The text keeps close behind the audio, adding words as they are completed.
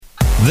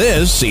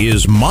This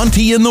is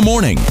Monty in the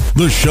Morning,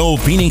 the show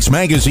Phoenix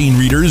Magazine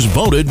readers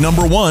voted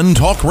 #1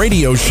 talk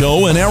radio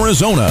show in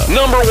Arizona.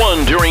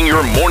 #1 during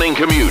your morning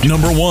commute.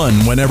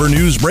 #1 whenever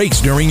news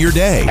breaks during your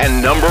day.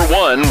 And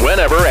 #1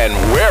 whenever and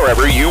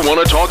wherever you want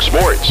to talk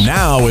sports.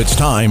 Now it's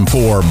time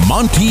for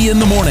Monty in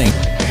the Morning.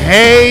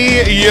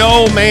 Hey,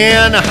 yo,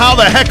 man, how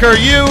the heck are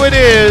you? It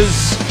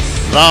is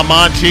the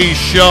Monty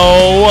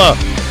Show.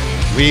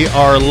 We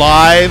are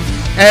live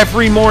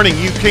every morning.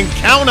 You can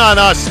count on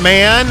us,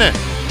 man.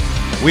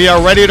 We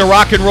are ready to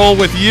rock and roll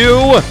with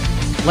you.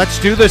 Let's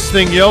do this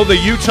thing, yo. The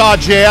Utah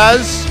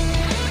Jazz.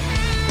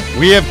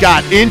 We have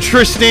got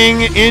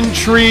interesting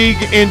intrigue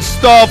and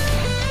stuff.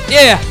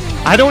 Yeah.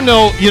 I don't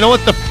know. You know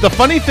what? The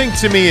funny thing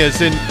to me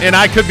is, and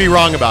I could be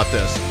wrong about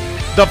this.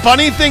 The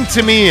funny thing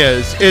to me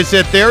is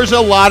that there's a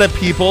lot of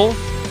people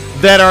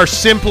that are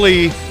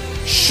simply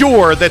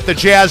sure that the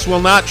Jazz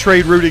will not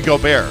trade Rudy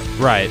Gobert.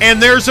 Right.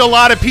 And there's a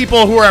lot of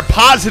people who are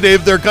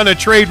positive they're going to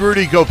trade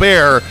Rudy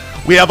Gobert.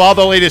 We have all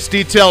the latest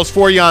details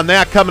for you on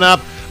that coming up.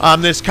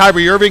 This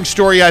Kyrie Irving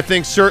story, I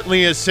think,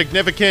 certainly is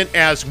significant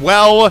as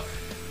well.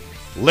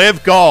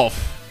 Live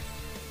Golf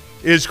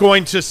is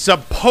going to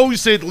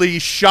supposedly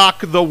shock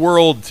the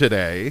world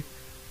today.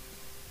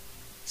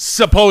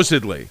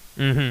 Supposedly.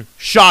 Mm-hmm.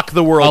 Shock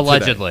the world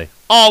Allegedly. today.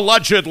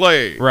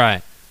 Allegedly.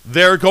 Right.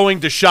 They're going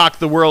to shock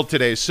the world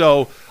today.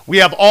 So we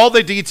have all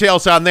the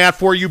details on that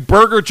for you.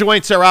 Burger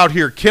joints are out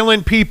here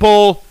killing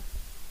people.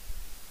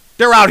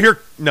 They're out here.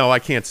 No, I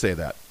can't say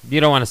that. You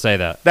don't want to say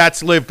that.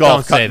 That's Live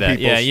Golf. Don't say that.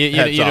 Yeah, people's you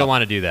heads don't off.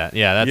 want to do that.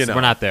 Yeah, that's You know.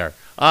 we're not there.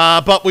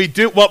 But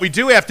what we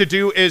do have to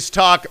do is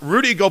talk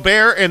Rudy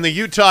Gobert and the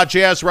Utah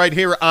Jazz right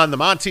here on the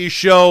Monty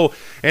Show.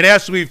 And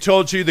as we've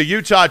told you, the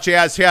Utah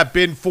Jazz have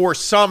been for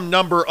some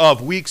number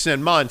of weeks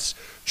and months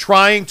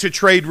trying to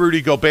trade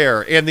Rudy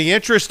Gobert. And the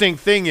interesting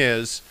thing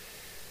is,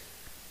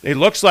 it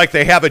looks like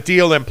they have a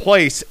deal in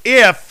place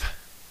if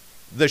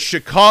the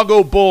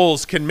Chicago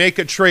Bulls can make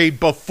a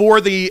trade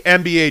before the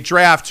NBA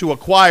draft to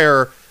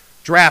acquire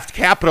draft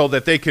capital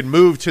that they can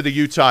move to the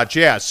Utah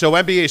Jazz. So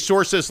NBA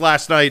sources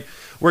last night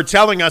were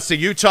telling us the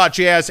Utah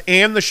Jazz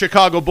and the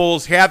Chicago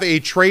Bulls have a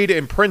trade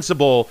in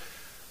principle,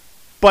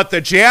 but the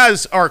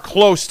Jazz are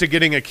close to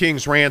getting a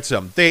king's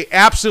ransom. They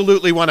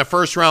absolutely want a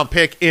first-round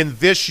pick in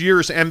this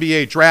year's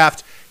NBA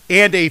draft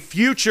and a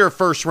future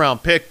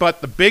first-round pick,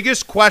 but the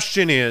biggest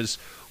question is,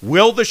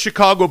 will the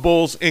Chicago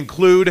Bulls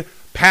include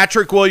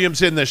Patrick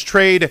Williams in this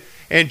trade?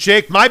 And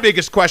Jake, my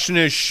biggest question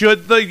is,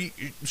 should the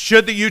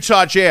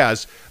Utah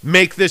Jazz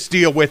make this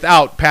deal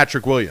without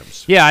Patrick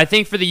Williams? Yeah, I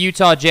think for the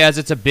Utah Jazz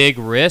it's a big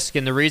risk,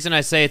 and the reason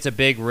I say it's a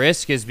big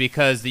risk is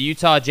because the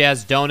Utah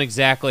Jazz don't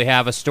exactly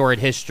have a storied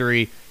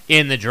history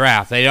in the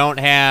draft. They don't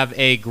have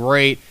a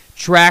great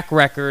track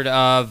record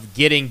of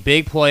getting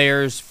big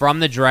players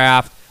from the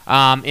draft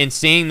and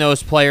seeing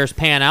those players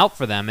pan out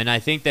for them. And I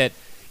think that,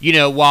 you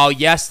know, while,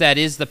 yes, that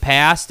is the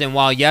past, and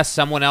while, yes,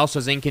 someone else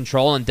was in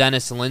control in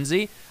Dennis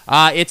Lindsey,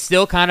 it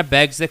still kind of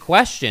begs the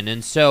question.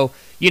 And so,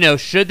 you know,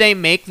 should they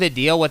make the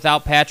deal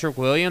without Patrick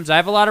Williams? I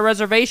have a lot of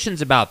reservations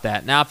about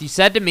that. Now, if you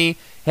said to me,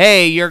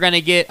 hey, you're going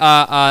to get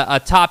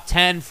a top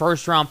 10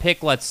 first-round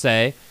pick, let's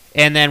say,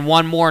 and then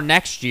one more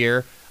next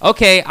year,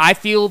 okay, I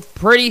feel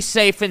pretty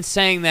safe in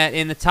saying that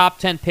in the top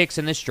 10 picks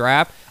in this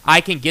draft,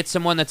 I can get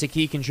someone that's a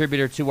key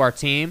contributor to our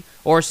team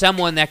or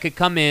someone that could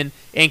come in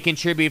and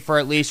contribute for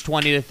at least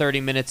 20 to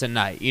 30 minutes a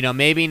night. You know,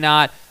 maybe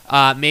not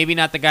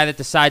the guy that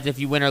decides if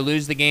you win or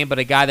lose the game, but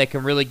a guy that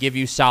can really give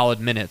you solid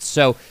minutes.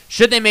 So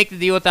should they make the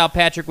deal without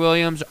Patrick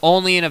Williams?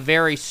 Only in a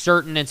very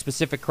certain and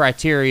specific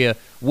criteria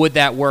would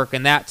that work,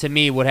 and that, to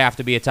me, would have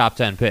to be a top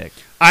 10 pick.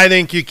 I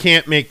think you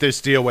can't make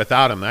this deal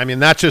without him. I mean,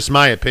 that's just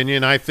my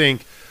opinion. I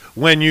think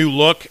when you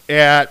look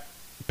at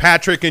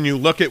Patrick and you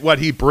look at what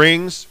he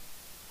brings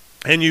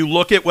and you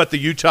look at what the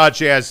Utah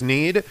Jazz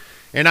need,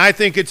 and I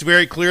think it's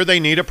very clear they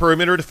need a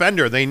perimeter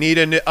defender. They need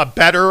a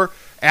better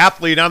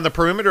athlete on the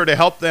perimeter to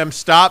help them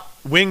stop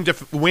wing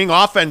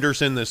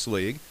offenders in this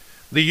league.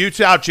 The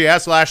Utah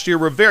Jazz last year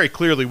were very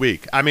clearly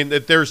weak. I mean,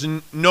 there's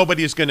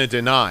nobody's going to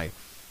deny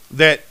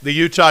that the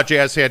Utah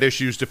Jazz had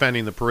issues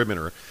defending the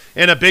perimeter.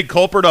 And a big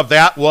culprit of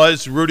that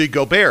was Rudy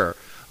Gobert.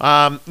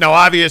 Now,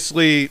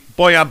 obviously,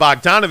 Bojan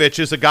Bogdanovic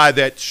is a guy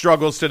that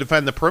struggles to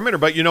defend the perimeter,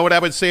 but you know what I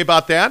would say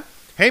about that?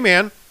 Hey,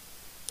 man,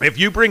 if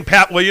you bring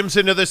Pat Williams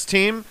into this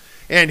team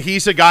and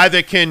he's a guy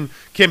that can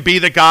be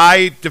the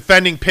guy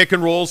defending pick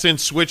and rolls and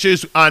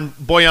switches on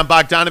Bojan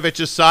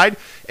Bogdanovic's side,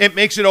 it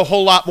makes it a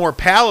whole lot more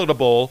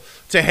palatable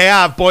to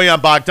have Bojan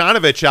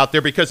Bogdanovic out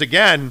there because,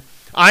 again,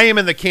 I am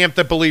in the camp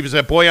that believes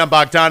that Bojan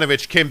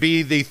Bogdanovic can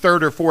be the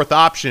third or fourth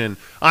option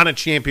on a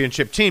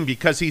championship team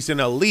because he's an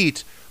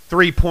elite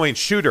three-point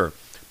shooter.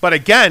 But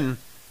again,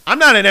 I'm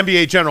not an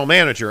NBA general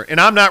manager, and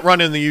I'm not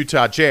running the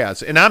Utah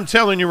Jazz. And I'm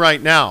telling you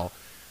right now,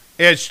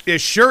 as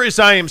sure as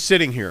I am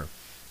sitting here,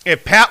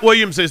 if Pat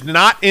Williams is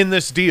not in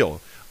this deal,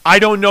 I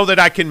don't know that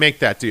I can make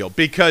that deal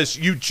because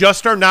you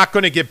just are not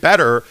going to get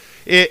better.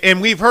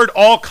 And we've heard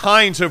all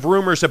kinds of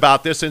rumors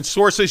about this, and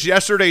sources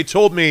yesterday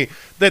told me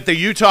that the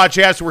Utah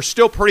Jazz were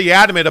still pretty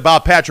adamant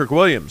about Patrick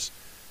Williams.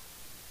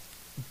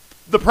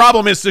 The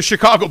problem is the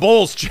Chicago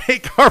Bulls,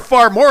 Jake, are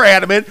far more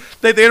adamant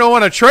that they don't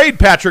want to trade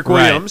Patrick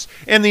Williams.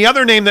 Right. And the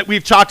other name that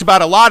we've talked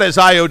about a lot is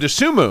Ayo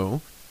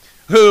Dosunmu,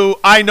 who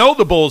I know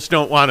the Bulls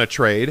don't want to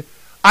trade.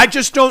 I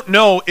just don't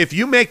know if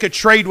you make a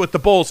trade with the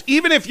Bulls,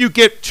 even if you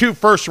get 2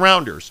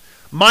 first-rounders.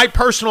 My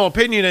personal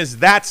opinion is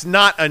that's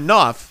not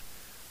enough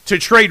to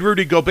trade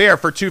Rudy Gobert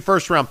for 2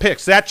 first-round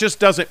picks. That just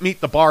doesn't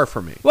meet the bar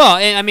for me. Well,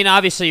 and I mean,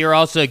 obviously you're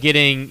also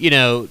getting,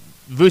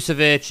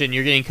 Vucevic and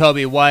you're getting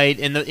Kobe White.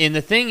 And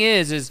the thing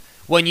is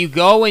when you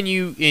go and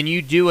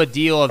you do a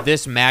deal of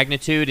this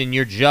magnitude and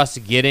you're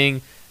just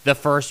getting the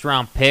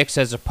first-round picks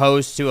as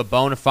opposed to a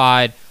bona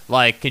fide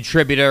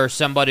contributor,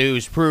 somebody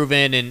who's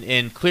proven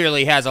and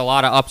clearly has a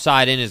lot of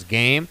upside in his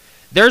game,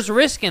 there's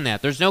risk in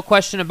that. There's no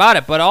question about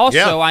it. But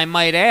also, I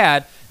might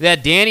add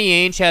that Danny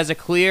Ainge has a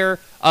clear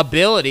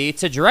ability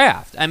to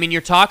draft. I mean, you're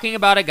talking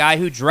about a guy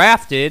who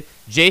drafted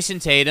Jason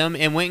Tatum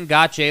and went and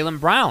got Jaylen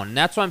Brown. And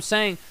that's what I'm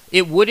saying.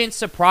 It wouldn't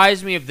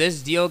surprise me if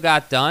this deal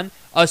got done,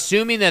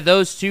 assuming that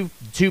those two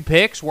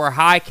picks were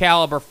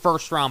high-caliber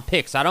first-round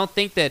picks. I don't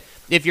think that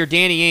if you're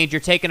Danny Ainge,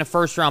 you're taking a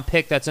first-round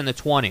pick that's in the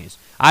 20s.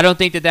 I don't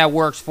think that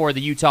works for the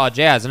Utah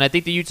Jazz, and I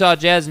think the Utah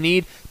Jazz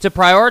need to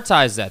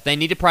prioritize that. They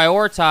need to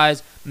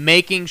prioritize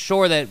making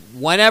sure that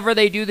whenever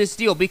they do this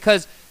deal,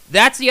 because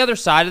that's the other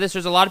side of this.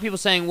 There's a lot of people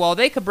saying, well,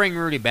 they could bring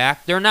Rudy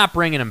back. They're not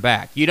bringing him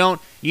back. You don't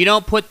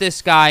put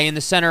this guy in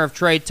the center of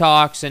trade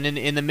talks and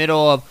in the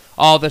middle of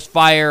all this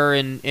fire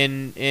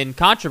and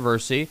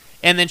controversy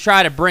and then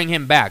try to bring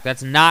him back.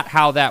 That's not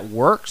how that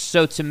works.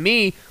 So to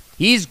me,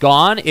 he's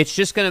gone. It's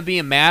just going to be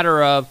a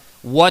matter of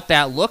what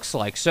that looks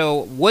like.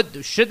 So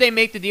should they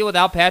make the deal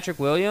without Patrick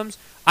Williams?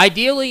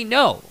 Ideally,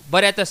 no.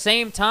 But at the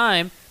same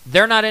time,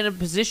 they're not in a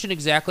position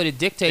exactly to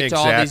dictate to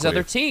all these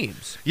other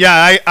teams.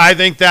 Yeah, I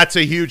think that's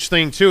a huge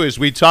thing, too, as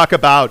we talk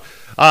about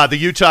the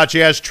Utah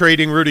Jazz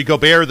trading Rudy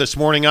Gobert this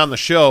morning on the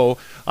show.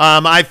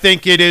 I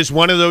think it is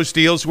one of those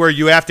deals where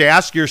you have to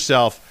ask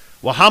yourself,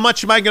 well, how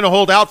much am I going to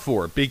hold out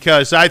for?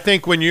 Because I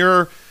think when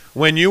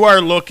you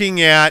are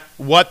looking at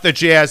what the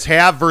Jazz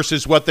have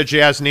versus what the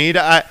Jazz need,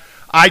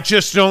 I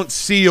just don't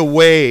see a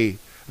way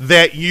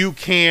that you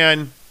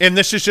can, and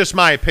this is just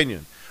my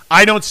opinion,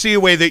 I don't see a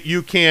way that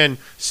you can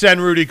send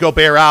Rudy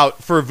Gobert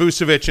out for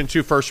Vucevic and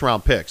 2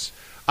 first-round picks.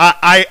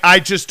 I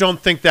just don't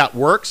think that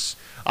works.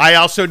 I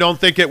also don't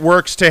think it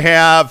works to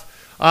have,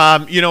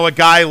 a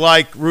guy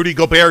like Rudy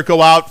Gobert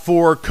go out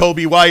for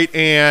Kobe White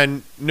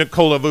and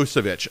Nikola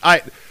Vucevic.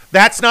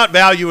 That's not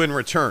value in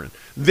return.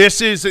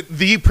 This is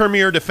the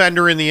premier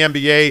defender in the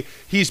NBA.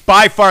 He's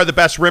by far the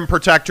best rim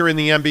protector in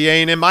the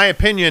NBA. And in my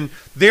opinion,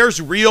 there's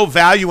real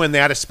value in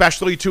that,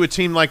 especially to a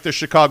team like the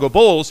Chicago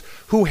Bulls,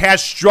 who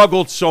has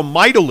struggled so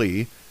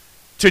mightily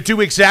to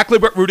do exactly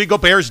what Rudy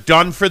Gobert's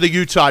done for the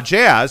Utah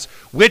Jazz,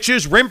 which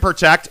is rim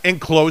protect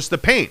and close the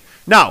paint.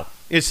 Now,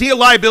 is he a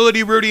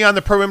liability, Rudy, on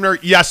the perimeter?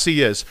 Yes,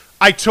 he is.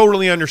 I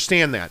totally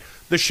understand that.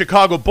 The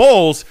Chicago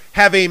Bulls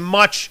have a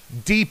much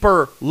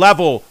deeper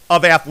level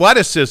of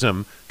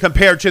athleticism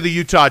compared to the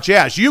Utah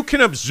Jazz. You can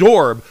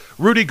absorb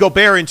Rudy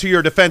Gobert into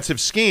your defensive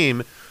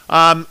scheme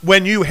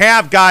when you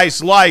have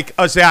guys like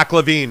a Zach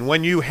LaVine,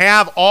 when you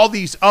have all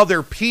these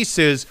other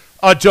pieces,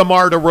 a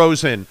DeMar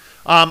DeRozan,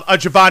 a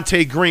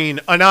Javonte Green,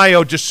 an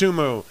Ayo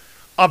Dosunmu,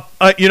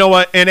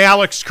 an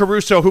Alex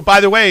Caruso, who, by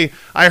the way,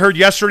 I heard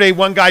yesterday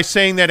one guy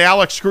saying that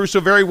Alex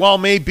Caruso very well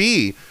may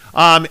be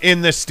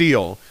in this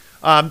deal,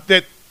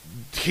 that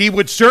he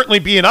would certainly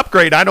be an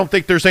upgrade. I don't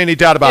think there's any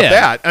doubt about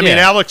that. I mean,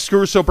 Alex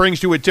Caruso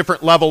brings you a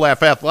different level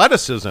of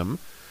athleticism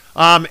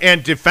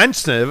and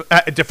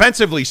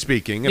defensively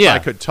speaking, if I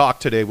could talk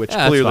today, which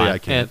clearly I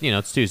can't.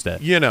 It's Tuesday.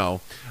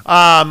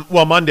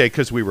 Well, Monday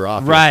because we were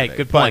off Right,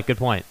 yesterday. good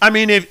point. I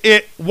mean,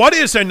 what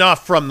is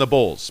enough from the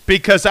Bulls?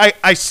 Because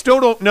I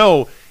still don't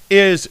know,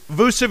 is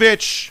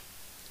Vucevic,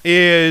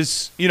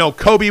 is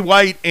Kobe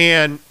White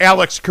and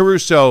Alex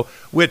Caruso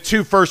with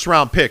 2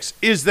 first-round picks.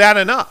 Is that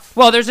enough?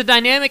 Well, there's a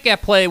dynamic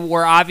at play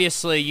where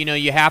obviously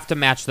you have to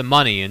match the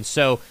money, and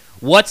so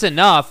what's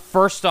enough?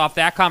 First off,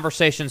 that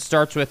conversation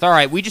starts with, all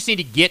right, we just need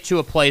to get to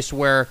a place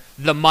where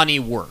the money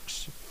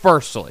works.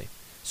 Firstly,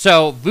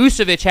 so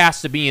Vucevic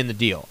has to be in the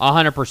deal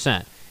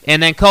 100%,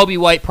 and then Kobe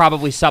White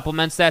probably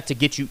supplements that to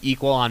get you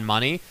equal on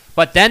money.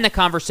 But then the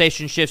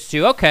conversation shifts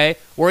to, okay,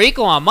 we're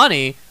equal on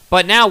money.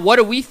 But now what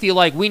do we feel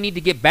like we need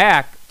to get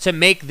back to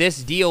make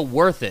this deal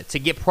worth it, to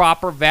get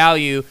proper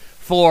value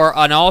for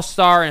an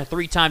all-star and a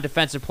 3-time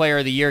Defensive Player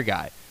of the Year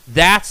guy?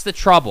 That's the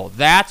trouble.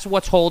 That's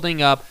what's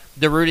holding up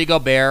the Rudy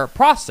Gobert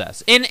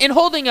process. And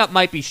holding up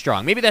might be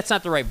strong. Maybe that's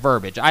not the right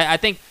verbiage. I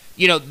think,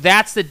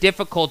 that's the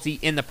difficulty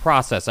in the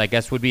process, I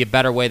guess would be a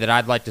better way that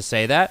I'd like to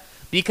say that.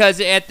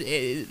 Because at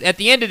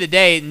the end of the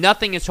day,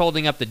 nothing is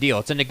holding up the deal.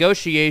 It's a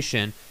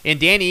negotiation, and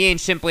Danny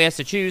Ainge simply has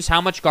to choose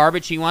how much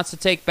garbage he wants to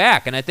take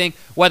back. And I think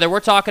whether we're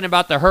talking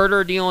about the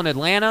Herter deal in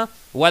Atlanta,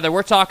 whether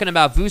we're talking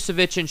about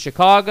Vucevic in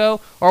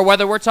Chicago, or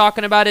whether we're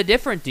talking about a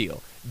different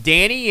deal,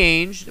 Danny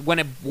Ainge,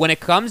 when it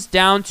comes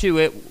down to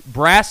it,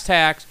 brass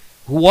tacks,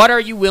 what are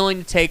you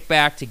willing to take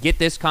back to get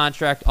this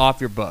contract off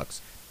your books?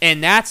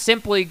 And that's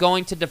simply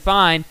going to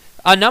define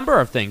a number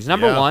of things.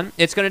 Number one,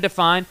 it's going to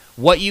define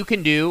what you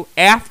can do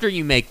after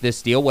you make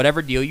this deal,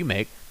 whatever deal you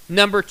make.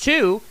 Number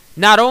two,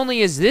 not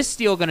only is this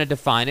deal going to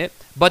define it,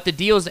 but the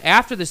deals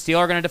after this deal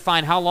are going to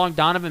define how long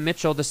Donovan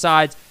Mitchell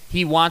decides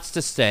he wants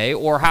to stay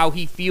or how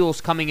he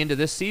feels coming into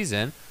this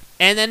season.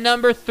 And then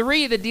number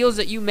three, the deals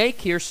that you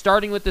make here,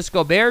 starting with this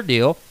Gobert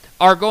deal,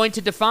 are going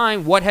to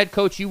define what head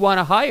coach you want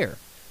to hire.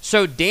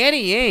 So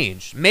Danny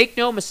Ainge, make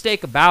no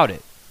mistake about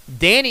it,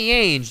 Danny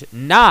Ainge,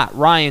 not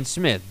Ryan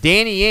Smith.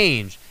 Danny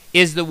Ainge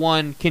is the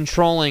one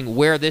controlling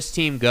where this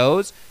team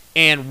goes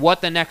and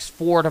what the next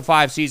 4 to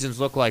 5 seasons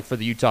look like for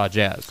the Utah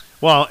Jazz.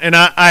 Well, and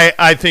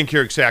I think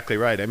you're exactly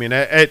right. I mean,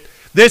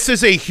 this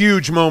is a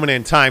huge moment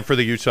in time for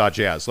the Utah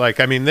Jazz. Like,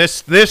 I mean,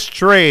 this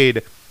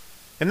trade,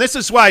 and this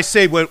is why I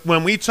say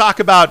when we talk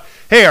about,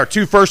 hey, are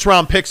 2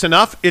 first-round picks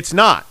enough? It's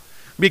not.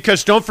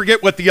 Because don't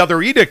forget what the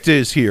other edict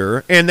is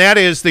here, and that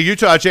is the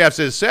Utah Jazz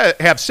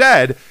have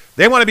said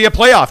they want to be a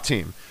playoff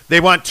team. They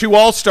want 2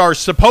 All-Stars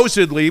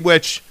supposedly,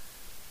 which,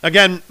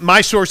 again,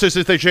 my sources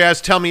at the Jazz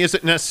tell me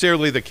isn't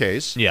necessarily the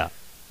case. Yeah.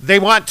 They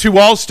want 2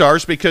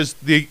 All-Stars because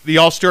the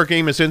All-Star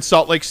game is in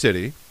Salt Lake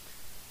City.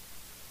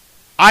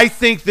 I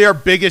think their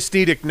biggest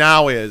edict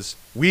now is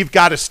we've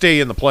got to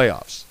stay in the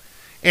playoffs.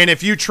 And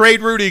if you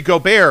trade Rudy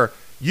Gobert,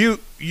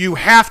 you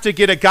have to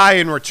get a guy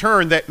in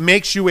return that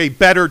makes you a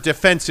better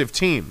defensive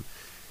team.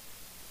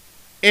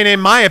 And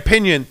in my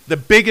opinion, the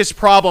biggest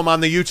problem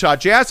on the Utah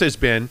Jazz has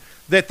been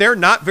that they're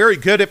not very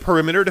good at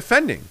perimeter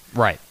defending.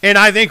 Right. And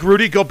I think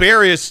Rudy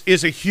Gobert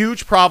is a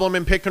huge problem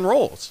in pick and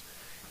rolls.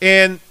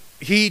 And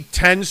he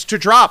tends to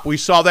drop. We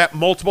saw that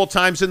multiple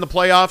times in the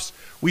playoffs.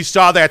 We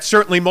saw that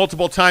certainly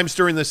multiple times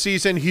during the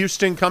season.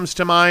 Houston comes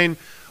to mind,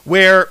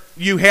 where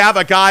you have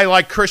a guy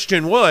like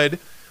Christian Wood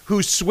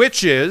who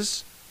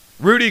switches.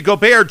 Rudy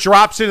Gobert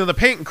drops into the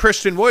paint, and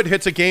Christian Wood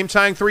hits a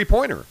game-tying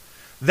three-pointer.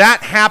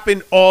 That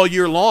happened all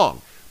year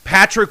long.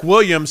 Patrick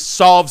Williams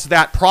solves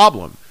that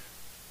problem.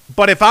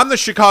 But if I'm the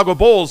Chicago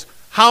Bulls,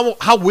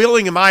 how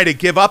willing am I to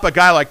give up a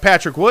guy like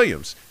Patrick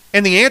Williams?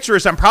 And the answer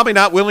is I'm probably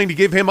not willing to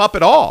give him up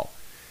at all.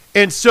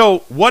 And so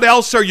what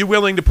else are you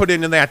willing to put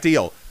into that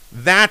deal?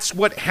 That's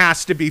what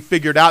has to be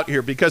figured out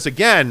here because,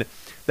 again,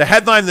 the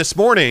headline this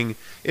morning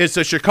is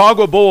the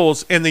Chicago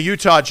Bulls and the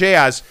Utah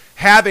Jazz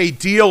have a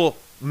deal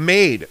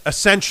made,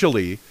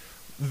 essentially,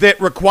 that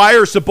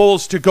requires the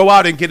Bulls to go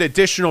out and get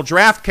additional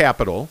draft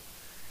capital.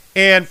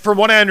 And from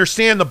what I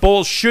understand, the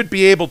Bulls should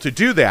be able to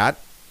do that.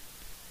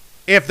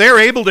 If they're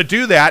able to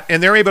do that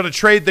and they're able to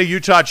trade the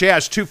Utah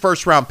Jazz 2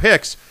 first-round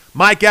picks,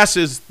 my guess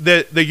is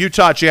that the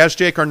Utah Jazz,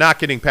 Jake, are not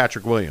getting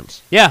Patrick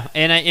Williams. Yeah,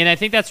 and I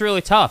think that's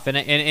really tough.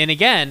 And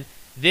again,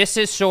 this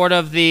is sort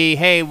of the,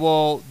 hey,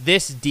 well,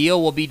 this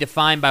deal will be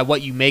defined by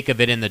what you make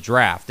of it in the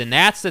draft. And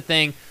that's the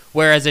thing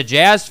where, as a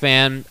Jazz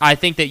fan, I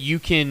think that you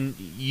can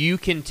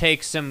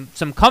take some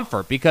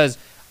comfort because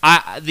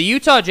the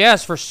Utah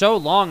Jazz for so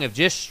long have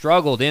just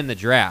struggled in the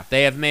draft.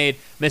 They have made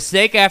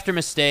mistake after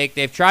mistake.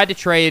 They've tried to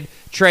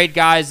trade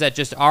guys that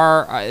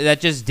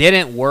just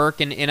didn't work.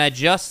 And I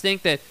just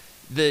think that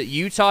the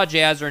Utah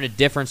Jazz are in a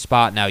different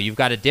spot now. You've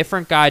got a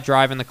different guy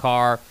driving the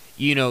car.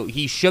 You know,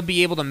 he should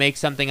be able to make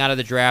something out of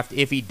the draft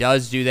if he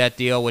does do that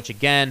deal, which,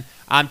 again,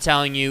 I'm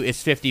telling you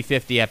is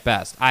 50-50 at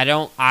best.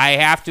 I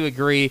have to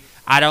agree.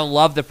 I don't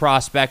love the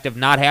prospect of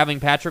not having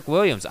Patrick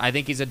Williams. I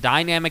think he's a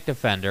dynamic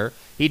defender.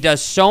 He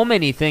does so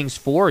many things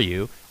for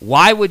you.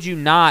 Why would you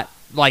not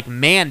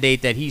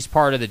mandate that he's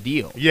part of the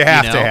deal? You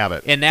have to have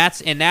it. And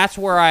that's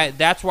where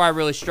I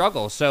really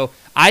struggle. So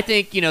I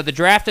think, the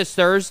draft is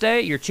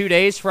Thursday. You're 2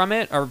 days from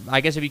it, or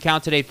I guess if you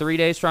count today, 3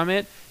 days from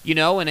it.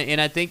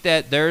 And I think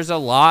that there's a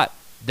lot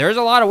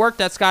of work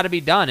that's got to be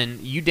done, and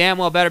you damn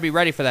well better be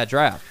ready for that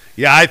draft.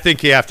 Yeah, I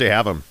think you have to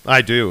have him.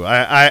 I do.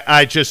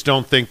 I just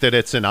don't think that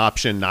it's an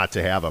option not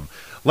to have him.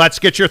 Let's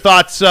get your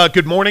thoughts.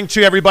 Good morning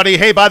to everybody.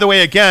 Hey, by the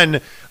way,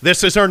 again,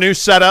 this is our new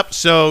setup,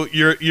 so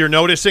you're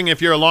noticing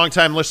if you're a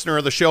longtime listener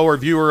of the show or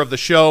viewer of the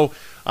show,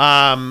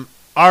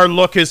 our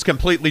look is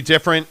completely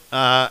different.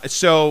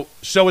 So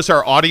is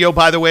our audio,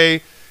 by the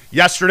way.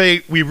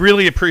 Yesterday, we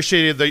really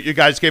appreciated that you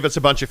guys gave us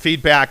a bunch of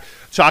feedback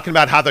talking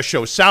about how the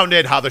show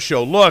sounded, how the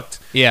show looked.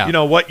 Yeah.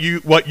 What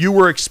you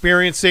were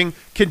experiencing.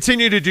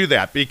 Continue to do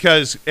that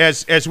because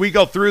as we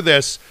go through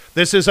this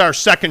is our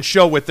second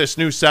show with this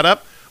new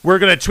setup. We're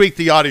going to tweak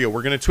the audio.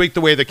 We're going to tweak the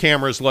way the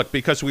cameras look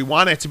because we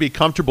want it to be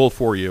comfortable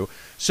for you.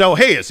 So,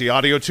 hey, is the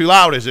audio too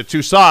loud? Is it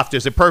too soft?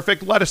 Is it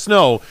perfect? Let us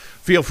know.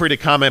 Feel free to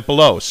comment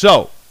below.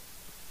 So,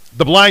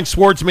 the Blind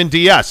Swordsman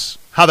DS.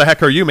 How the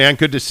heck are you, man?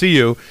 Good to see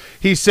you.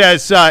 He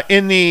says,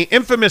 in the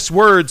infamous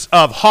words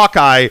of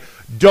Hawkeye,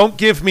 don't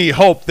give me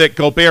hope that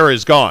Gobert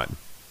is gone.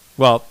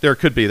 Well, there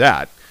could be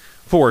that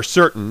for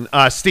certain.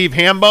 Steve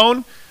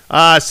Hambone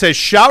says,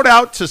 shout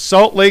out to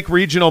Salt Lake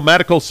Regional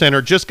Medical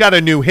Center. Just got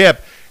a new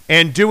hip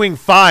and doing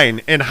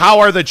fine. And how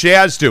are the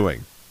Jazz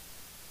doing?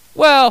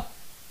 Well,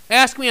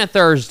 ask me on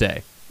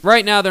Thursday.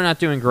 Right now, they're not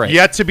doing great.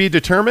 Yet to be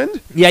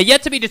determined? Yeah,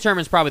 yet to be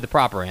determined is probably the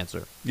proper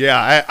answer.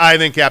 Yeah, I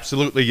think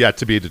absolutely yet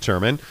to be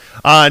determined.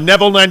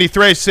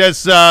 Neville93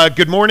 says,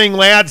 good morning,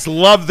 lads.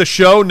 Love the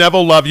show.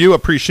 Neville, love you.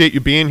 Appreciate you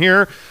being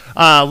here.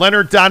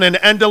 Leonard Donan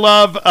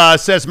Endelove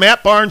says,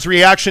 Matt Barnes'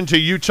 reaction to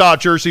Utah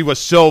jersey was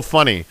so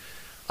funny.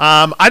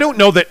 I don't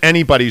know that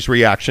anybody's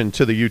reaction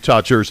to the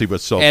Utah jersey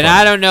was so funny. And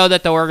I don't know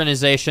that the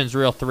organization's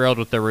real thrilled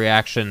with the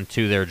reaction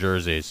to their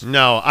jerseys.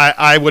 No,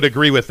 I would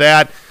agree with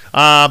that.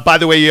 By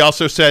the way, he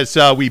also says,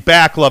 we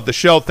back, love the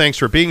show. Thanks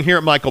for being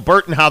here. Michael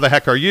Burton, how the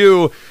heck are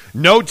you?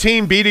 No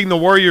team beating the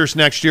Warriors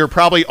next year.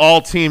 Probably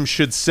all teams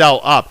should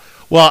sell up.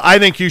 Well, I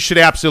think you should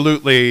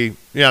absolutely,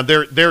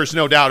 there's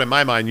no doubt in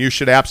my mind, you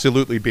should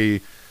absolutely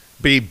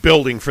be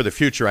building for the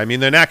future. I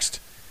mean,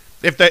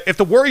 if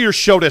the Warriors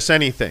showed us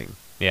anything,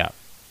 yeah,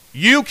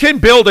 you can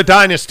build a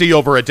dynasty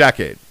over a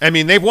decade. I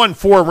mean, they've won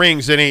 4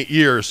 rings in 8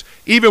 years,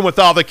 even with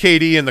all the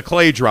KD and the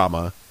Clay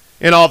drama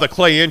and all the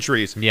Clay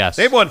injuries. Yes.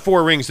 They've won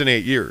 4 rings in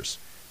 8 years.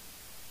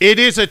 It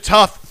is a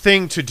tough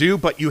thing to do,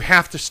 but you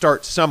have to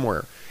start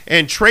somewhere.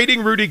 And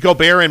trading Rudy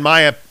Gobert, in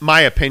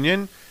my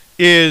opinion,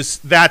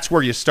 that's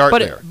where you start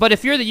there. But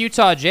if you're the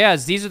Utah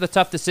Jazz, these are the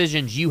tough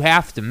decisions you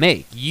have to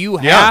make. You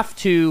have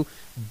to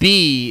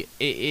be,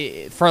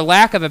 for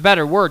lack of a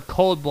better word,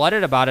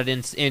 cold-blooded about it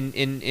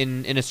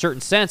in a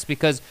certain sense,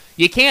 because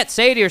you can't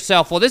say to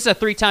yourself, well, this is a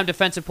 3-time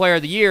Defensive Player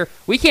of the Year.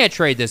 We can't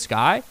trade this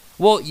guy.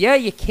 Well, yeah,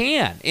 you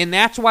can, and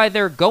that's why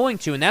they're going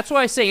to. And that's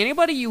why I say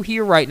anybody you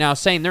hear right now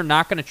saying they're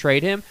not going to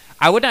trade him,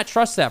 I would not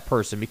trust that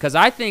person, because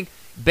I think,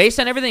 based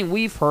on everything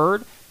we've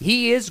heard,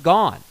 he is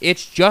gone.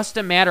 It's just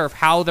a matter of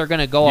how they're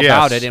going to go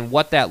about it and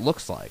what that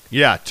looks like.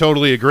 Yeah,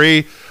 totally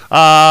agree.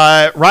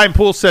 Ryan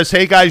Poole says,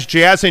 hey, guys,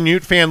 Jazz and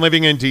Ute fan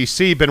living in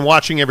D.C., been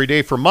watching every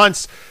day for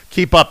months.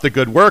 Keep up the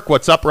good work.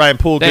 What's up, Ryan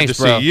Poole? Thanks, good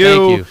to bro. see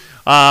you. Thank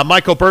you.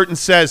 Michael Burton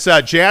says,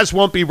 Jazz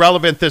won't be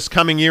relevant this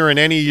coming year, and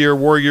any year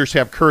Warriors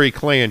have Curry,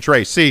 Clay, and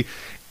Dre. See,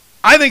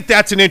 I think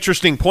that's an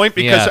interesting point,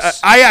 because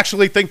I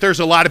actually think there's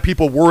a lot of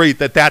people worried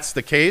that that's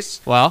the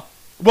case. Well,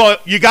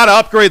 you got to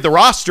upgrade the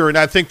roster, and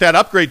I think that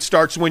upgrade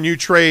starts when you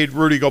trade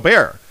Rudy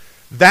Gobert.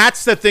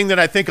 That's the thing that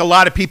I think a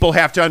lot of people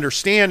have to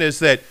understand, is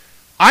that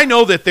I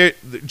know that the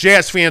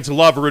Jazz fans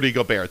love Rudy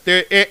Gobert,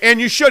 and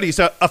you should. He's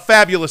a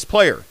fabulous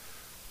player.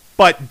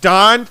 But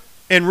Don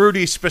and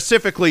Rudy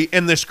specifically,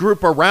 and this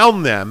group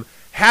around them,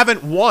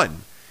 haven't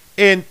won.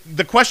 And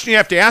the question you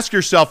have to ask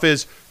yourself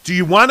is, do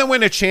you want to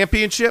win a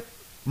championship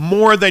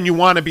more than you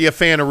want to be a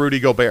fan of Rudy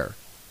Gobert?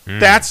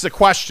 That's the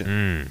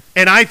question.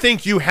 And I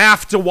think you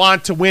have to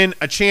want to win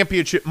a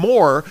championship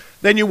more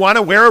than you want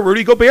to wear a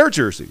Rudy Gobert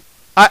jersey.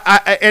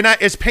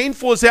 As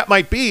painful as that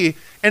might be,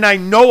 and I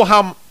know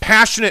how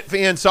passionate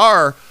fans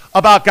are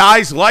about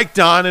guys like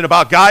Don and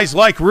about guys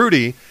like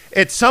Rudy,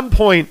 at some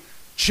point,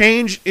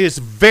 change is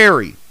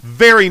very,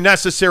 very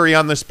necessary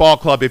on this ball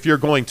club if you're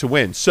going to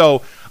win.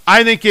 So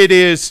I think it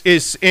is,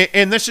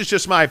 and this is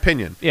just my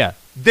opinion. Yeah.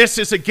 This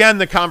is, again,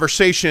 the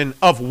conversation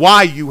of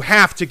why you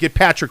have to get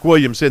Patrick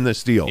Williams in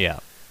this deal. Yeah.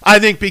 I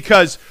think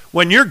because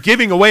when you're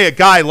giving away a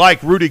guy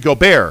like Rudy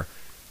Gobert,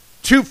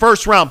 2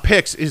 first-round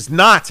picks is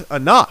not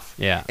enough.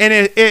 Yeah. And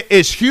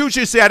as huge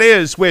as that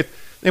is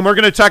and we're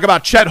going to talk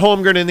about Chet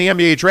Holmgren in the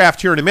NBA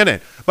draft here in a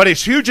minute, but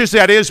as huge as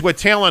that is with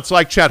talents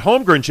like Chet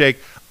Holmgren, Jake,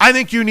 I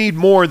think you need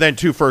more than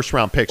 2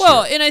 first-round picks.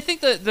 Well, here. and I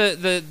think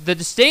the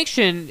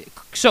distinction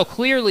so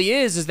clearly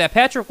is that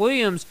Patrick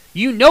Williams,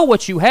 you know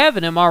what you have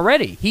in him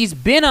already. He's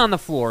been on the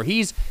floor.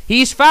 He's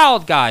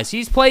fouled guys.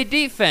 He's played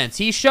defense.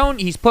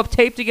 He's put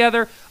tape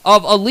together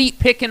of elite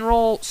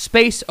pick-and-roll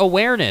space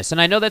awareness.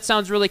 And I know that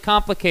sounds really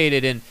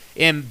complicated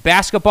in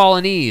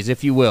basketball-ese,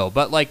 if you will.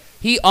 But,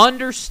 he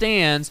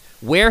understands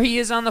where he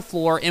is on the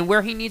floor and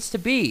where he needs to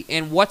be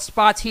and what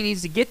spots he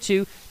needs to get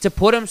to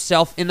put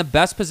himself in the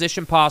best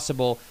position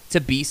possible to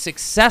be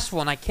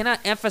successful. And I cannot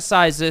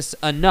emphasize this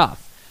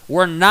enough.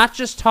 We're not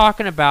just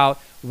talking about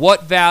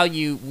what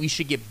value we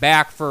should get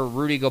back for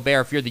Rudy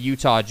Gobert if you're the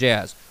Utah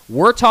Jazz.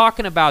 We're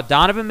talking about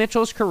Donovan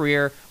Mitchell's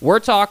career. We're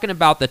talking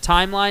about the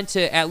timeline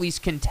to at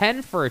least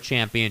contend for a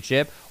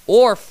championship,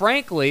 or,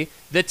 frankly,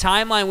 the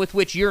timeline with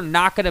which you're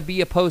not going to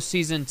be a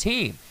postseason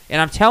team.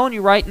 And I'm telling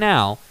you right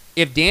now,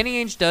 if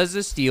Danny Ainge does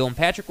this deal and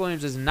Patrick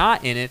Williams is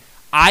not in it,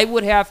 I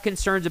would have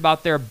concerns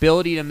about their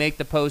ability to make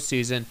the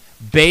postseason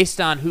based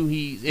on who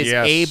he is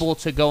able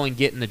to go and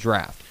get in the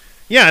draft.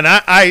 Yeah, and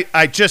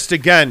I just,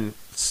 again,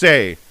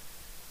 say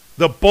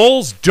the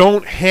Bulls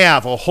don't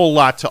have a whole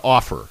lot to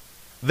offer.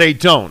 They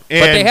don't.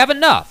 And but they have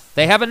enough.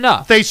 They have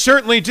enough. They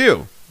certainly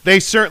do. They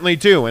certainly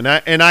do. And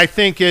I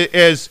think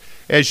as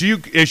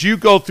you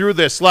go through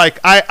this,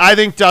 I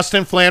think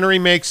Dustin Flannery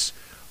makes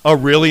a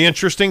really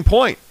interesting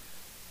point.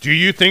 Do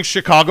you think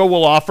Chicago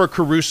will offer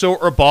Caruso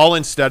or Ball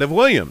instead of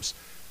Williams?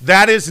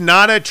 That is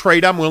not a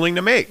trade I'm willing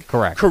to make.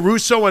 Correct.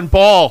 Caruso and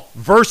Ball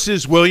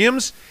versus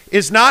Williams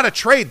is not a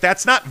trade.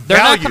 That's not value.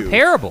 They're not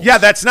comparable. Yeah,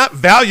 that's not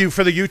value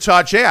for the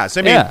Utah Jazz.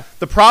 I mean,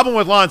 the problem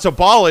with Lonzo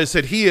Ball is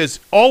that he is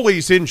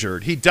always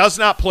injured. He does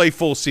not play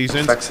full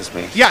seasons. Affects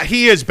me. Yeah,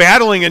 he is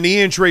battling a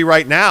knee injury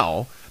right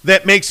now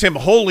that makes him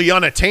wholly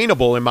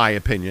unattainable, in my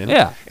opinion.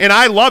 Yeah. And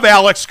I love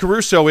Alex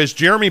Caruso, as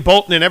Jeremy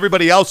Bolton and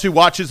everybody else who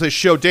watches this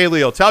show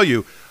daily will tell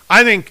you.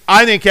 I think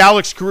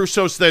Alex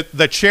Caruso's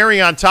the cherry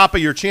on top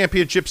of your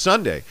championship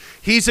sundae.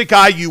 He's a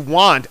guy you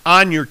want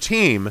on your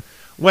team,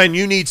 when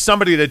you need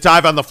somebody to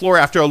dive on the floor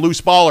after a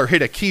loose ball or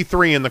hit a key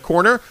three in the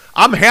corner,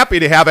 I'm happy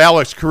to have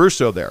Alex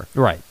Caruso there.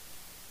 Right.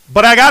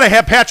 But I got to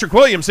have Patrick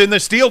Williams in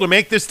this deal to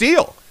make this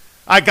deal.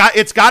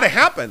 It's got to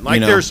happen.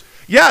 Like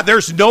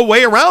there's no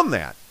way around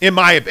that. And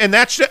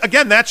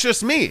that's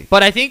just me.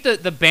 But I think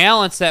the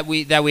balance that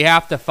we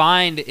have to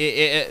find,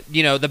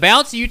 the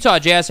balance the Utah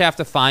Jazz have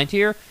to find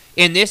here,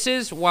 and this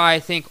is why I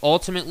think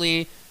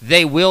ultimately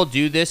they will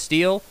do this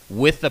deal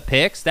with the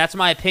picks. That's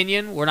my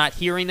opinion. We're not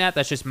hearing that.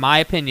 That's just my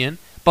opinion.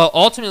 But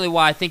ultimately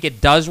why I think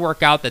it does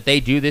work out that they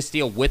do this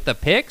deal with the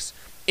picks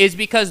is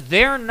because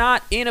they're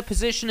not in a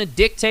position to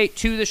dictate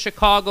to the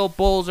Chicago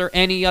Bulls or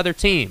any other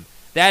team.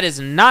 That is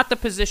not the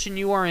position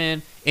you are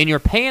in, and you're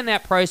paying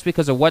that price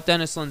because of what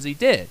Dennis Lindsey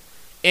did.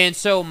 And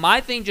so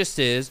my thing just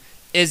is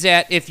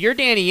that if you're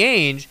Danny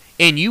Ainge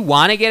and you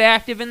want to get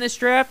active in this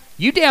draft,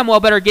 you damn well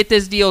better get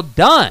this deal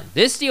done.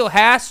 This deal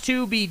has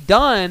to be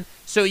done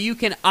so you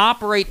can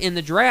operate in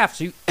the draft,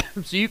 so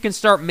you can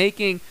start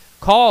making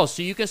calls,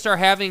 so you can start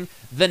having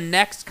the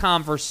next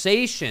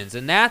conversations.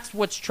 And that's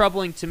what's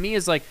troubling to me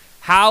is like,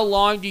 how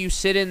long do you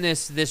sit in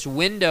this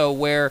window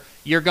where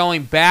you're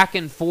going back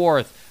and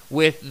forth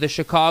with the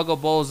Chicago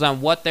Bulls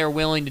on what they're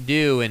willing to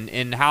do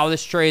and how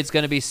this trade's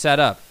going to be set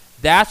up?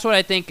 That's what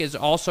I think is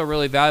also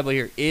really valuable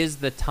here is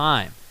the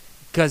time,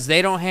 because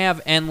they don't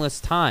have endless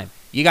time.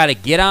 You got to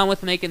get on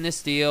with making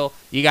this deal.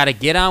 You got to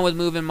get on with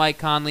moving Mike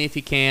Conley if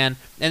you can.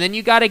 And then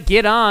you got to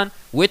get on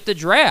with the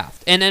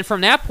draft. And then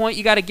from that point,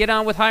 you got to get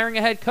on with hiring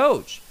a head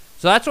coach.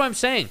 So that's what I'm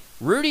saying.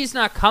 Rudy's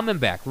not coming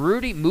back.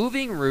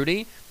 Moving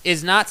Rudy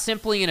is not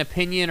simply an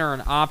opinion or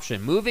an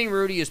option. Moving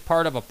Rudy is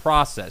part of a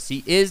process.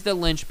 He is the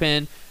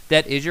linchpin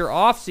that is your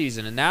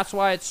offseason. And that's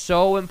why it's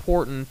so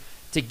important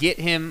to get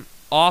him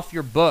off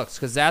your books,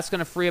 because that's going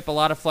to free up a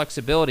lot of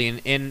flexibility.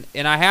 And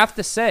I have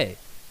to say,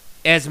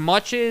 as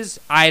much as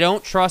I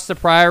don't trust the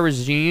prior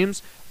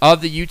regimes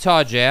of the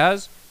Utah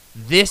Jazz,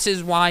 this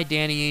is why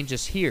Danny Ainge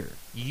is here.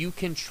 You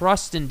can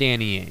trust in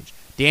Danny Ainge.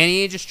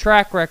 Danny Ainge's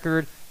track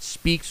record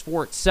speaks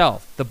for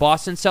itself. The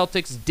Boston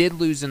Celtics did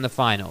lose in the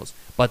finals,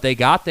 but they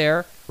got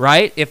there,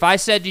 right? If I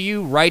said to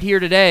you right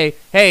here today,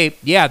 hey,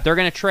 yeah, they're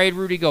going to trade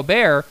Rudy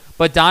Gobert,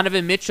 but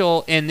Donovan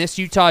Mitchell and this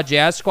Utah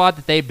Jazz squad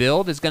that they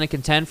build is going to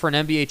contend for an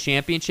NBA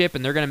championship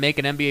and they're going to make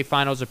an NBA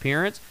Finals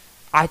appearance,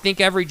 I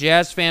think every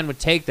Jazz fan would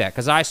take that,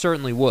 because I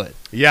certainly would.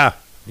 Yeah,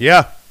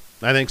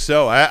 I think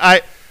so.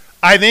 I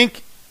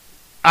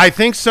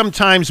think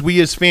sometimes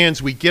we as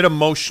fans, we get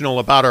emotional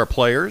about our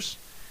players,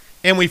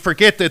 and we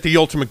forget that the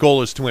ultimate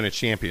goal is to win a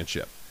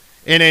championship.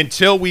 And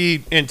until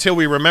we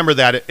remember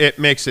that, it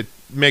makes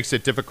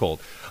it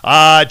difficult.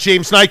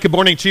 James Knight, good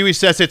morning to you. He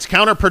says it's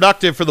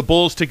counterproductive for the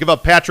Bulls to give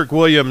up Patrick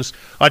Williams,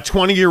 a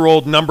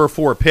 20-year-old number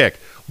 4 pick.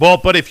 Well,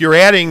 but if you're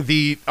adding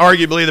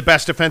arguably the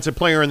best defensive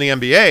player in the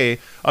NBA,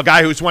 a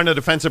guy who's won a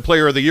Defensive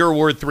Player of the Year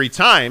award 3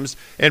 times,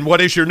 and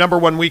what is your number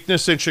one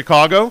weakness in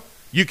Chicago?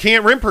 You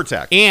can't rim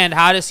protect. And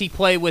how does he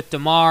play with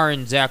DeMar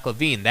and Zach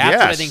LaVine? That's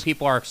what I think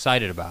people are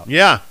excited about.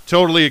 Yeah,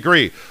 totally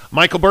agree.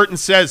 Michael Burton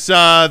says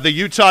the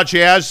Utah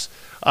Jazz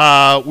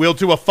will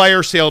do a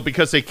fire sale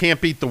because they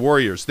can't beat the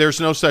Warriors. There's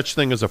no such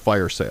thing as a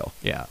fire sale.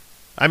 Yeah.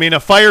 I mean, a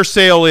fire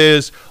sale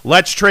is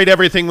let's trade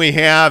everything we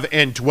have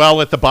and dwell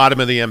at the bottom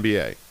of the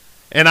NBA.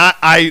 And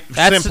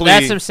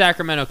that's some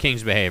Sacramento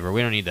Kings behavior.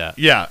 We don't need that.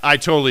 Yeah, I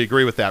totally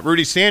agree with that.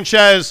 Rudy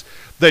Sanchez,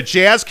 the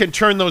Jazz can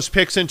turn those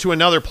picks into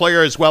another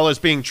player as well as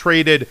being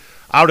traded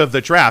out of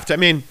the draft. I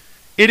mean,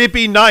 it'd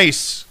be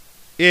nice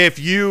if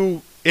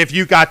you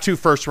got 2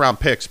 first-round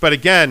picks, but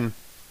again,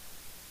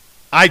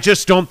 I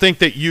just don't think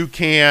that you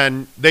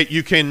can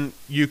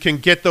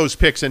get those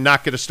picks and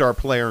not get a star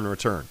player in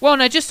return. Well,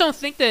 and I just don't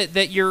think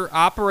that you're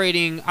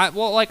operating.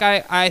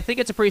 I think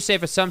it's a pretty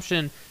safe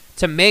assumption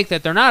to make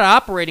that they're not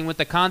operating with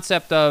the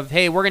concept of,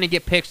 hey, we're going to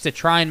get picks to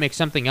try and make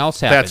something else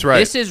happen. That's right.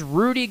 This is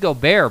Rudy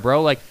Gobert,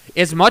 bro. Like,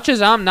 as much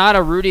as I'm not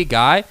a Rudy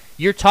guy,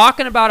 you're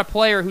talking about a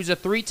player who's a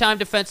 3-time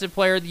Defensive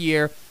Player of the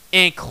Year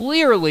and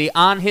clearly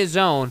on his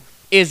own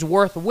is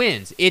worth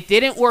wins. It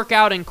didn't work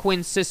out in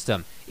Quinn's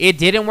system. It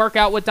didn't work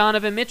out with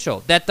Donovan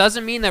Mitchell. That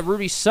doesn't mean that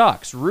Rudy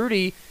sucks.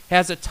 Rudy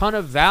has a ton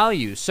of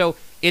value. So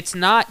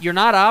you're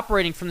not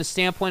operating from the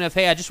standpoint of,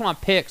 hey, I just want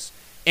picks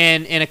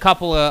and a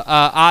couple of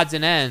odds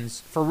and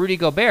ends for Rudy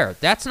Gobert.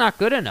 That's not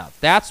good enough.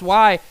 That's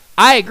why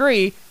I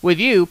agree with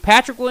you.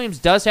 Patrick Williams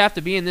does have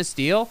to be in this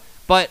deal,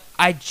 but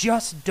I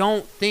just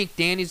don't think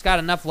Danny's got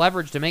enough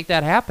leverage to make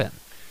that happen.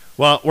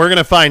 Well, we're going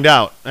to find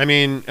out. I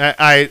mean,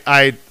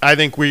 I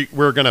think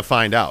we're going to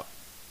find out,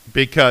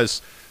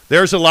 because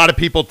there's a lot of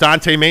people.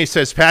 Dante May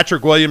says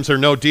Patrick Williams or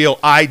no deal.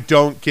 I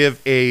don't give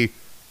a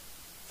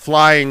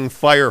flying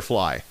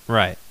firefly.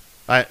 Right.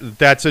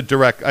 That's a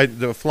direct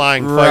the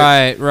flying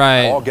fire.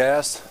 Right. All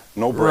gas,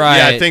 no break. Right.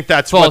 Yeah, I think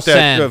that's Full what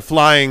that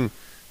flying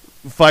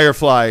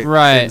firefly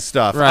and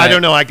stuff. Right. I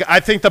don't know. I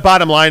think the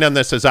bottom line on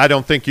this is I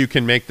don't think you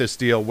can make this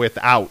deal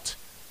without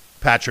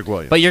Patrick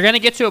Williams. But you're going to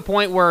get to a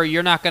point where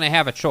you're not going to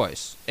have a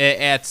choice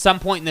at some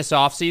point in this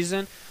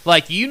offseason.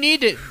 Like, you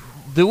need to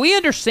 – do we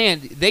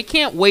understand they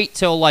can't wait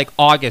till, like,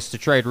 August to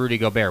trade Rudy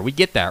Gobert? We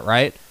get that,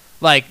 right?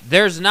 Like,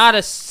 there's not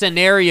a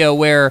scenario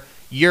where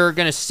you're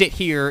going to sit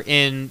here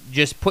and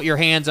just put your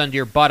hands under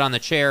your butt on the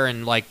chair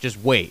and, like,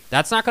 just wait.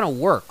 That's not going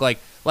to work. Like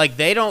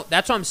they don't –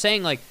 that's what I'm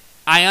saying. Like,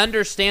 I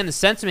understand the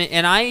sentiment,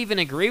 and I even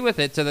agree with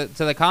it to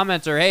the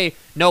commenter, hey,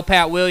 no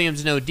Pat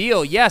Williams, no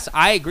deal. Yes,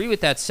 I agree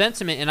with that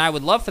sentiment, and I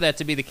would love for that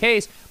to be the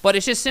case, but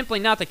it's just simply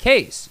not the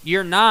case.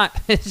 You're not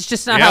 – it's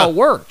just not how it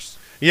works.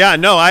 Yeah,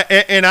 no,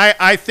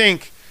 I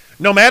think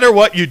no matter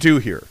what you do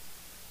here,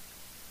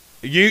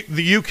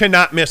 you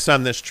cannot miss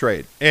on this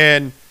trade.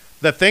 And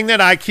the thing that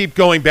I keep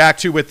going back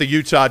to with the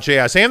Utah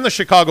Jazz and the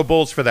Chicago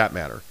Bulls for that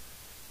matter,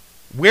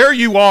 where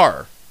you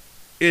are,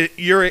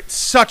 you're at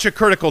such a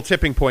critical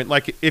tipping point.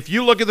 Like, if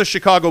you look at the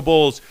Chicago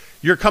Bulls,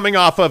 you're coming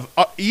off of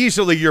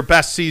easily your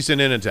best season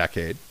in a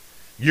decade.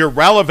 You're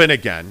relevant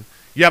again.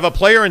 You have a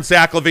player in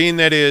Zach LaVine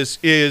that is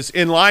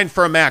in line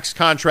for a max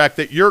contract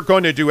that you're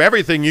going to do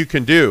everything you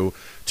can do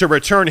to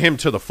return him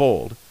to the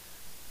fold.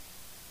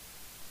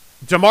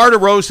 DeMar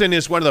DeRozan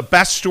is one of the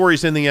best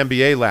stories in the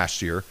NBA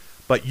last year,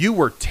 but you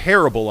were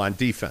terrible on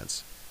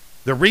defense.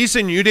 The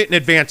reason you didn't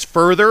advance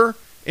further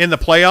in the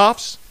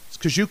playoffs is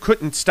because you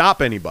couldn't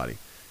stop anybody.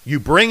 You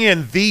bring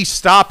in the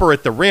stopper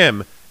at the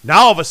rim,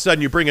 now all of a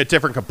sudden you bring a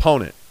different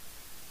component.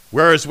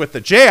 Whereas with the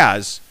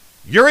Jazz,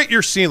 you're at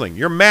your ceiling.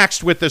 You're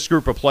maxed with this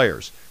group of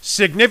players.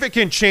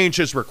 Significant change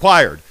is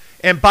required.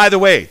 And by the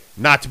way,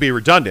 not to be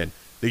redundant,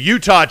 the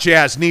Utah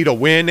Jazz need a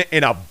win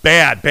in a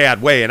bad,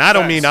 bad way. And I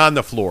don't mean on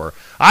the floor.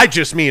 I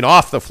just mean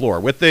off the floor.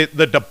 With the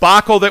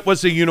debacle that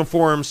was the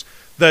uniforms,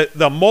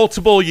 the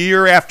multiple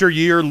year after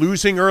year,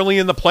 losing early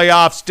in the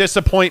playoffs,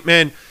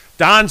 disappointment,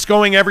 Don's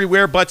going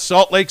everywhere but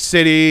Salt Lake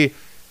City.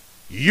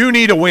 You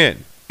need a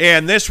win.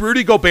 And this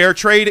Rudy Gobert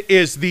trade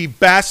is the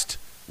best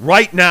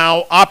right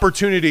now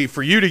opportunity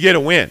for you to get a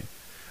win.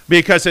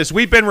 Because as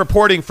we've been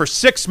reporting for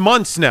 6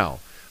 months now,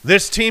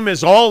 this team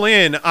is all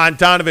in on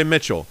Donovan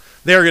Mitchell.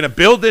 They're going to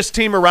build this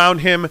team around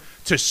him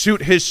to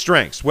suit his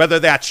strengths. Whether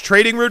that's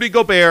trading Rudy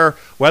Gobert,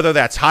 whether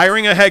that's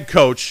hiring a head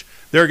coach,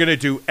 they're going to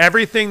do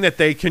everything that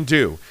they can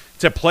do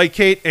to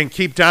placate and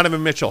keep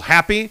Donovan Mitchell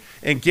happy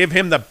and give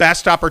him the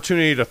best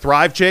opportunity to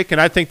thrive, Jake. And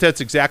I think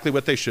that's exactly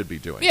what they should be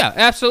doing. Yeah,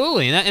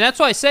 absolutely. And that's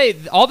why I say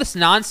all this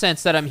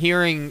nonsense that I'm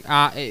hearing,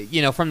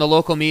 from the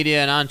local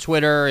media and on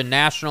Twitter and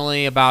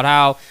nationally about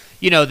how,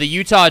 the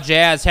Utah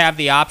Jazz have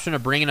the option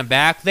of bringing him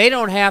back. They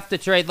don't have to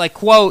trade, like,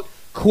 quote,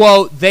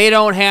 they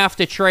don't have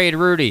to trade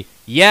Rudy.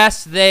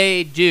 Yes,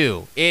 they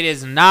do. It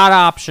is not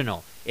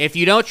optional. If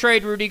you don't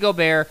trade Rudy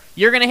Gobert,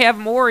 you're going to have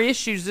more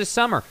issues this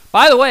summer.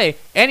 By the way,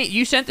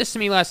 you sent this to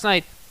me last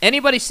night.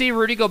 Anybody see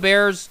Rudy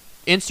Gobert's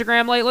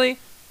Instagram lately?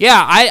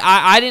 Yeah,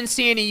 I didn't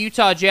see any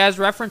Utah Jazz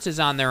references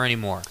on there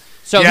anymore.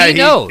 So he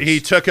knows. He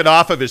took it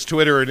off of his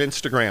Twitter and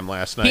Instagram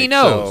last night. He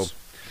knows. So,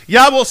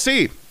 yeah, we'll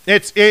see.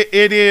 It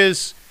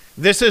is.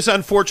 This is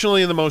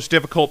unfortunately the most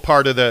difficult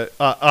part of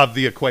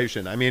the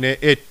equation. I mean,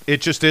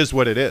 it just is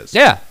what it is.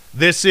 Yeah.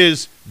 This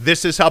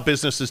is how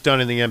business is done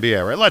in the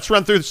NBA, right? Let's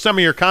run through some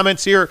of your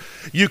comments here.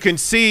 You can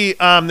see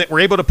that we're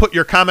able to put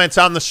your comments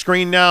on the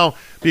screen now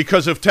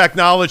because of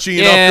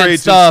technology and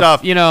upgrades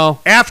and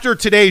stuff. After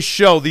today's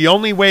show, the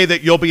only way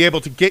that you'll be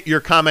able to get your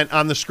comment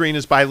on the screen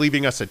is by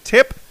leaving us a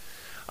tip,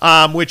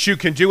 which you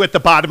can do at the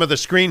bottom of the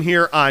screen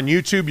here on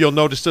YouTube. You'll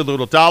notice a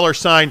little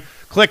 $sign.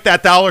 Click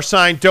that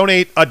 $sign,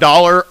 donate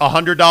 $1,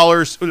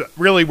 $100.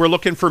 Really, we're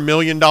looking for $1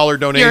 million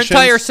donations. Your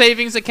entire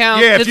savings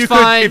account. Yeah,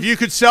 fine. If you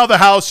could sell the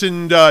house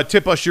and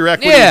tip us your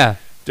equity,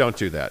 don't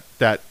do that.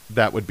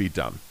 That would be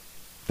dumb.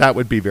 That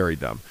would be very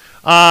dumb.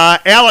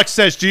 Alex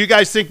says, do you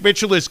guys think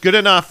Mitchell is a good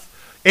enough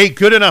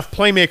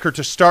playmaker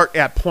to start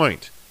at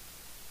point?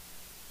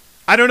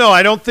 I don't know.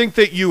 I don't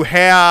think you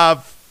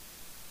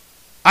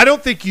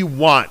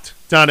want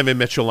Donovan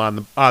Mitchell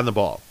on the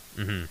ball.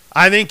 Mm-hmm.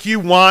 I think you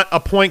want a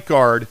point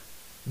guard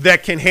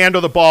that can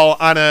handle the ball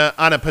on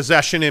a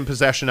possession in,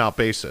 possession out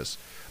basis.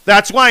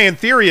 That's why, in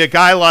theory, a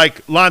guy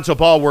like Lonzo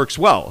Ball works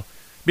well,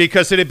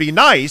 because it'd be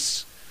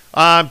nice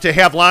to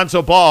have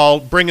Lonzo Ball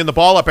bringing the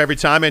ball up every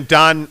time and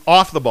Don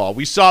off the ball.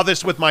 We saw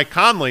this with Mike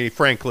Conley,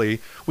 frankly.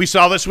 We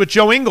saw this with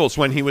Joe Ingles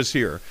when he was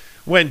here.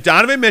 When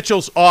Donovan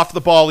Mitchell's off the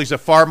ball, he's a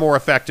far more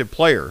effective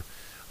player.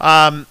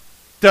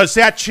 Does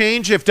that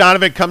change if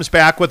Donovan comes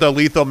back with a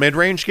lethal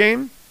mid-range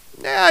game?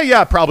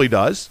 Yeah, it probably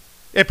does.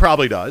 It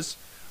probably does.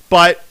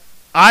 But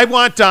I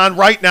want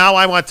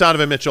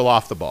Donovan Mitchell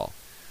off the ball.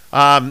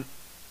 And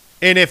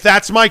if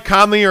that's Mike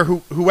Conley or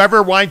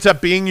whoever winds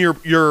up being your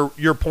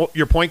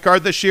point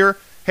guard this year,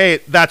 hey,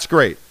 that's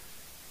great.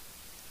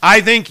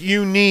 I think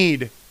you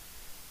need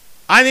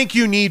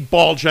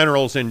ball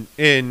generals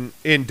in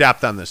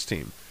depth on this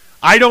team.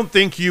 I don't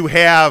think you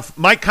have –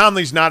 Mike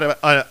Conley's not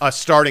a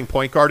starting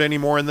point guard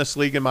anymore in this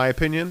league, in my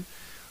opinion.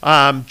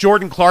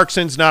 Jordan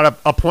Clarkson's not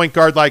a point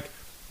guard. Like,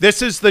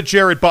 this is the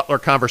Jared Butler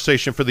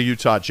conversation for the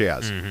Utah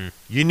Jazz. Mm-hmm.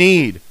 You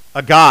need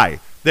a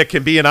guy that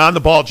can be an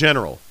on-the-ball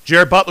general.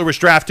 Jared Butler was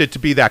drafted to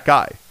be that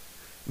guy.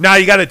 Now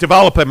you got to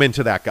develop him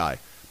into that guy.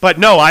 But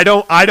no, I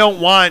don't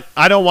want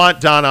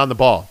Don on the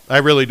ball. I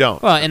really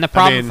don't. Well, and the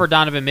problem for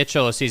Donovan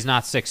Mitchell is he's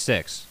not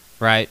 6'6",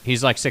 right?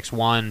 He's like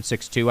 6'1",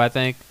 6'2", I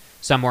think.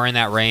 somewhere in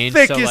that range.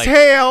 Thick so, as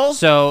hell.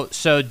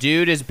 So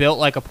dude is built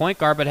like a point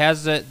guard, but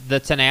has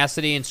the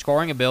tenacity and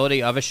scoring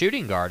ability of a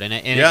shooting guard.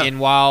 And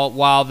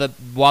while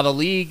the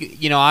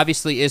league,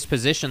 obviously is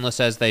positionless,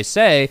 as they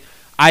say,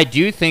 I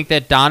do think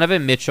that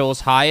Donovan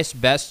Mitchell's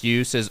best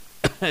use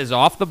is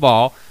off the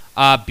ball,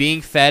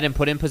 being fed and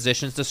put in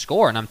positions to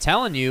score. And I'm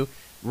telling you,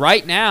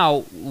 right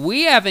now,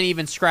 we haven't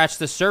even scratched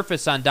the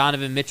surface on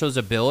Donovan Mitchell's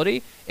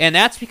ability, and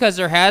that's because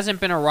there hasn't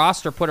been a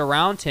roster put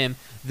around him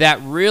that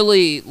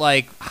really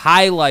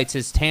highlights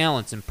his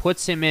talents and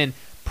puts him in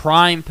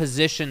prime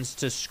positions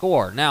to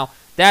score. Now,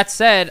 that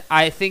said,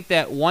 I think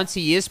that once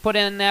he is put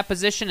in that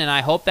position, and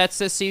I hope that's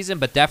this season,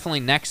 but definitely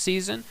next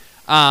season,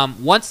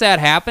 once that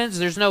happens,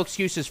 there's no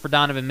excuses for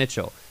Donovan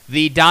Mitchell.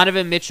 The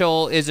Donovan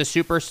Mitchell is a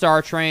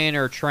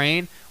superstar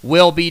train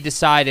will be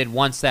decided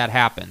once that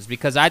happens,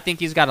 because I think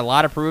he's got a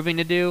lot of proving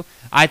to do.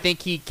 I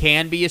think he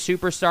can be a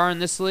superstar in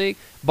this league,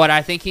 but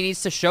I think he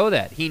needs to show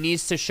that. He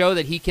needs to show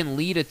that he can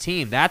lead a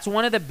team. That's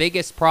one of the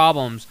biggest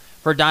problems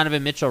for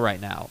Donovan Mitchell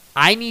right now.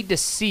 I need to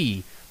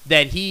see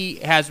that he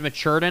has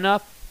matured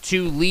enough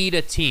to lead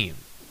a team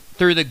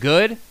through the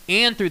good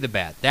and through the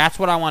bad. That's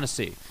what I want to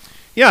see.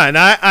 Yeah, and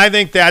I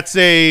think that's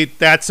a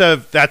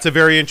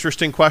very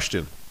interesting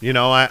question.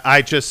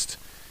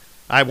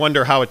 I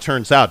wonder how it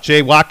turns out.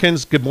 Jay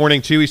Watkins, good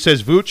morning to you. He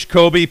says Vooch,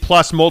 Kobe,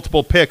 plus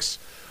multiple picks,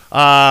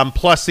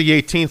 plus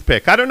the 18th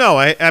pick. I don't know.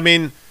 I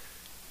mean,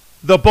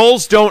 the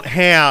Bulls don't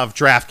have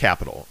draft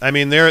capital. I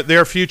mean,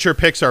 their future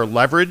picks are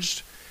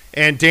leveraged,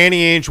 and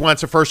Danny Ainge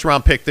wants a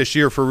first-round pick this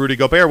year for Rudy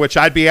Gobert, which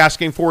I'd be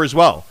asking for as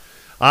well.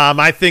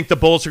 I think the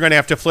Bulls are going to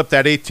have to flip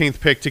that 18th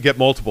pick to get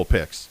multiple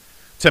picks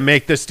to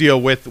make this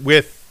deal with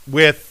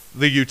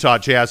the Utah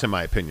Jazz, in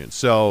my opinion.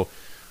 So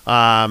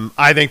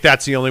I think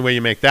that's the only way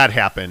you make that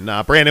happen.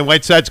 Brandon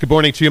Whitesides, good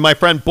morning to you, my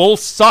friend.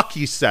 Bulls suck,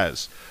 he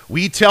says.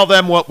 We tell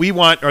them what we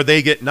want or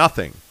they get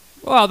nothing.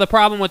 Well, the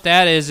problem with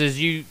that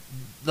is you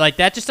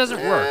that just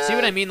doesn't work. See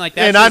what I mean?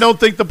 I don't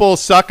think the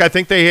Bulls suck. I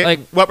think they hit,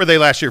 what were they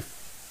last year?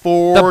 46 and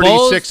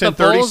 36 or something?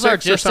 The Bulls are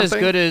just as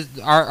good as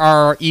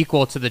are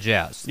equal to the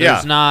Jazz.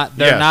 They're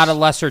not a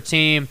lesser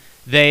team.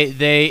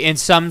 They in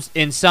some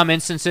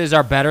instances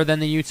are better than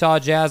the Utah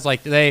Jazz.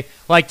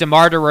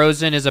 DeMar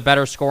DeRozan is a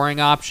better scoring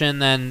option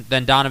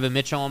than Donovan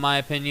Mitchell, in my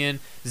opinion.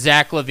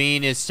 Zach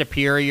LaVine is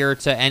superior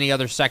to any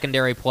other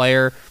secondary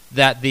player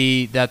that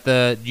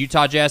the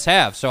Utah Jazz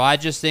have. So I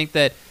just think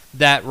that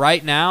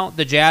right now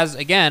the Jazz,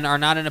 again, are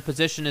not in a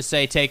position to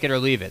say take it or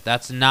leave it.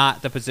 That's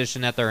not the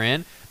position that they're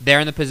in. They're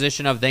in the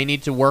position of they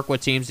need to work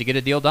with teams to get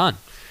a deal done.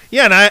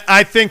 Yeah, and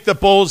I think the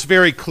Bulls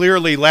very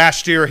clearly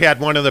last year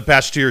had one of the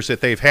best years that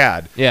they've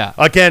had. Yeah.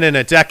 Again, in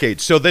a decade.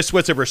 So this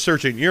was a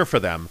resurgent year for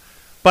them.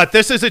 But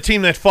this is a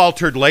team that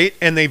faltered late,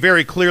 and they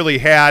very clearly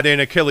had an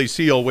Achilles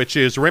heel, which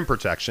is rim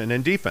protection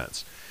and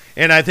defense.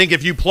 And I think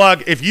if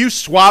you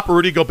swap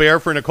Rudy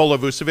Gobert for Nikola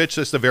Vucevic, this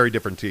is a very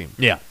different team.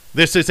 Yeah.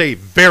 This is a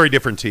very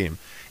different team.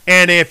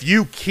 And if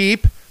you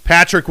keep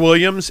Patrick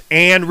Williams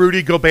and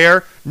Rudy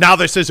Gobert, now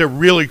this is a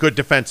really good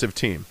defensive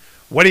team.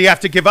 What do you have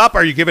to give up?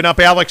 Are you giving up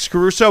Alex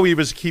Caruso? He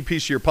was a key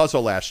piece of your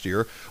puzzle last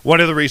year.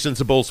 One of the reasons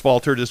the Bulls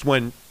faltered is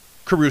when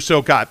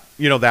Caruso got,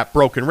 that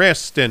broken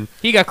wrist. And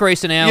he got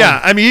Grayson Allen.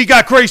 Yeah, I mean, he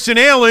got Grayson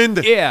Allen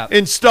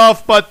and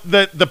stuff. But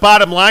the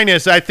bottom line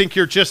is I think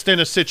you're just in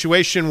a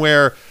situation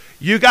where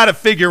you got to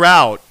figure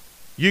out,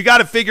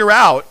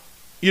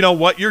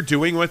 what you're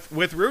doing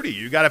with Rudy.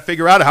 You got to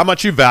figure out how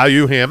much you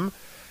value him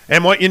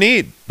and what you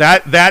need.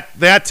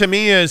 That to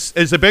me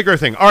is a bigger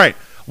thing. All right.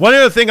 One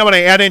other thing I want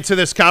to add into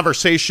this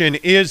conversation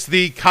is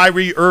the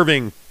Kyrie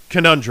Irving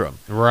conundrum.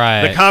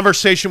 Right. The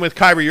conversation with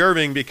Kyrie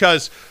Irving,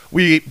 because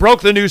we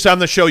broke the news on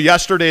the show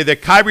yesterday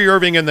that Kyrie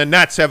Irving and the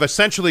Nets have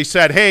essentially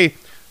said, hey,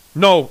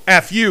 no,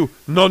 F you.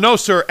 No,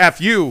 sir,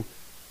 F you.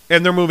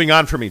 And they're moving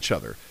on from each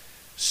other.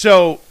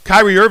 So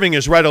Kyrie Irving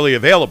is readily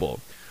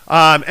available.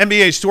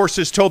 NBA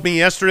sources told me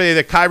yesterday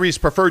that Kyrie's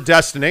preferred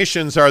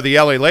destinations are the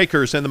LA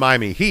Lakers and the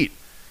Miami Heat.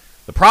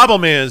 The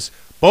problem is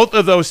both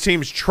of those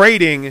teams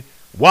trading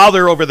while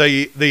they're over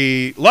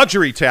the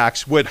luxury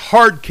tax would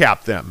hard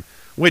cap them,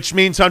 which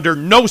means under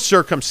no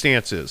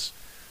circumstances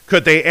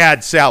could they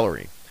add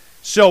salary.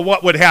 So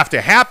what would have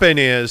to happen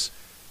is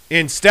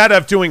instead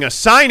of doing a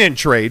sign-in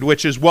trade,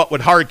 which is what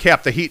would hard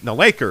cap the Heat and the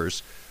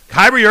Lakers,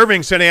 Kyrie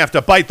Irving's going to have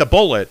to bite the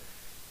bullet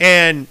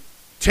and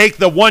take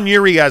the 1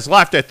 year he has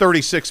left at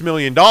 $36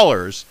 million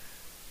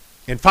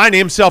and find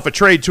himself a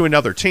trade to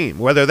another team,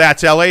 whether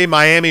that's LA,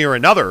 Miami, or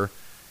another.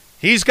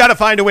 He's got to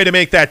find a way to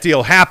make that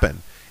deal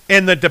happen.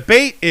 And the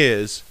debate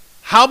is,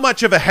 how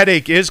much of a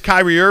headache is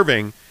Kyrie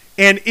Irving,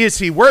 and is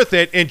he worth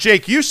it? And,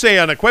 Jake, you say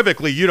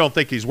unequivocally you don't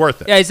think he's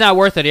worth it. Yeah, he's not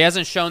worth it. He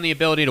hasn't shown the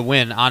ability to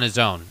win on his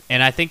own.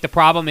 And I think the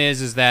problem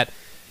is that,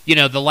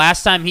 the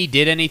last time he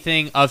did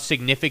anything of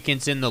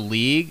significance in the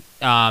league,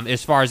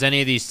 as far as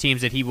any of these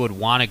teams that he would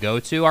want to go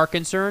to are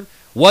concerned,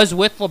 was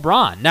with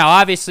LeBron. Now,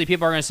 obviously,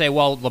 people are going to say,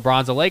 well,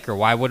 LeBron's a Laker.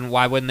 Why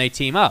wouldn't they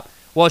team up?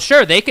 Well,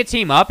 sure, they could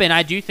team up, and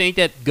I do think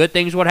that good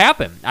things would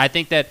happen. I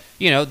think that,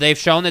 they've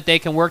shown that they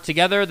can work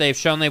together. They've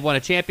shown they've won a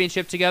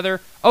championship together.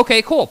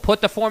 Okay, cool.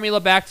 Put the formula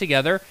back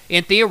together,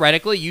 and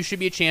theoretically, you should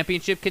be a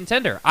championship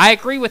contender. I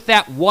agree with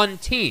that one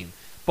team.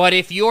 But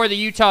if you're the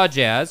Utah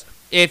Jazz,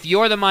 if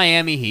you're the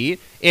Miami Heat,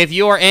 if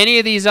you're any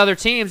of these other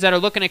teams that are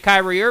looking at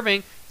Kyrie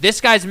Irving, this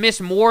guy's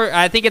missed more.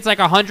 I think it's like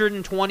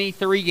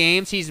 123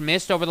 games he's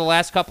missed over the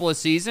last couple of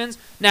seasons.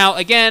 Now,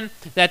 again,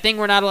 that thing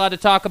we're not allowed to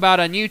talk about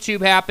on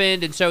YouTube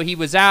happened, and so he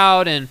was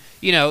out. And,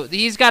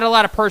 he's got a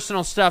lot of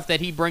personal stuff that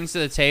he brings to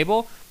the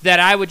table that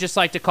I would just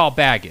like to call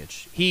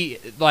baggage.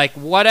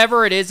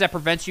 Whatever it is that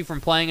prevents you from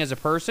playing as a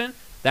person,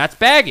 that's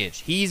baggage.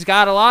 He's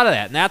got a lot of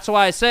that. And that's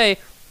why I say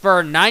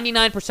for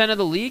 99% of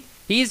the league,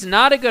 he's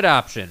not a good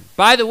option.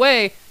 By the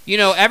way,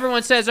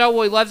 everyone says, oh,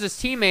 well, he loves his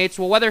teammates.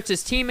 Well, whether it's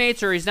his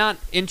teammates or he's not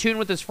in tune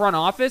with his front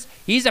office,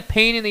 he's a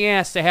pain in the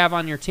ass to have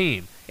on your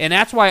team. And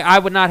that's why I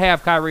would not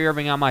have Kyrie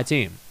Irving on my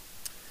team.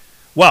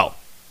 Well,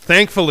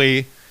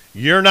 thankfully,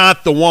 you're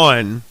not the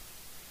one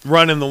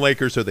running the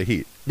Lakers or the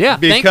Heat. Yeah,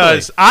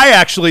 because thankfully. I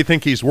actually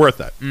think he's worth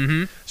it.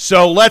 Mm-hmm.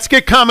 So let's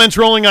get comments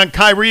rolling on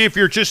Kyrie. If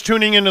you're just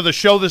tuning into the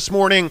show this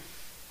morning,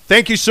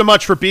 thank you so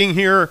much for being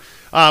here.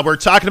 We're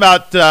talking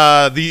about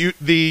the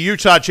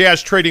Utah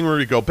Jazz trading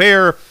Rudy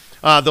Gobert.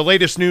 The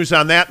latest news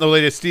on that, and the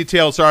latest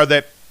details are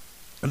that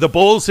the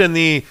Bulls and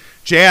the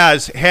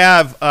Jazz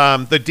have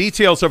the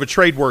details of a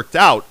trade worked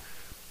out,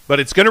 but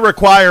it's going to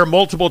require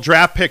multiple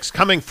draft picks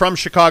coming from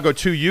Chicago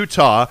to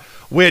Utah,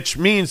 which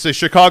means the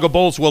Chicago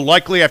Bulls will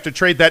likely have to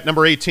trade that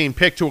number 18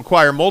 pick to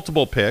acquire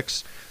multiple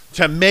picks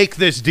to make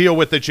this deal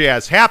with the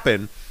Jazz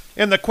happen.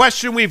 And the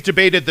question we've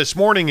debated this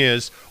morning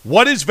is,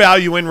 what is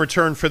value in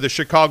return for the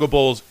Chicago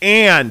Bulls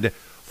and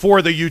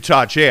for the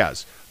Utah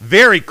Jazz?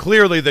 Very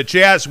clearly, the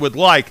Jazz would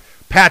like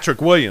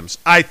Patrick Williams.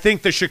 I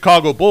think the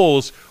Chicago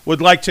Bulls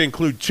would like to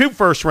include 2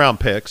 first-round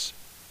picks,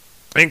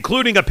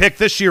 including a pick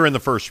this year in the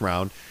first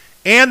round,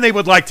 and they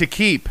would like to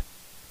keep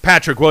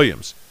Patrick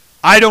Williams.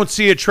 I don't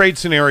see a trade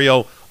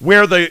scenario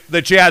where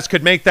the Jazz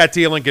could make that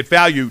deal and get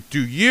value. Do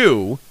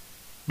you?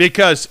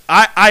 Because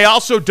I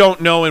also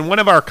don't know, and one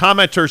of our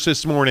commenters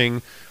this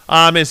morning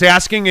is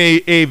asking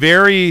a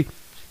very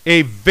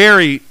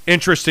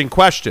interesting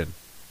question.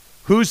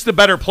 Who's the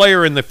better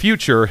player in the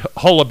future?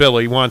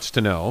 Hullabilly wants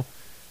to know.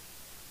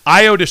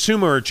 Ayo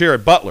Dosunmu or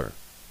Jared Butler?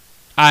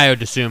 Ayo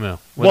Dosunmu.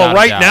 Well,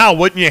 right now,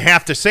 wouldn't you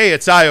have to say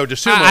it's Ayo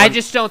Dosunmu? I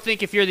just don't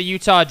think if you're the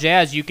Utah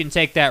Jazz, you can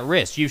take that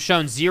risk. You've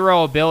shown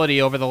zero ability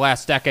over the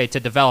last decade to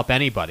develop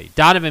anybody.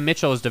 Donovan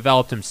Mitchell has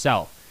developed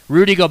himself.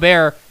 Rudy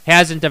Gobert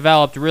hasn't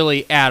developed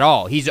really at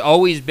all. He's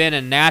always been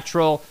a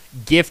natural,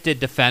 gifted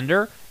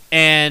defender,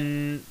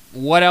 and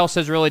what else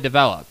has really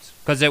developed?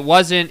 Because it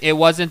wasn't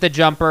the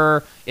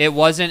jumper. It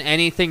wasn't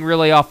anything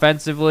really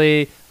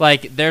offensively.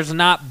 There's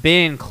not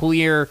been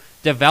clear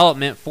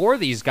development for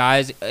these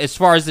guys as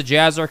far as the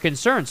Jazz are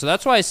concerned. So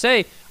that's why I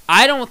say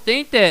I don't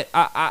think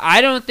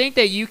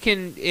that you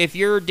can, if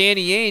you're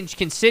Danny Ainge,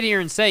 can sit here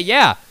and say,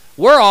 yeah,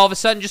 we're all of a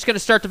sudden just going to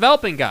start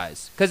developing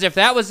guys. Because if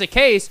that was the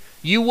case,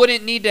 you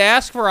wouldn't need to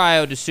ask for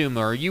Ayo Dosunmu,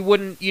 or you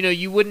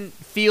wouldn't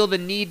feel the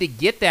need to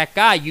get that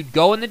guy. You'd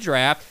go in the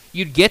draft,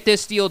 you'd get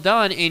this deal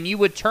done, and you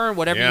would turn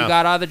whatever you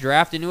got out of the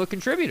draft into a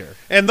contributor.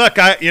 And look,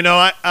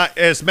 I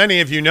as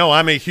many of you know,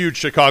 I'm a huge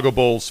Chicago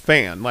Bulls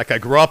fan. I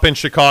grew up in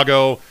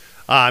Chicago.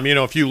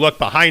 If you look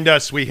behind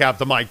us, we have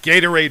the Mike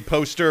Gatorade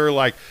poster.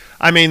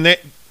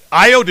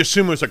 Ayo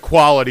Dosunmu is a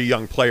quality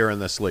young player in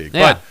this league.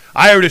 Yeah. But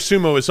Ayo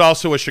Dosunmu is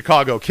also a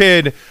Chicago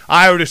kid.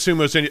 Ayo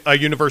Dosunmu is a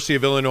University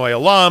of Illinois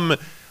alum.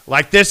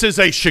 This is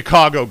a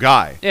Chicago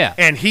guy. Yeah.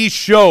 And he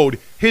showed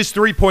his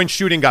three-point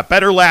shooting got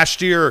better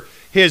last year.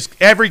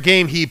 Every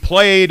game he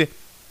played,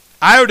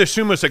 Ayo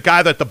Dosunmu is a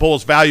guy that the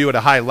Bulls value at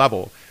a high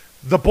level.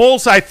 The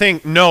Bulls, I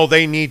think, know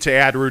they need to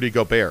add Rudy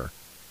Gobert.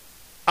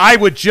 I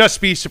would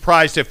just be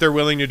surprised if they're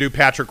willing to do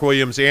Patrick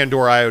Williams and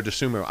or Ayo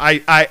Dosunmu.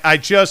 I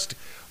just,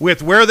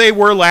 with where they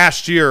were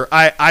last year,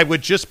 I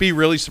would just be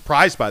really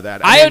surprised by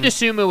that. Ayo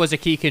Dosunmu was a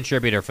key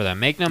contributor for them.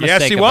 Make no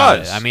mistake about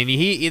it. I mean,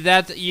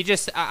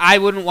 I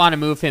wouldn't want to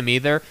move him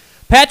either.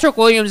 Patrick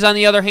Williams, on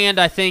the other hand,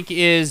 I think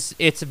it's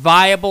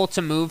viable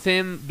to move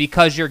him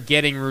because you're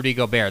getting Rudy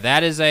Gobert.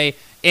 That is I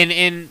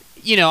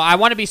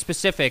want to be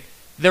specific.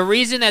 The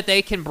reason that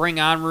they can bring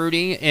on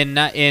Rudy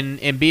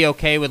and be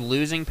okay with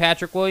losing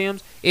Patrick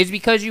Williams is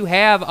because you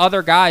have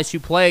other guys who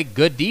play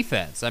good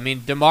defense. I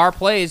mean, DeMar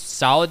plays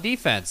solid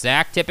defense.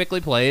 Zach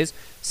typically plays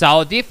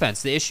solid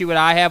defense. The issue that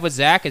I have with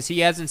Zach is he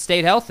hasn't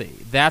stayed healthy.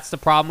 That's the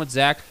problem with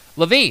Zach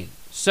LaVine.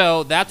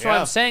 So that's what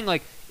I'm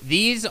saying.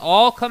 These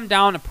all come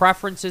down to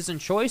preferences and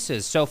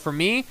choices. So for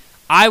me,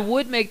 I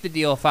would make the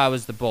deal if I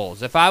was the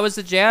Bulls. If I was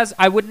the Jazz,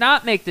 I would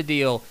not make the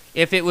deal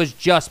if it was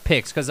just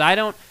picks because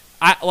the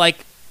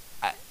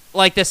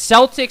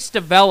Celtics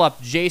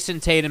developed Jason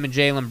Tatum and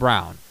Jaylen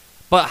Brown.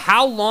 But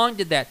how long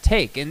did that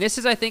take? And this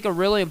is, I think, a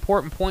really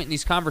important point in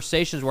these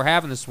conversations we're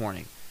having this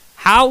morning.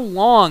 How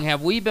long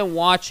have we been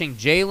watching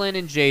Jaylen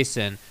and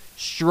Jason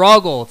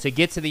struggle to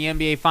get to the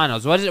NBA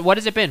Finals? What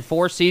has it been,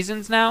 4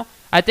 seasons now?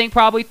 I think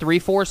probably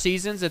 3-4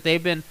 seasons that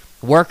they've been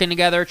working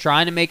together,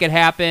 trying to make it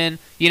happen.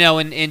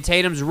 In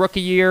Tatum's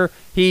rookie year,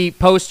 he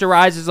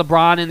posterizes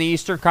LeBron in the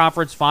Eastern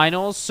Conference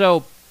Finals.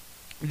 So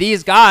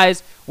these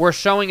guys were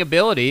showing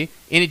ability,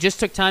 and it just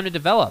took time to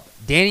develop.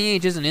 Danny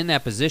Ainge isn't in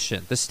that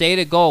position. The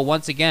stated goal,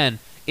 once again,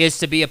 is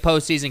to be a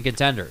postseason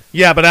contender.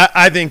 Yeah, but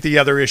I think the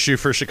other issue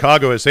for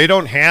Chicago is they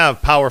don't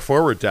have power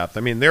forward depth. I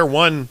mean, their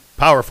one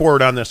power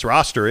forward on this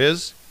roster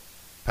is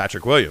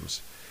Patrick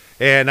Williams.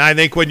 And I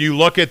think when you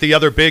look at the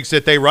other bigs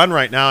that they run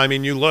right now, I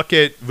mean, you look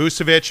at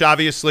Vucevic,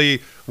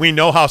 obviously, we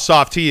know how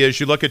soft he is.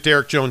 You look at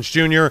Derek Jones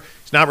Jr.,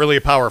 he's not really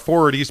a power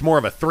forward. He's more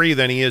of a 3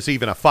 than he is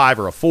even a 5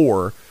 or a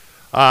 4.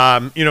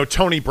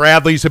 Tony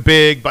Bradley's a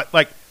big, but,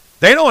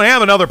 they don't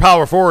have another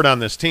power forward on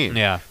this team.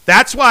 Yeah.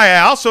 That's why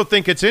I also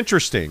think it's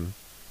interesting.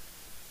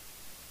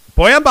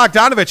 Bojan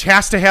Bogdanovic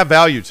has to have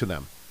value to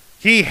them.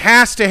 He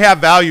has to have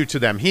value to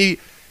them.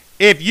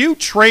 If you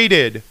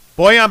traded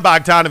Bojan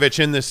Bogdanovic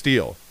in this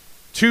deal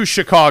to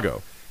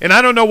Chicago, and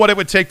I don't know what it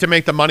would take to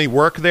make the money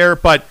work there,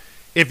 but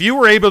if you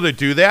were able to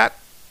do that,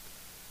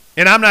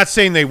 and I'm not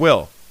saying they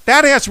will,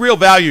 that has real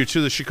value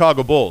to the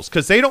Chicago Bulls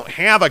because they don't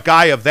have a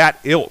guy of that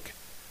ilk,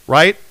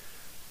 right?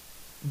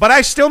 But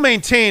I still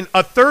maintain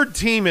a third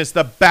team is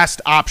the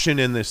best option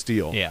in this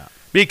deal. Yeah.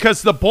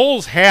 Because the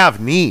Bulls have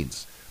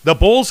needs. The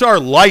Bulls are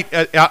light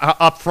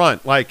up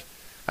front.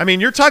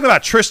 You're talking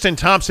about Tristan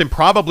Thompson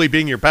probably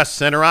being your best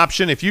center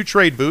option. If you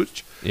trade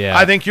Vooch, yeah.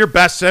 I think your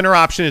best center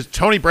option is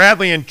Tony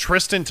Bradley and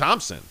Tristan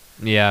Thompson.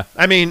 Yeah.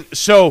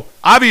 So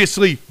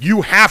obviously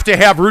you have to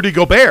have Rudy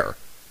Gobert.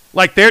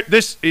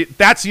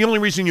 That's the only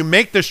reason you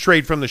make this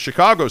trade from the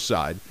Chicago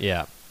side.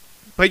 Yeah.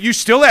 But you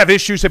still have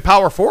issues at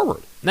power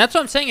forward. And that's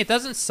what I'm saying. It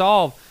doesn't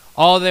solve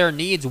all their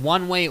needs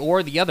one way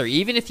or the other.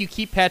 Even if you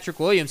keep Patrick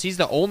Williams, he's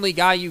the only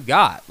guy you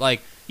got, at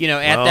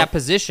that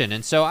position.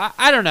 And so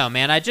I don't know,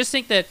 man. I just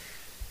think that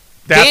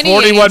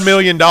 $41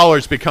 million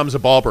becomes a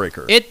ball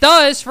breaker. It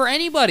does for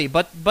anybody.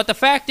 But the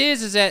fact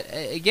is that,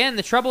 again,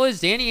 the trouble is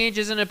Danny Ainge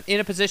isn't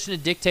in a position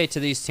to dictate to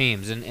these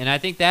teams. And I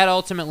think that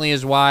ultimately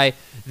is why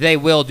they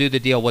will do the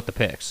deal with the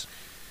picks.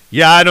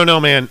 Yeah, I don't know,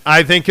 man.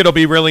 I think it'll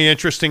be really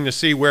interesting to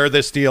see where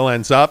this deal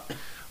ends up.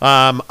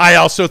 I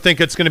also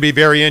think it's going to be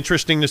very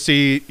interesting to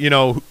see,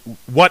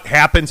 what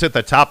happens at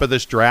the top of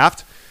this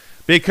draft.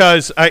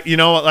 Because,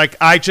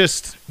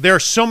 there are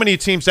so many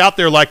teams out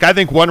there. I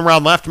think one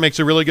round left makes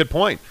a really good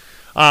point.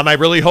 I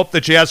really hope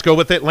the Jazz go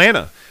with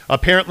Atlanta.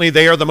 Apparently,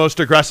 they are the most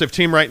aggressive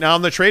team right now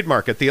in the trade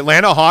market. The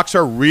Atlanta Hawks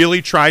are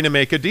really trying to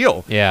make a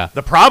deal. Yeah.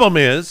 The problem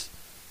is,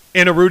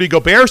 in a Rudy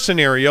Gobert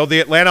scenario, the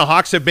Atlanta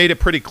Hawks have made it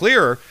pretty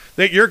clear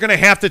that you're going to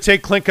have to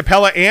take Clint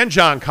Capella and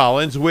John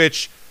Collins,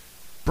 which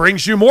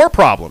brings you more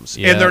problems.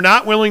 Yeah. And they're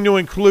not willing to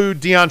include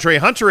DeAndre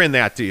Hunter in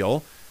that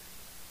deal.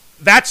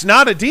 That's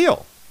not a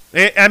deal.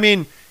 I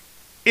mean,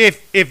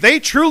 if they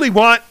truly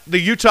want the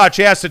Utah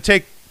Jazz to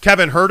take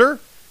Kevin Huerter,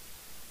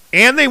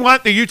 and they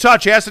want the Utah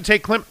Jazz to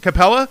take Clint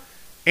Capella,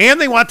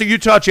 and they want the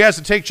Utah Jazz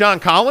to take John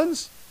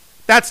Collins,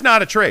 that's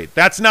not a trade.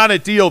 That's not a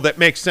deal that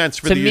makes sense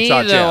for the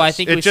Utah Jazz. I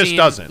think it just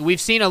doesn't. We've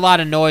seen a lot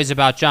of noise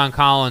about John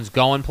Collins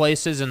going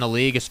places in the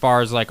league as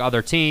far as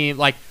other teams.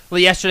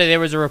 Yesterday there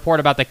was a report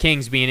about the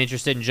Kings being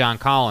interested in John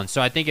Collins.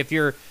 So I think if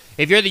you're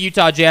the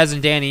Utah Jazz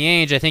and Danny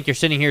Ainge, I think you're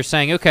sitting here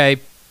saying, okay,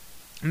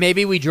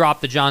 maybe we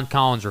drop the John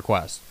Collins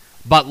request,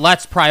 but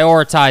let's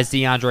prioritize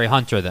DeAndre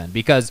Hunter then,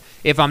 because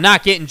if I'm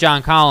not getting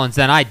John Collins,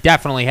 then I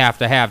definitely have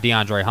to have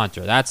DeAndre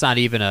Hunter. That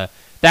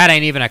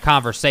ain't even a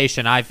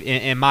conversation,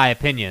 in my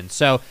opinion.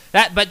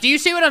 But do you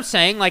see what I'm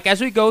saying?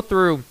 As we go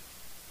through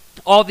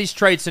all these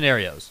trade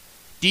scenarios,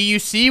 do you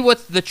see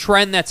what's the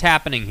trend that's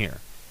happening here?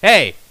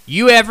 Hey,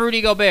 you have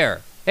Rudy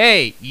Gobert.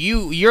 Hey,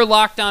 you're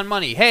locked on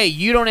money. Hey,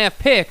 you don't have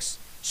picks.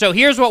 So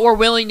here's what we're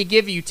willing to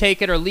give you, take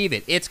it or leave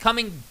it. It's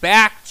coming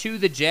back to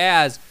the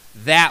Jazz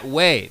that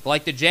way.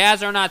 The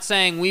Jazz are not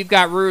saying, we've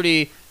got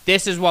Rudy,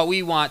 this is what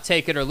we want,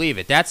 take it or leave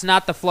it. That's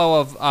not the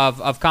flow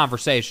of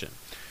conversation.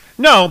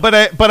 No,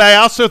 but I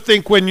also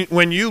think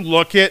when you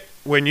look at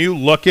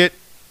the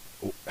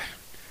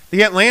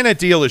Atlanta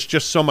deal is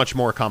just so much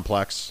more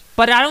complex.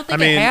 But I don't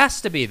think it has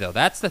to be, though.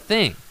 That's the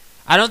thing.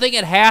 I don't think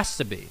it has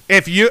to be.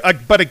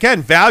 But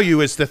again,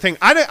 value is the thing.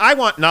 I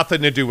want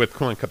nothing to do with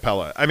Clint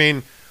Capella. I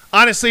mean,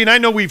 honestly, and I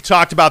know we've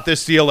talked about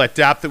this deal at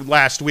depth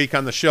last week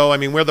on the show. I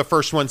mean, we're the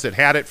first ones that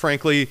had it,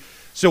 frankly.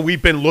 So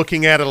we've been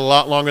looking at it a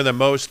lot longer than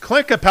most.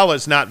 Clint Capella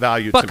is not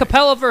valued to me. But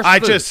Capella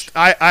versus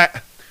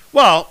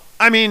Vooch.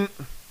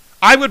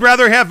 I would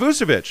rather have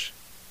Vucevic.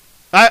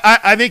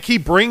 I think he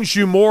brings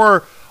you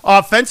more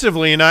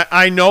offensively, and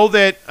I know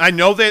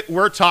that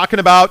we're talking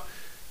about,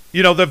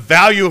 the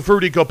value of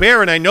Rudy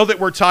Gobert, and I know that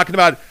we're talking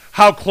about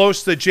how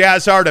close the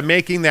Jazz are to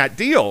making that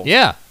deal.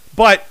 Yeah.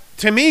 But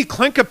to me,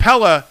 Clint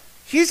Capella,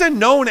 he's a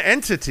known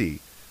entity.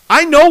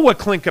 I know what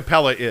Clint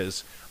Capella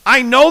is.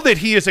 I know that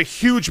he is a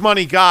huge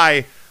money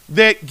guy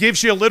that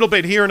gives you a little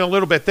bit here and a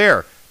little bit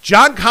there.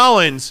 John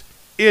Collins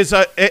is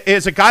a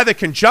guy that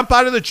can jump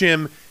out of the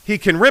gym, he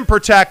can rim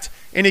protect,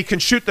 and he can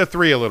shoot the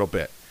three a little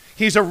bit.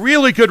 He's a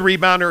really good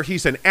rebounder.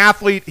 He's an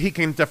athlete. He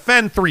can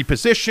defend three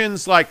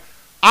positions.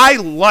 I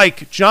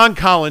like John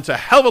Collins a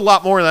hell of a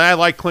lot more than I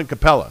like Clint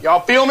Capella.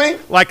 Y'all feel me?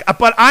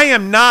 But I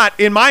am not,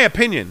 in my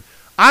opinion,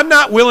 I'm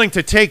not willing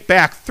to take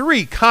back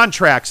 3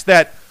 contracts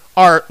that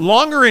are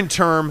longer in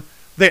term,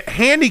 that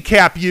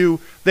handicap you,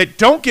 that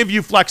don't give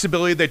you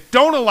flexibility, that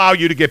don't allow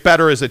you to get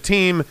better as a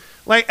team.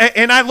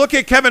 And I look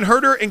at Kevin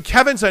Huerter, and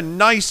Kevin's a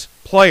nice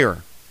player.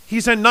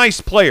 He's a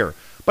nice player.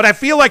 But I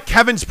feel like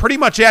Kevin's pretty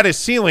much at his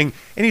ceiling,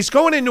 and he's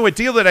going into a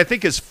deal that I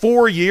think is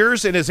 4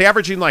 years and is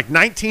averaging like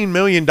 $19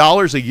 million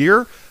a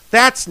year.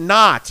 That's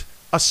not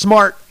a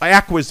smart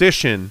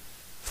acquisition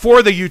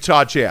for the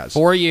Utah Jazz.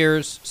 4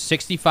 years,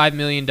 $65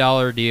 million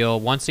deal,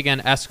 once again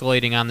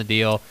escalating on the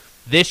deal.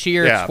 This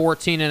year it's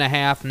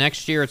 14.5.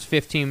 Next year it's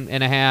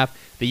 15.5.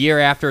 The year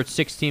after it's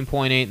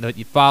 16.8.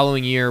 The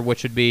following year,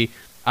 which would be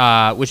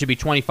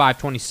 25,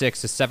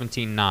 26 is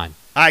 17.9.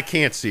 I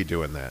can't see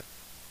doing that.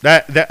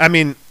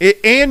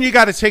 And you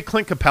got to take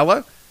Clint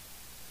Capella.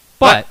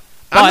 But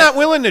I'm not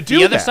willing to do that.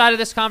 The other side of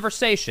this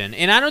conversation,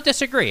 and I don't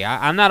disagree.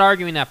 I'm not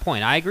arguing that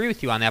point. I agree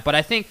with you on that. But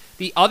I think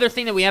the other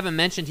thing that we haven't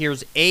mentioned here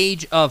is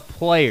age of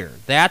player.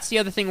 That's the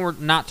other thing we're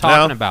not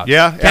talking about.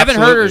 Yeah, Kevin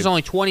absolutely. Huerter is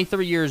only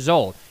 23 years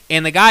old.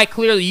 And the guy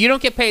clearly, you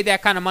don't get paid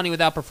that kind of money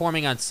without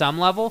performing on some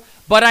level.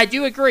 But I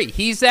do agree.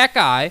 He's that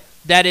guy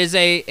that is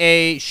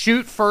a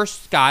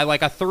shoot-first guy,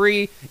 like a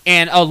 3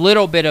 and a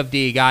little bit of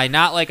D guy,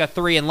 not like a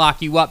 3 and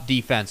lock-you-up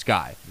defense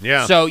guy.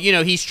 Yeah. So,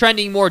 he's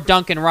trending more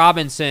Duncan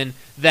Robinson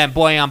than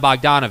Bojan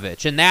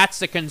Bogdanovic. And that's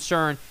the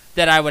concern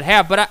that I would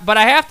have. But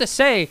I have to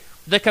say,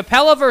 the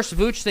Capella versus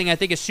Vooch thing I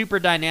think is super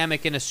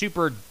dynamic and a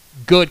super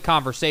good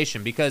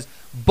conversation because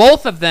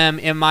both of them,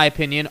 in my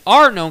opinion,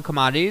 are known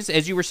commodities,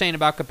 as you were saying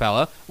about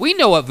Capella. We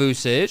know what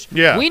Vooch is.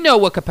 Yeah. We know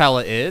what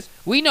Capella is.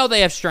 We know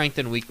they have strengths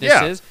and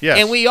weaknesses. Yeah. Yes.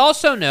 And we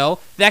also know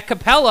that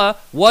Capella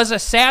was a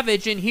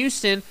savage in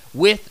Houston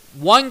with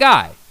one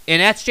guy,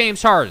 and that's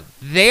James Harden.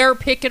 Their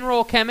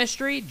pick-and-roll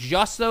chemistry,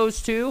 just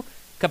those two,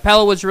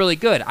 Capella was really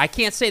good. I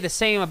can't say the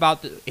same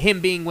about him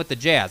being with the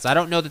Jazz. I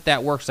don't know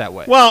that works that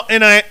way. Well,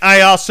 and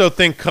I also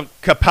think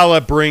Capella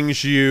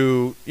brings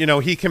you,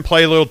 he can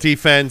play a little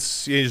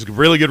defense. He's a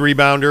really good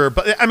rebounder.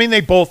 But,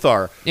 they both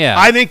are. Yeah.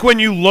 I think when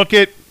you look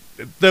at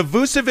the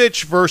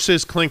Vucevic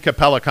versus Clint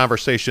Capella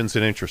conversation is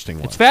an interesting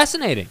one. It's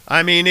fascinating.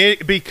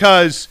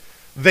 Because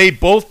they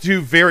both do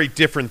very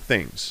different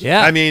things.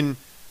 Yeah.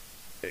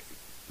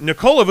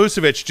 Nikola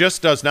Vucevic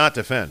just does not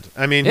defend.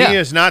 He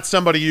is not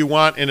somebody you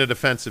want in a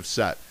defensive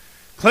set.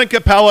 Clint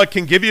Capella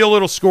can give you a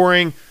little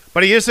scoring,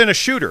 but he isn't a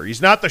shooter.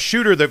 He's not the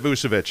shooter that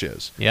Vucevic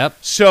is. Yep.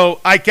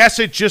 So I guess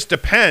it just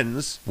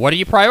depends. What are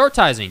you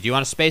prioritizing? Do you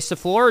want to space the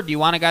floor, or do you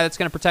want a guy that's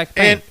going to protect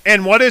the paint?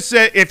 And what is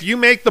it, if you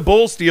make the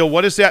Bulls deal,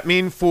 what does that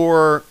mean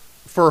for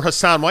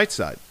Hassan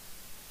Whiteside?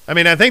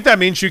 I think that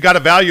means you got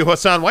to value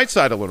Hassan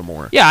Whiteside a little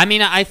more. Yeah,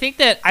 I think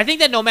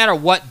that no matter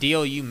what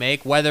deal you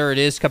make, whether it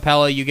is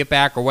Capella you get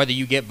back or whether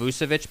you get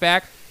Vucevic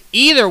back,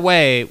 either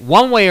way,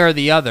 one way or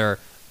the other,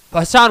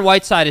 Hassan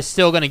Whiteside is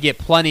still going to get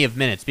plenty of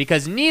minutes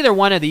because neither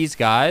one of these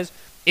guys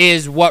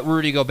is what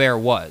Rudy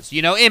Gobert was.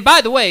 And by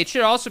the way, it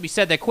should also be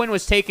said that Quinn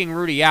was taking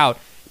Rudy out,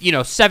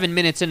 7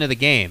 minutes into the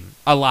game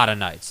a lot of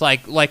nights.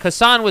 Like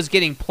Hassan was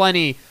getting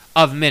plenty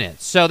of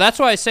minutes. So that's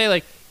why I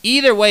say,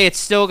 either way, it's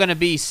still going to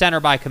be center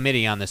by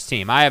committee on this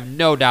team. I have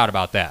no doubt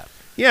about that.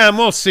 Yeah, and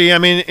we'll see.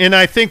 And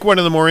I think one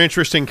of the more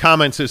interesting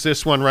comments is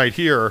this one right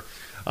here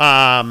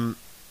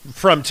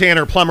from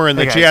Tanner Plummer and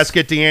the Jazz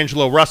get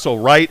D'Angelo Russell,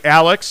 right,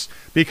 Alex?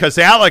 Because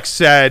Alex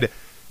said,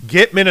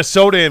 get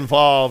Minnesota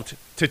involved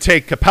to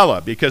take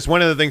Capella, because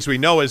one of the things we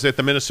know is that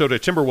the Minnesota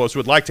Timberwolves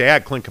would like to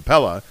add Clint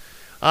Capella.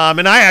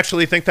 And I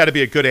actually think that would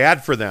be a good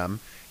ad for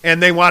them,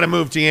 and they want to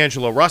move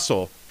D'Angelo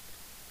Russell.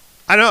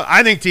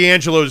 I think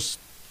D'Angelo's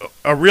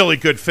a really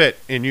good fit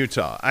in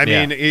Utah.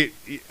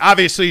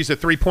 Obviously he's a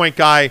three-point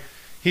guy.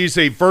 He's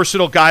a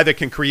versatile guy that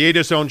can create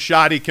his own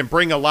shot. He can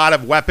bring a lot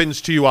of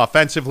weapons to you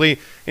offensively,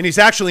 and he's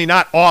actually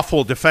not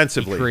awful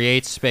defensively. He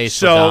creates space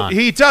for Don. So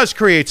he does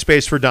create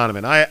space for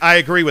Donovan. I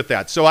agree with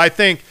that. So I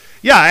think,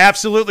 I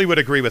absolutely would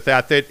agree with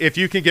that if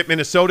you can get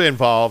Minnesota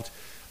involved,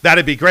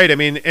 that'd be great.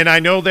 And I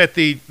know that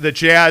the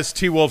Jazz,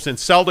 T-Wolves, and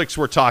Celtics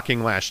were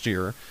talking last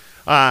year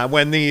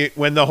when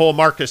the whole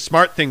Marcus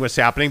Smart thing was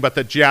happening, but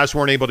the Jazz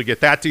weren't able to get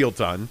that deal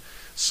done.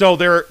 So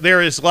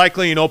there is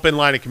likely an open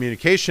line of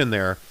communication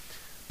there.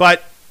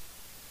 But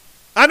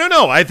I don't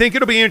know. I think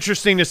it'll be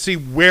interesting to see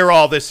where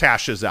all this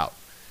hashes out,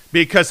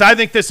 because I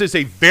think this is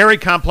a very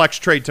complex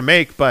trade to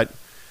make. But,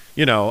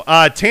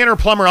 Tanner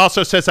Plummer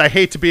also says, I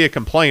hate to be a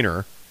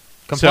complainer.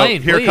 Complain,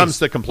 so here please, comes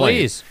the complaint.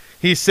 Please.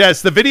 He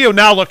says, the video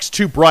now looks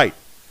too bright.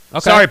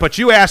 Okay. Sorry, but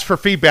you asked for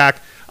feedback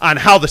on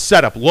how the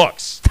setup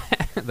looks.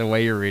 The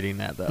way you're reading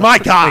that, though. My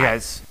God. Hey,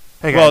 guys.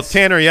 Well,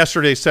 Tanner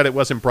yesterday said it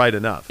wasn't bright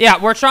enough.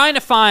 Yeah, we're trying to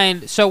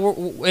find.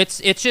 So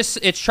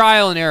it's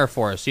trial and error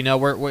for us.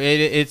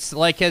 It's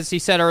like, as he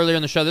said earlier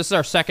in the show, this is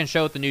our second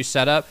show with the new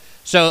setup.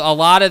 So a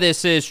lot of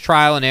this is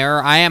trial and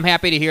error. I am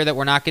happy to hear that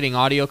we're not getting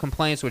audio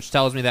complaints, which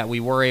tells me that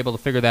we were able to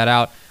figure that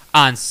out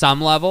on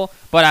some level.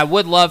 But I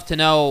would love to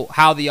know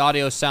how the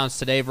audio sounds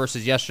today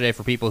versus yesterday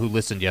for people who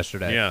listened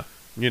yesterday. Yeah,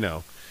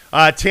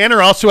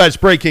 Tanner also has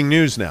breaking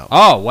news now.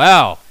 Oh,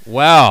 wow.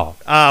 Wow.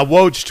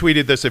 Woj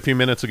tweeted this a few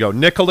minutes ago.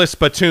 Nicholas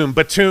Batum.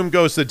 Batum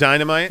goes to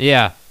Dynamite.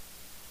 Yeah.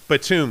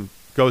 Batum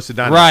goes to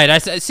Dynamite.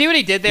 Right. I see what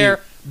he did there.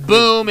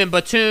 Boom and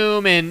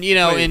Batum, and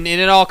and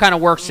it all kind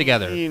of works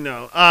together.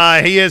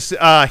 He's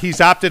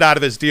opted out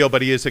of his deal,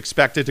 but he is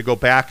expected to go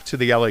back to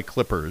the LA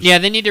Clippers. Yeah,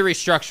 they need to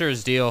restructure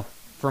his deal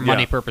for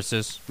money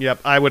purposes.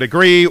 Yep, I would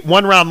agree.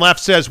 One Round Left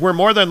says we're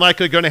more than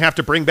likely going to have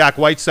to bring back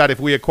Whiteside if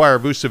we acquire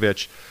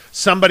Vucevic.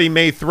 Somebody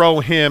may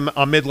throw him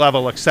a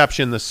mid-level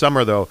exception this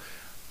summer, though.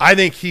 I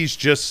think he's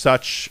just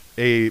such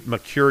a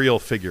mercurial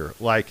figure.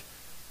 Like,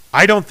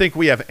 I don't think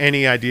we have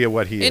any idea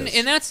what he is.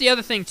 And that's the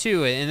other thing,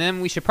 too. And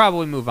then we should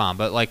probably move on.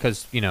 But,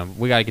 because, we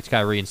got to get to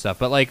Kyrie and stuff.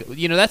 But,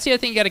 that's the other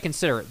thing you got to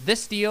consider.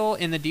 This deal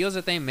and the deals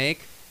that they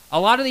make, a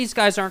lot of these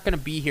guys aren't going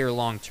to be here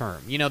long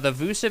term. The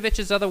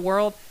Vucevic's of the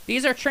world,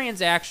 these are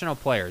transactional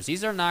players.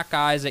 These are not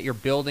guys that you're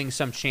building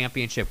some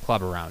championship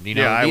club around. These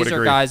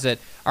are guys that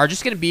are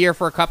just going to be here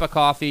for a cup of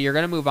coffee. You're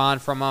going to move on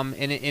from them.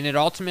 And it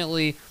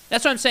ultimately,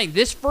 that's what I'm saying.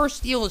 This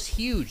first deal is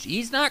huge.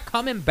 He's not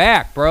coming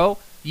back, bro.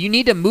 You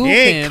need to move him. He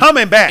ain't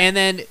coming back. And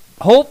then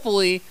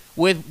hopefully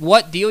with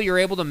what deal you're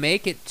able to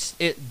make,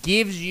 it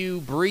gives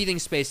you breathing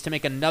space to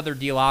make another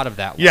deal out of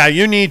that one. Yeah,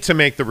 you need to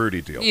make the Rudy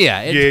deal.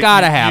 Yeah, it's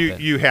got to happen.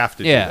 You have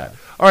to do that.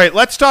 All right,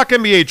 let's talk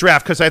NBA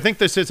draft because I think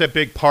this is a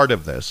big part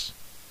of this.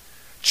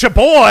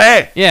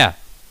 Chaboy! Yeah.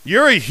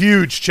 You're a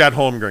huge Chet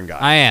Holmgren guy.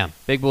 I am.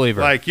 Big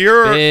believer.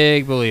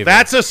 Big believer.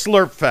 That's a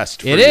slurp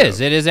fest for you. It is.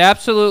 It is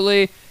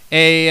absolutely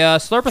a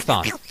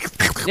slurpathon.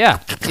 Yeah.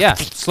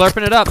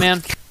 Slurping it up,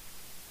 man.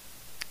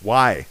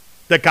 Why?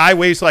 The guy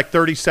weighs like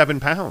 37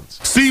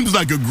 pounds. Seems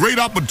like a great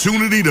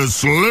opportunity to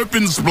slurp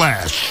and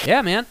splash.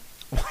 Yeah, man.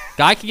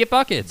 Guy can get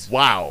buckets.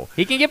 Wow.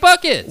 He can get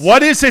buckets.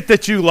 What is it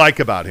that you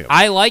like about him?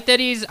 I like that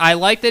he's a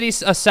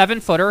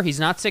 7-footer. He's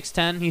not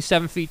 6'10". He's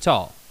 7 feet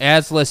tall,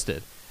 as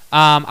listed.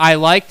 I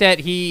like that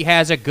he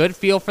has a good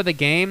feel for the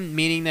game,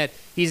 meaning that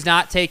he's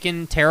not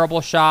taking terrible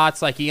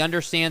shots. Like, he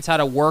understands how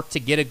to work to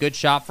get a good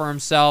shot for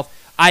himself.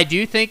 I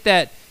do think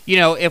that,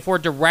 if we're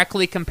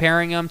directly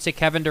comparing him to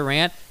Kevin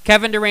Durant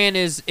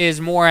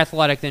is more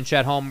athletic than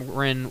Chet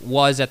Holmgren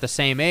was at the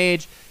same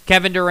age.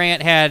 Kevin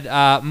Durant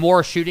had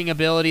more shooting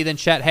ability than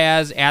Chet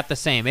has at the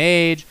same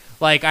age.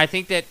 Like, I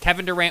think that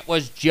Kevin Durant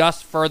was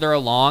just further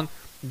along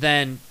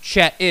than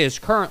Chet is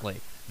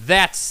currently.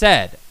 That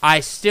said, I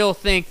still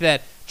think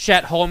that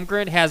Chet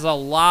Holmgren has a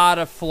lot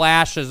of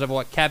flashes of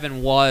what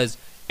Kevin was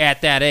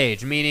at that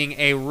age, meaning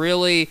a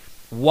really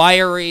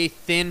wiry,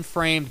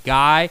 thin-framed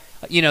guy.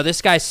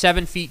 This guy's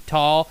 7 feet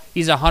tall.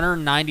 He's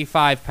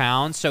 195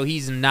 pounds, so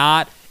he's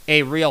not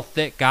a real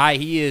thick guy.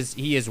 He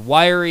is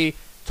wiry,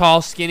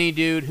 tall, skinny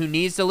dude who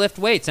needs to lift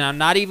weights, and I'm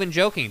not even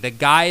joking. The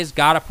guy has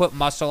got to put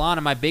muscle on,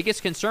 and my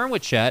biggest concern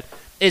with Chet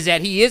is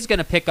that he is going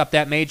to pick up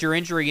that major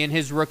injury in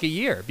his rookie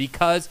year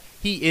because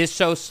he is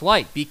so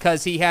slight,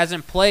 because he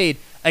hasn't played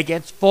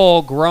against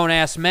full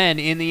grown-ass men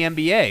in the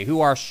NBA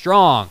who are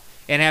strong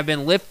and have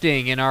been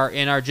lifting and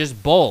are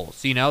just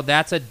bulls.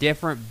 That's a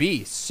different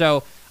beast.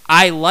 So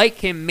I like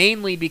him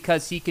mainly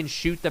because he can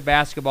shoot the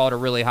basketball at a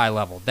really high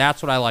level.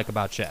 That's what I like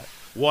about Chet.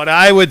 What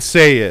I would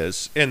say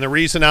is, and the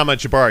reason I'm a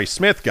Jabari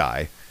Smith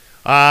guy,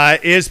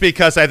 is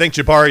because I think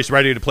Jabari's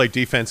ready to play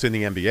defense in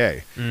the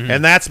NBA. Mm-hmm.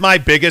 And that's my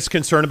biggest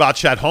concern about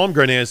Chet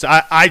Holmgren is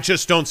I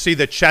just don't see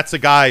that Chet's a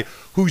guy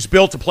who's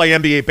built to play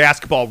NBA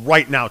basketball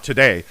right now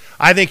today.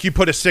 I think you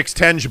put a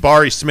 6'10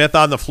 Jabari Smith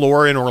on the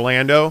floor in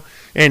Orlando,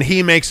 and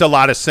he makes a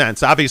lot of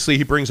sense. Obviously,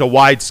 he brings a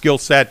wide skill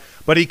set,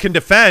 but he can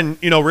defend,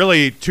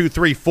 really 2,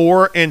 3,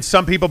 4, and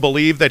some people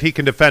believe that he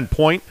can defend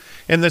point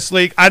in this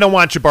league. I don't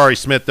want Jabari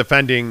Smith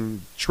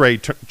defending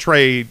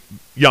Trae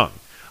Young.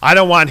 I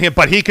don't want him,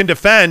 but he can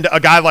defend a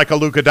guy like a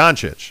Luka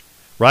Doncic,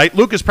 right?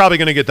 Luka's probably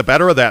going to get the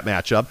better of that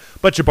matchup,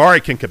 but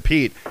Jabari can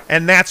compete,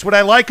 and that's what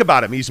I like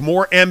about him. He's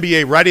more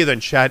NBA ready than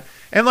Chet,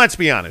 and let's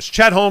be honest,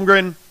 Chet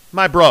Holmgren,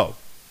 my bro,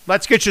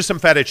 let's get you some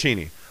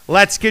fettuccine.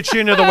 Let's get you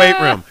into the weight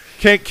room.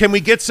 Can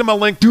we get some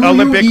Olympic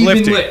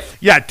lifting? Lift?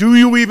 Yeah, do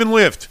you even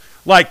lift?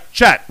 Like,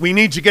 Chet, we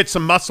need to get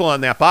some muscle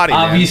on that body,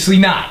 Obviously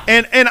man. not.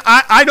 And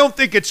I don't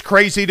think it's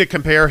crazy to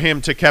compare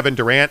him to Kevin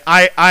Durant.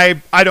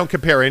 I don't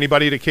compare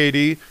anybody to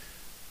KD.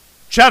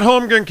 Chet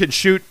Holmgren can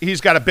shoot.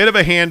 He's got a bit of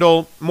a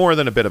handle, more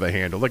than a bit of a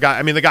handle. The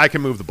guy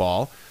can move the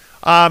ball.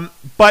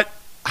 But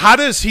how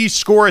does he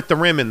score at the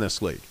rim in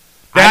this league?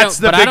 That's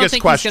the biggest question. I don't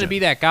think he's going to be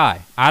that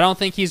guy. I don't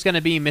think he's going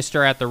to be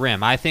Mr. at the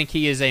rim. I think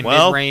he is a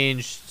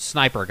mid-range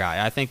sniper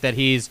guy. I think that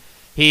he's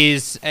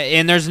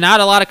and there's not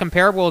a lot of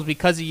comparables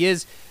because he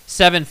is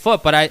 7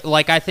 foot, but I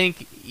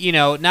think,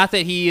 not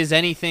that he is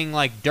anything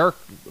like Dirk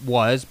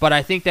was, but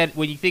I think that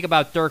when you think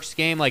about Dirk's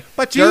game,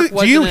 but do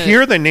you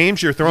hear the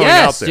names you're throwing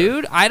out there? Yes,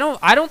 dude. I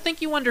don't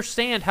think you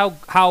understand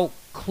how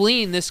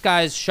clean this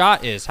guy's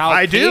shot is,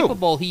 how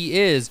capable he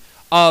is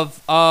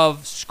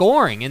of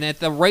scoring, and at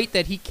the rate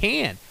that he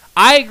can.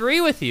 I agree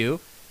with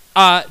you.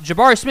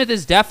 Jabari Smith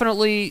is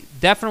definitely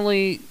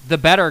the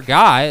better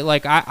guy.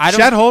 I don't.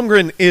 Chet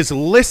Holmgren is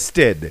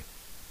listed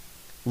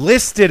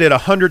at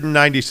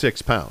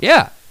 196 pounds.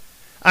 Yeah.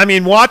 I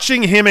mean,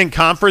 watching him in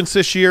conference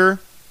this year,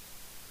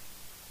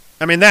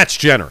 I mean, that's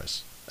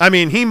generous. I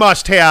mean,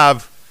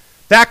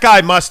 that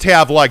guy must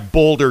have like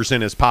boulders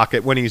in his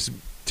pocket when he's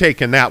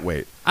taking that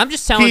weight. I'm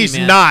just telling he's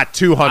you, man. Not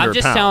 200 pounds. I'm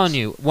just telling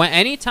you,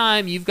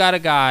 anytime you've got a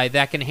guy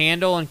that can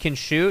handle and can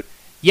shoot,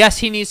 yes,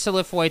 he needs to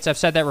lift weights. I've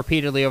said that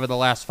repeatedly over the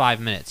last 5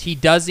 minutes. He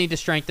does need to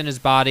strengthen his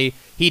body.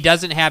 He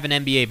doesn't have an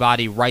NBA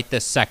body right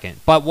this second.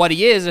 But what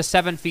he is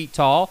 7 feet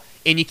tall,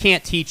 and you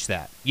can't teach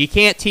that. You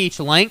can't teach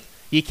length.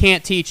 You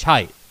can't teach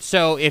height.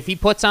 So if he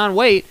puts on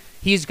weight,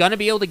 he's going to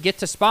be able to get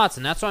to spots.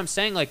 And that's what I'm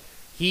saying. Like,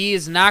 he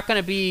is not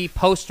going to be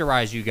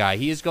posterized you guy.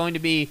 He is going to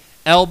be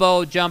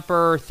elbow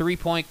jumper,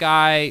 three-point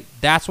guy.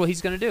 That's what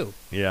he's going to do.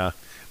 Yeah.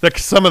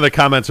 Some of the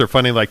comments are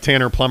funny, like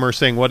Tanner Plummer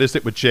saying, what is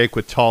it with Jake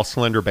with tall,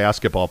 slender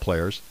basketball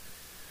players?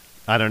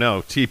 I don't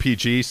know.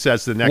 TPG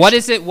says the next... What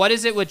is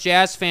it with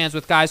Jazz fans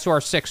with guys who are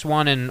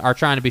 6'1" and are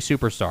trying to be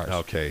superstars?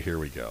 Okay, here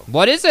we go.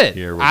 What is it?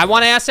 I go.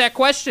 want to ask that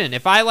question.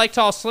 If I like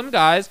tall, slim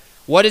guys,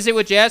 what is it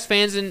with Jazz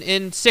fans and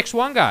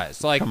 6'1"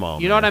 guys? Like, come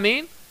on, you know what I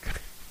mean?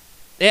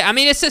 I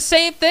mean, it's the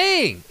same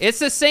thing. It's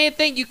the same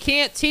thing. You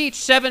can't teach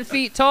 7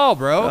 feet tall,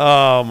 bro.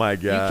 Oh, my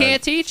God. You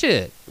can't teach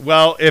it.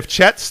 Well, if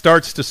Chet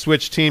starts to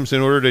switch teams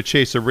in order to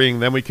chase a ring,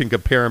 then we can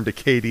compare him to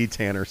KD,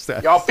 Tanner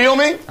said. Y'all feel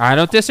me? I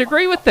don't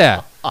disagree with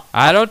that.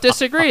 I don't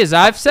disagree, as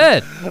I've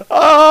said.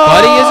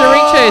 Buddy is a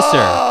ring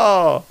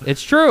chaser.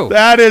 It's true.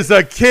 That is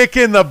a kick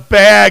in the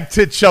bag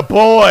to your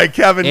boy,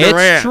 Kevin Durant.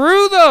 It's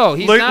true, though.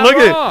 He's not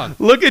wrong.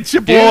 Look at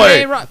your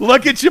boy.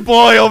 Look at your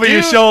boy over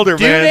your shoulder,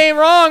 man. Dude ain't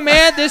wrong,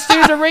 man. This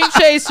dude's a ring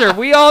chaser.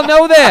 We all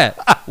know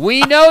that.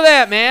 We know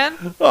that,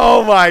 man.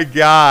 Oh, my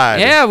God.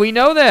 Yeah, we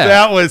know that.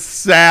 That was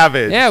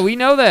savage. Yeah, we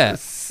know that.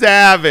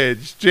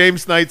 Savage.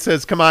 James Knight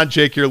says, come on,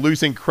 Jake, you're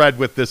losing cred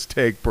with this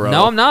take, bro.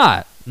 No, I'm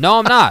not.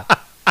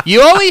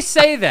 You always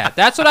say that.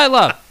 That's what I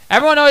love.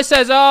 Everyone always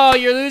says, oh,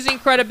 you're losing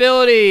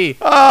credibility.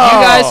 Oh.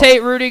 You guys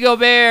hate Rudy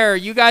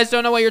Gobert. You guys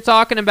don't know what you're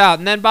talking about.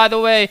 And then, by the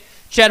way,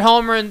 Chet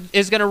Holmgren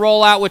is going to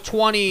roll out with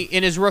 20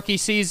 in his rookie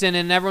season,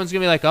 and everyone's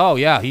going to be like, oh,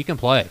 yeah, he can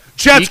play.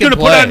 Chet's going to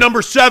put on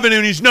number 7,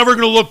 and he's never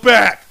going to look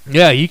back.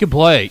 Yeah, he can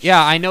play.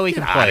 Yeah, I know he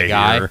can play,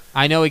 guy. Here.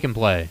 I know he can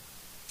play.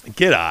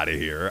 Get out of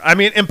here. I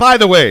mean, and by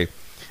the way,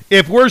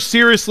 if we're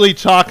seriously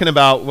talking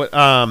about what,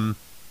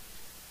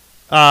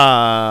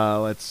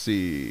 let's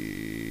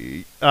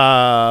see,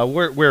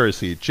 where is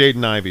he?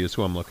 Jaden Ivey is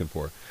who I'm looking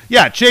for.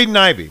 Yeah, Jaden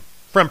Ivey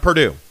from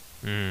Purdue.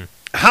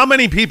 How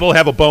many people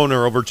have a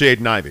boner over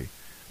Jaden Ivey?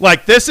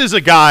 Like, this is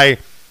a guy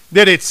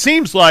that it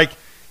seems like,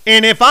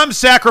 and if I'm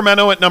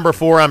Sacramento at number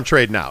 4, I'm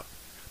trading out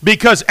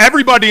because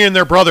everybody and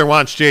their brother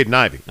wants Jaden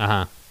Ivey.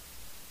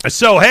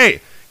 So,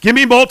 hey, give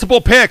me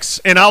multiple picks,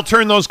 and I'll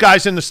turn those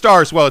guys into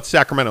stars. Well, it's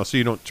Sacramento, so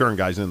you don't turn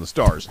guys into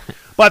stars.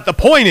 But the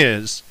point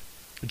is,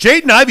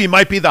 Jaden Ivey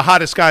might be the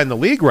hottest guy in the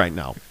league right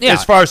now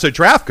as far as the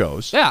draft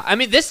goes. Yeah, I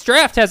mean, this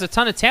draft has a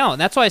ton of talent.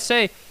 That's why I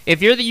say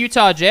if you're the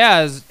Utah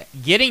Jazz,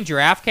 getting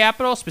draft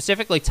capital,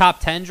 specifically top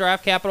 10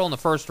 draft capital in the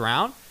first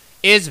round,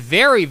 is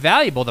very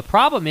valuable. The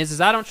problem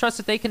is I don't trust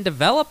that they can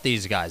develop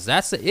these guys.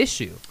 That's the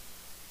issue.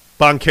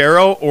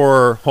 Banchero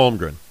or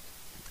Holmgren?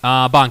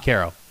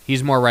 Banchero.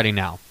 He's more ready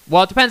now.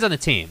 Well, it depends on the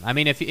team. I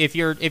mean, if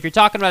you're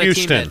talking about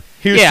Houston. a team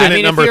Houston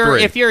at number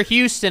 3. If you're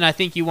Houston, I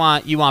think you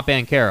want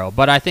Banchero.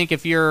 But I think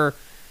if you're,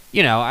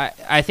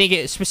 I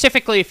think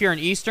specifically if you're an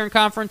Eastern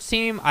Conference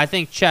team, I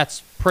think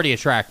Chet's pretty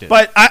attractive.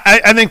 But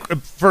I think,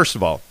 first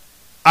of all,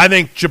 I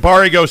think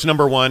Jabari goes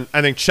number 1.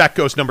 I think Chet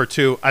goes number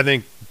 2. I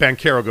think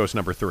Banchero goes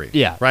number 3.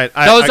 Yeah. Right?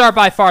 Those are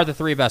by far the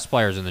 3 best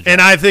players in the draft. And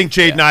I think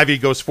Jaden Ivey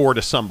goes 4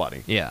 to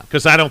somebody. Yeah.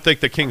 Because I don't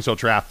think the Kings will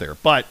draft there.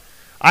 But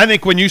I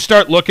think when you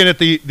start looking at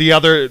the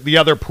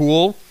other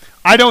pool,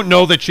 I don't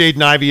know that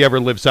Jaden Ivey ever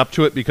lives up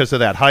to it because of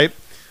that hype.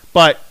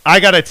 But I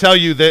got to tell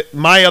you that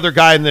my other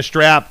guy in this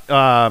draft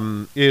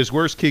is,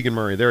 where's Keegan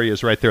Murray? There he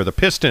is right there. The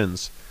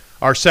Pistons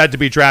are said to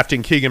be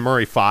drafting Keegan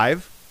Murray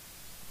 5.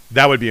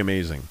 That would be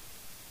amazing.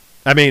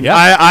 I mean,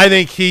 yeah. I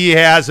think he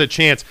has a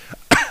chance.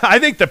 I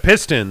think the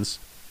Pistons,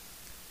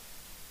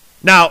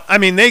 now, I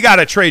mean, they got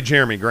to trade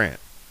Jeremy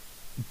Grant.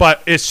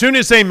 But as soon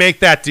as they make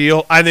that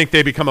deal, I think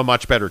they become a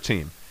much better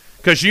team.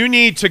 Because you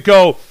need to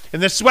go,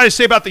 and this is what I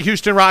say about the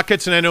Houston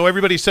Rockets, and I know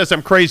everybody says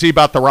I'm crazy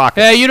about the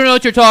Rockets. Hey, you don't know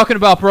what you're talking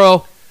about,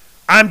 bro.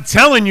 I'm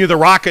telling you the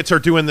Rockets are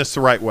doing this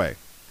the right way.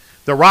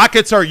 The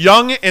Rockets are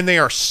young, and they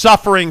are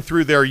suffering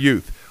through their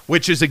youth,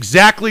 which is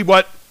exactly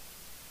what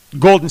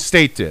Golden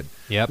State did.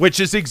 Yep. Which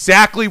is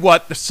exactly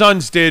what the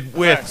Suns did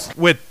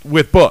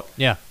with Book.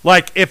 Yeah.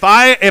 Like, if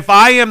I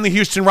am the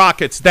Houston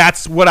Rockets,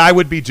 that's what I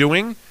would be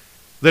doing.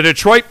 The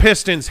Detroit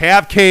Pistons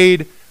have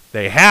Cade.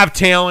 They have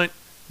talent.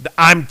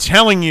 I'm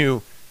telling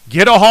you,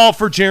 get a haul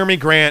for Jeremy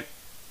Grant.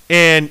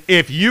 And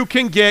if you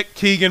can get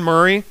Keegan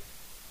Murray,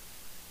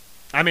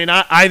 I mean,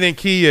 I think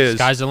he is.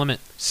 Sky's the limit.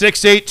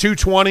 6'8",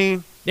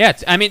 220. Yeah,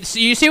 I mean, so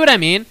you see what I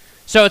mean?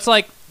 So it's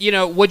like,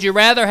 would you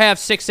rather have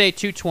 6'8",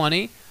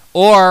 220,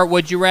 or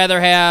would you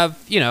rather have,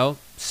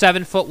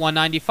 7 foot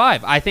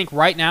 195? I think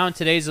right now in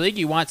today's league,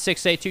 you want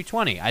 6'8",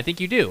 220. I think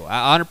you do,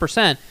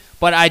 100%.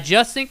 But I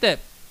just think that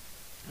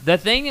the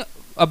thing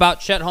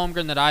about Chet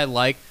Holmgren that I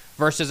like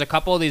versus a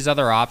couple of these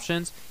other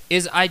options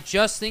is I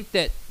just think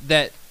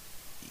that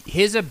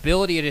his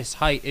ability at his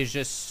height is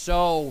just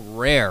so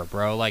rare,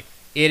 bro. Like,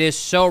 it is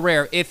so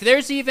rare. If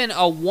there's even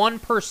a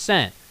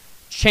 1%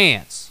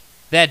 chance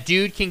that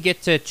dude can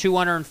get to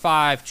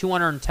 205,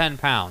 210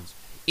 pounds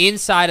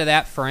inside of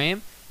that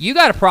frame, you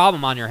got a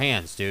problem on your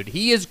hands, dude.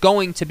 He is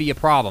going to be a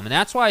problem. And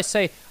that's why I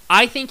say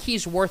I think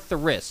he's worth the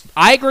risk.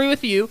 I agree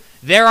with you.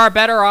 There are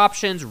better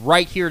options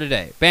right here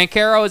today.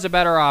 Banchero is a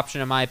better option,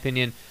 in my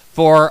opinion,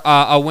 for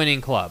a winning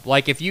club.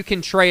 Like, if you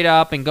can trade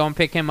up and go and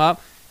pick him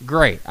up,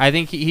 great. I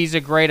think he's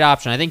a great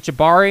option. I think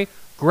Jabari,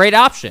 great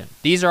option.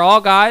 These are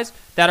all guys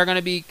that are going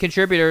to be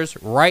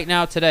contributors right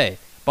now today.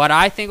 But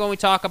I think when we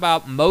talk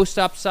about most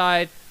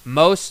upside,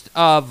 most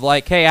of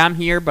like, hey, I'm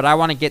here, but I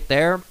want to get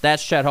there,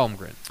 that's Chet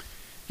Holmgren.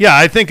 Yeah,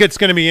 I think it's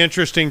going to be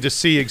interesting to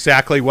see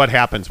exactly what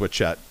happens with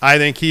Chet. I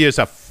think he is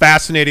a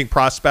fascinating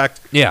prospect.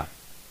 Yeah.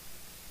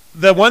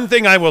 The one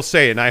thing I will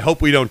say, and I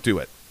hope we don't do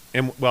it,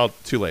 and well,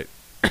 too late.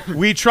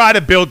 We try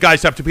to build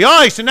guys up to be,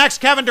 oh, he's the next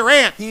Kevin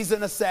Durant. He's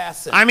an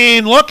assassin. I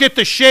mean, look at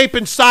the shape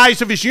and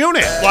size of his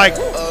unit. Like,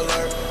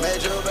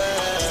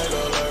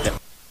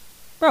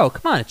 bro,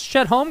 come on, it's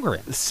Chet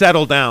Holmgren.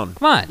 settle down.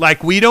 Come on.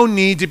 Like, we don't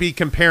need to be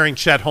comparing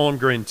Chet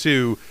Holmgren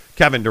to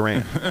Kevin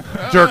Durant,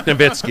 Dirk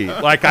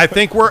Nowitzki. Like, I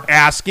think we're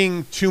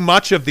asking too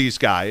much of these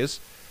guys.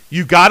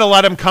 You got to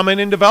let them come in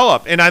and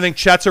develop. And I think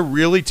Chet's a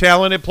really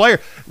talented player.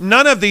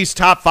 None of these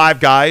top 5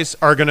 guys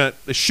are going to,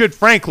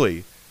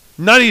 frankly,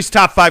 none of these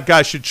top 5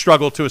 guys should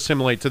struggle to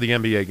assimilate to the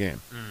NBA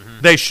game.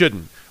 Mm-hmm. They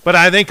shouldn't. But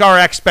I think our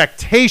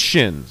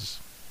expectations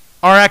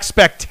are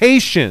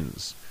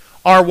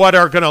what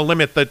are going to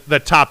limit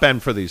the top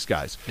end for these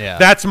guys. Yeah.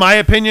 That's my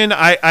opinion.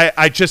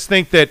 I just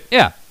think that.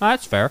 Yeah,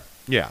 that's fair.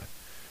 Yeah.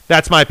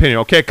 That's my opinion.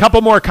 Okay, a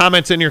couple more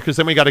comments in here because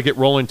then we got to get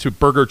rolling to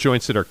burger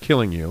joints that are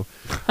killing you.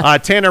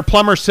 Tanner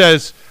Plummer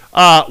says,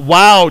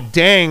 wow,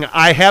 dang,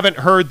 I haven't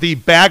heard the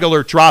bag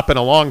alert drop in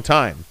a long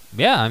time.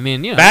 Yeah, I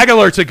mean, you know. Bag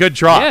alert's a good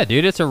drop. Yeah,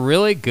 dude, it's a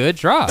really good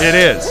drop. It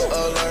is.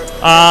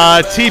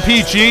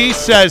 TPG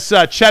says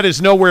Chet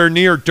is nowhere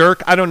near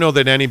Dirk. I don't know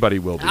that anybody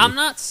will be. I'm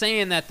not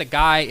saying that the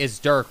guy is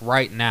Dirk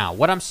right now.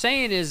 What I'm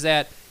saying is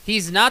that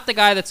he's not the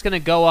guy that's going to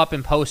go up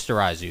and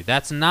posterize you.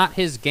 That's not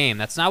his game.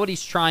 That's not what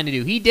he's trying to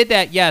do. He did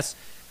that, yes,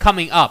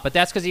 coming up, but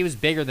that's because he was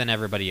bigger than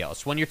everybody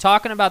else. When you're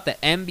talking about the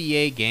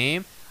NBA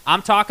game,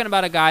 I'm talking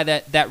about a guy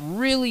that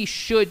really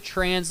should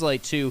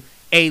translate to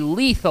a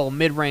lethal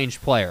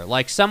mid-range player,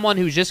 like someone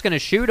who's just going to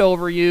shoot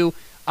over you,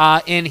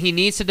 and he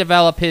needs to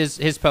develop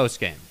his post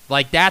game.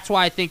 Like, that's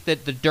why I think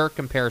that the Dirk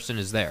comparison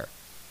is there.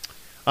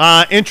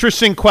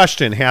 Interesting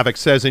question, Havoc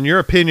says, in your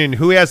opinion,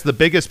 who has the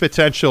biggest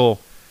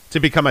potential to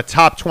become a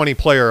top 20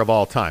 player of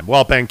all time?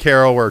 Well,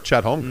 Banchero or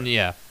Chet Holmgren.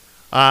 Yeah.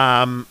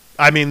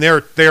 I mean,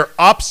 they're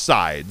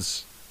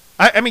upsides.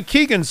 I mean,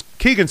 Keegan's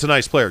a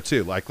nice player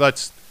too.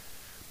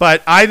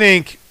 But I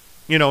think,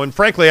 and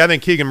frankly, I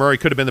think Keegan Murray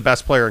could have been the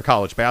best player in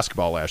college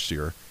basketball last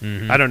year.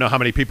 Mm-hmm. I don't know how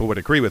many people would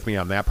agree with me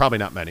on that. Probably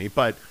not many.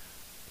 But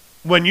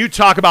when you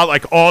talk about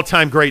like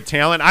all-time great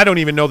talent, I don't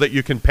even know that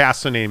you can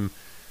pass the name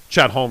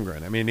Chet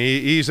Holmgren. I mean,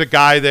 he's a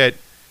guy that,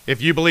 if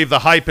you believe the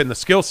hype and the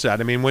skill set,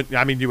 I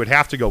mean, you would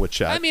have to go with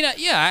Chet. I mean,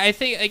 yeah, I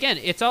think, again,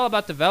 it's all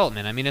about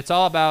development. I mean, it's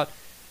all about,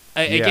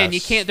 again,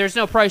 Yes. there's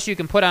no price you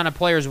can put on a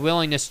player's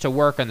willingness to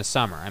work in the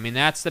summer. I mean,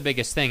 that's the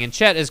biggest thing. And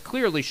Chet has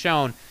clearly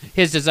shown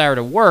his desire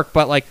to work,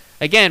 but, like,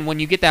 again, when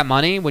you get that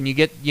money, when you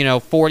get,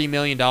 $40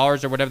 million or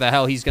whatever the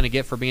hell he's going to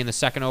get for being the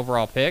second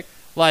overall pick,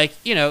 like,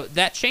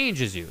 that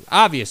changes you.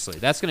 Obviously,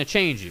 that's going to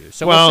change you.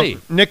 So we'll see.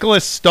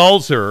 Nicholas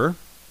Stalzer,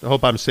 I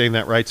hope I'm saying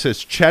that right,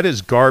 says Chet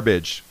is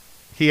garbage.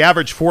 He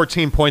averaged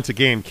 14 points a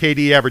game.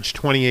 KD averaged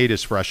 28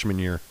 his freshman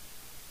year.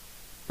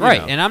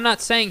 Right, and I'm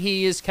not saying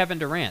he is Kevin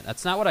Durant.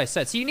 That's not what I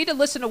said. So you need to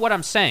listen to what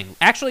I'm saying.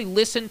 Actually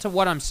listen to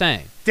what I'm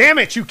saying. Damn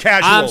it, you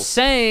casuals. I'm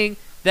saying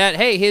that,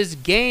 hey, his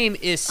game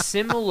is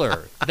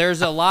similar.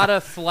 There's a lot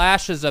of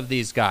flashes of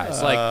these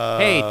guys. Like,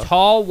 hey,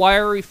 tall,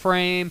 wiry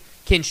frame,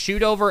 can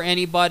shoot over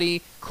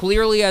anybody,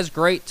 clearly has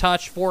great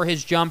touch for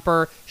his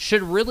jumper,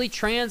 should really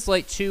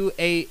translate to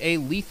a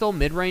lethal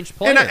mid-range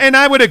player. And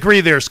I would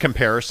agree there's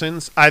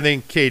comparisons. I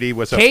think KD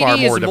was a far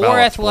more developed more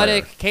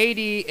athletic. player.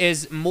 KD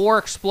is more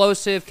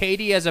explosive.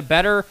 KD has a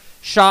better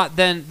shot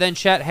than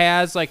Chet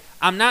has. Like,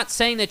 I'm not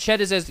saying that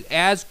Chet is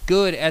as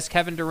good as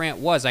Kevin Durant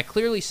was. I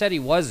clearly said he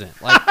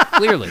wasn't. Like,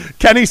 clearly.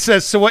 Kenny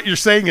says, so what you're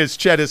saying is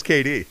Chet is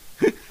KD.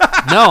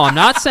 No, I'm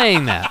not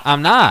saying that.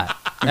 I'm not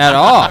at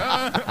all.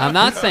 I'm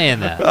not saying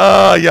that.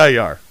 Yeah,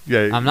 you are.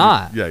 Yeah, I'm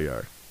not. Yeah, you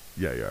are.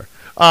 Yeah, you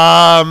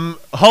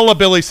are.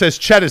 Billy says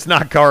Chet is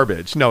not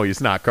garbage. No,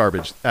 he's not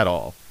garbage at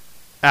all.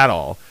 At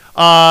all.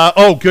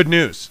 Good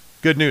news.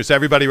 Good news.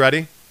 Everybody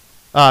ready?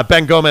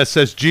 Ben Gomez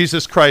says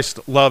Jesus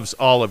Christ loves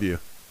all of you.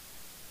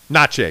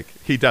 Not Jake.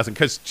 He doesn't,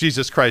 because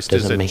Jesus Christ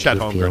is a Chet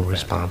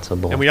Holmgren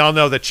fan. And we all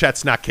know that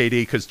Chet's not KD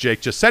because Jake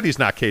just said he's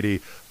not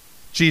KD.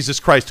 Jesus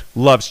Christ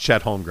loves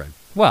Chet Holmgren.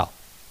 Well.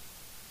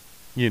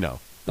 You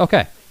know.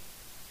 Okay.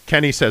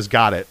 Kenny says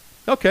got it.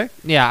 Okay.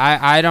 Yeah,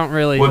 I don't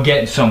really. We're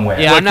getting somewhere.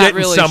 Yeah, We're I'm not getting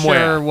really somewhere.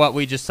 sure what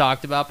we just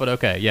talked about, but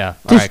okay, yeah. All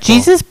Does right, cool.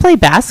 Jesus play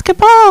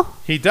basketball?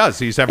 He does.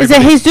 He's Is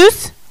everybody. it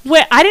Jesus?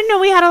 Wait, I didn't know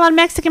we had a lot of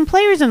Mexican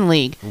players in the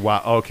league.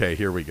 Wow. Okay,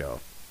 here we go.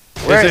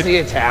 Where's the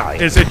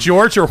Italian? Is it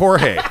George or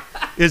Jorge?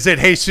 Is it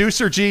Jesus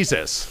or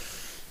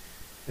Jesus?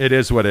 It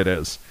is what it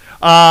is.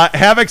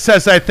 Havoc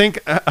says, I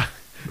think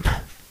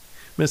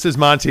Mrs.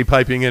 Monty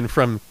piping in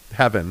from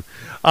heaven.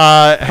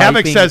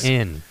 Havoc Piping says,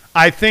 in.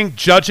 I think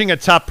judging a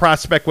top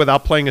prospect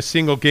without playing a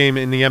single game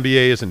in the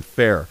NBA isn't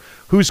fair.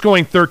 Who's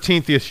going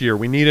 13th this year?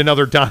 We need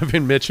another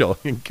Donovan Mitchell.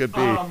 It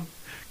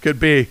could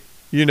be,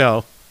 you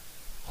know.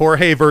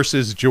 Jorge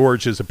versus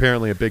George is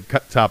apparently a big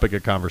topic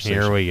of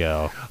conversation. Here we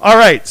go. All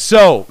right,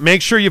 so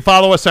make sure you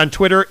follow us on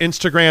Twitter,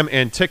 Instagram,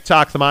 and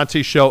TikTok, The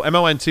Monty Show,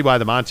 MONTY,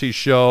 The Monty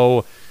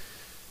Show.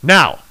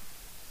 Now,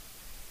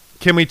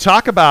 can we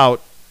talk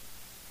about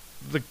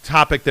the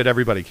topic that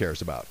everybody cares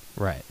about?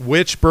 Right.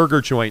 Which burger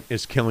joint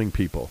is killing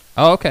people?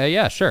 Oh, okay,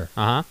 yeah, sure.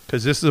 Uh-huh.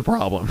 Because this is a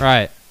problem.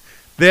 Right.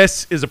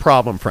 This is a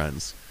problem,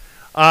 friends.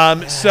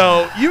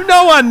 So, you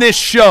know, on this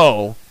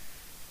show,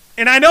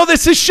 and I know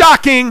this is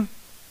shocking.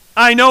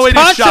 I know it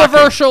is shocking.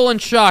 Controversial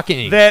and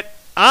shocking. That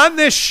on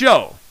this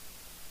show,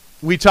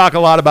 we talk a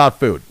lot about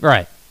food.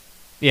 Right.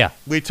 Yeah.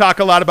 We talk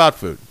a lot about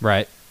food.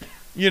 Right.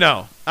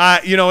 I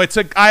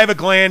have a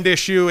gland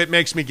issue. It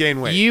makes me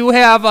gain weight. You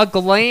have a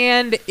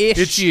gland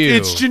issue.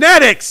 It's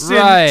genetics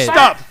Right. and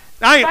stuff.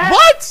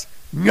 What?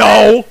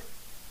 No.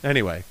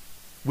 Anyway,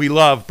 we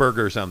love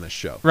burgers on this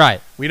show. Right.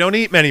 We don't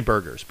eat many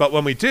burgers, but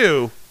when we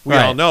do, we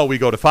Right. all know we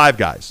go to Five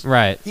Guys.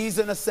 Right. He's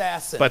an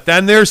assassin. But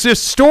then there's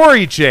this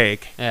story,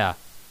 Jake, Yeah.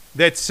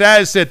 that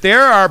says that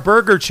there are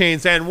burger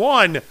chains and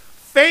one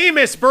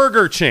famous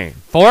burger chain.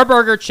 4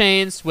 burger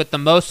chains with the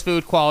most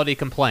food quality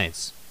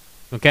complaints.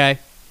 Okay?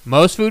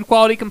 Most food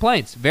quality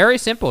complaints. Very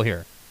simple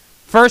here.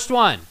 First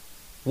one,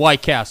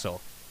 White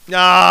Castle.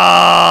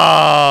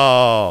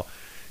 Oh.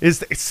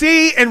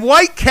 And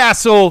White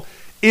Castle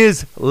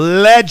is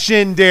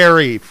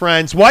legendary,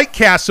 friends. White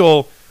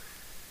Castle,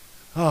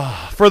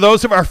 for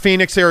those of our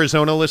Phoenix,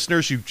 Arizona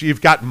listeners,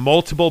 you've got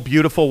multiple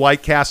beautiful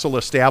White Castle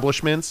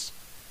establishments.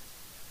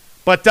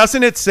 But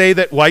doesn't it say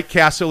that White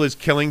Castle is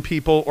killing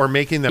people or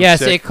making them Yes,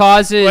 sick? it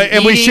causes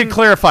And we eating- should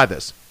clarify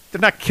this.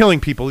 They're not killing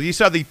people.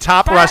 These are the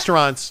top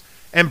restaurants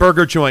and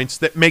burger joints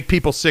that make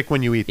people sick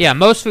when you eat them. Yeah,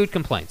 most food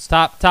complaints.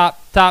 Top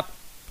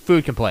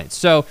food complaints.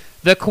 So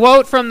the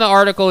quote from the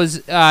article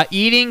is,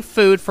 eating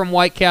food from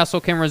White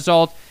Castle can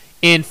result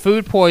in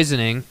food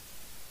poisoning.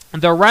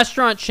 The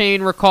restaurant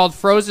chain recalled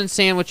frozen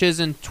sandwiches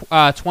in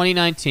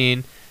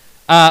 2019.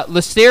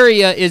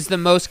 Listeria is the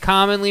most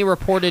commonly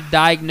reported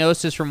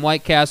diagnosis from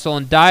White Castle,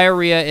 and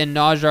diarrhea and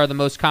nausea are the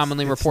most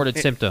commonly reported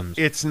symptoms.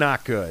 It's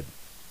not good.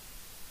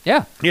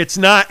 Yeah. It's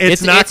not good.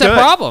 It's a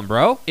problem,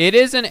 bro. It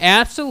is an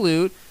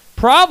absolute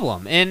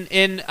problem.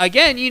 And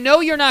again, you know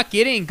you're not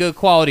getting good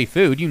quality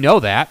food. You know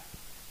that.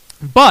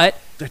 But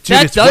Dude,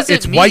 that doesn't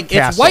it's mean White it's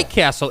Castle. White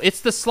Castle. It's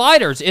the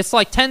sliders. It's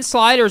like 10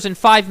 sliders in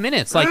 5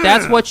 minutes. Like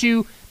that's what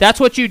you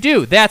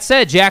do. That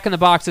said, Jack in the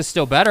Box is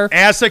still better.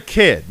 As a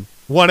kid,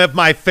 one of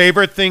my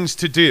favorite things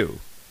to do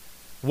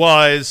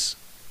was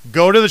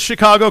go to the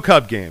Chicago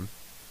Cub game,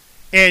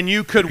 and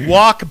you could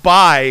walk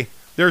by.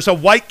 There's a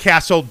White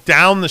Castle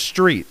down the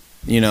street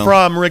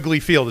from Wrigley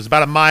Field. It's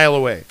about a mile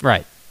away.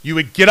 Right. You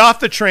would get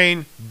off the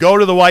train, go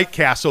to the White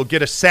Castle,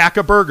 get a sack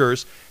of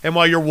burgers, and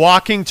while you're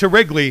walking to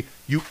Wrigley,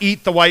 you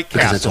eat the White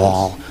Castle. Because it's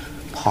all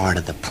part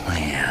of the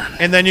plan.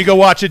 And then you go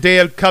watch a day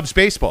of Cubs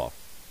baseball.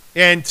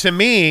 And to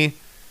me,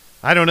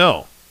 I don't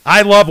know.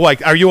 I love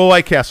White. Are you a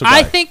White Castle guy?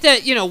 I think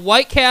that,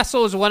 White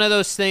Castle is one of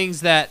those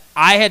things that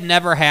I had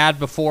never had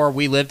before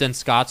we lived in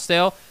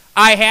Scottsdale.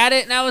 I had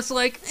it, and I was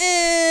like,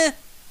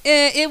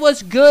 it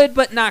was good,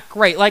 but not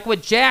great. Like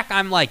with Jack,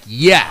 I'm like,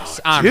 yes,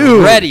 I'm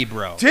ready,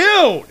 bro.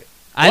 Dude,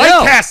 I White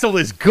know. Castle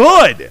is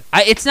good.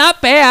 It's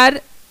not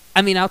bad.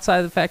 I mean, outside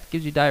of the fact it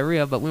gives you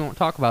diarrhea, but we won't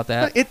talk about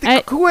that.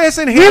 Who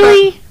hasn't had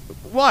Really?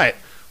 what?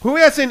 Who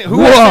hasn't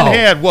Whoa.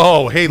 had?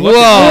 Whoa! Hey, look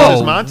at this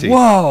is Monty.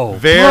 Whoa!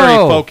 Very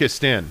Bro.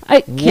 focused in.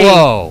 Okay.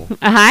 Whoa!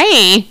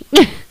 Hi.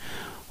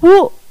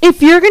 Well,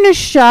 if you're going to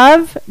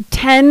shove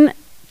 10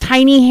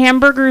 tiny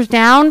hamburgers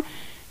down,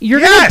 you're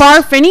Yes.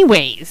 going to barf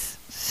anyways.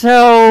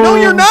 So No,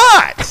 you're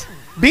not.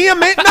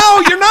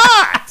 No, you're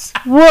not.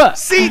 What?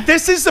 See,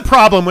 this is the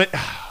problem with.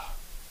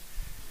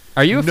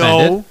 Are you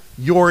offended? No,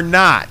 you're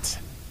not.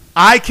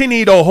 I can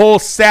eat a whole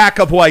sack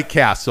of White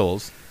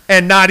Castles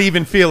and not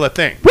even feel a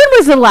thing. When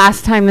was the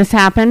last time this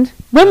happened?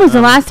 When was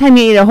the last time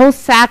you ate a whole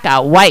sack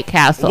of White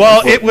Castle?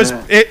 Well, it was.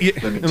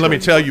 Let me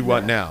tell you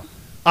what now.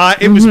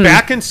 It was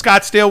back in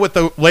Scottsdale with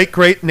the late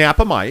great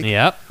Napa Mike.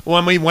 Yep.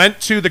 When we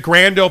went to the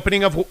grand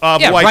opening of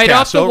Yeah, White right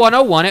off Castle. the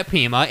 101 at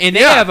Pima, and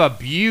they Yeah. have a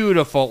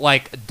beautiful,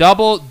 like,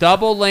 double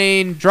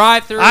lane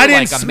drive-through. I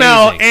didn't like,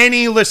 smell amazing.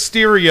 any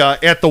listeria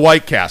at the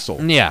White Castle.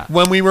 Yeah.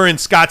 When we were in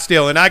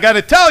Scottsdale. And I got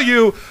to tell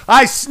you,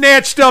 I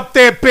snatched up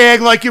that bag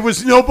like it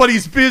was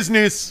nobody's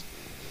business.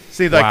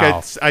 See, like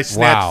Wow. I snatched.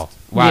 Wow.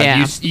 Wow,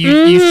 Yeah.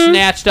 you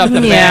snatched up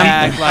the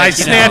Yeah. bag. Like, I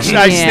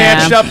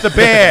snatched up the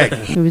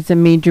bag. It was a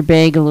major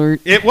bag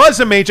alert. It was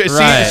a major.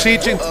 Right.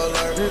 It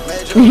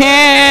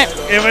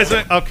was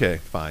okay.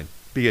 Fine.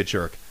 Be a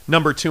jerk.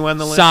 Number 2 on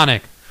the list.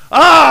 Sonic.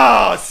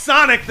 Oh,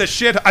 Sonic the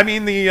shit. I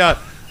mean the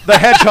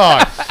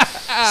hedgehog.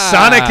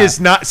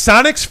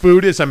 Sonic's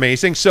food is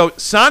amazing. So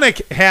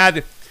Sonic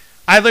had.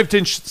 I lived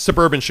in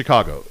suburban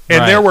Chicago,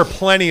 and there were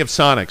plenty of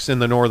Sonics in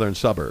the northern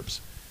suburbs.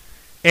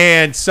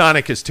 And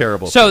Sonic is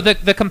terrible. So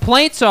the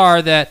complaints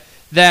are that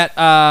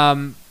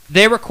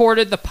they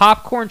recorded the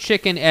popcorn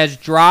chicken as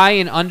dry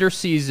and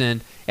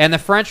underseasoned, and the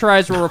French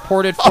fries were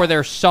reported for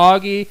their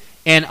soggy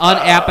and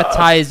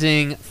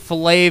unappetizing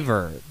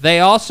flavor. They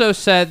also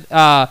said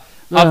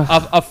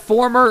a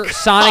former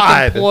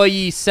Sonic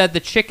employee said the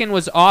chicken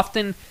was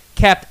often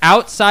kept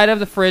outside of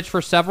the fridge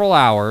for several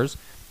hours.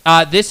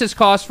 This is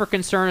cause for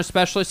concern,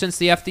 especially since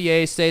the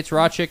FDA states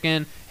raw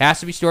chicken has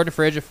to be stored in the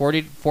fridge at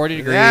 40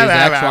 degrees,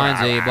 X, Y, and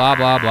Z, blah,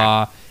 blah,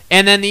 blah.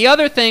 And then the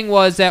other thing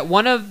was that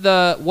one of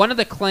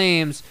the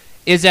claims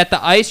is that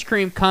the ice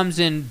cream comes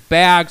in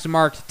bags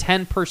marked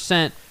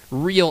 10%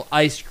 real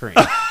ice cream.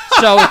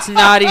 So it's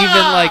not even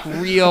like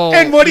real.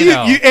 And what do you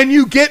and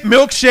you get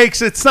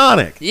milkshakes at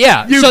Sonic?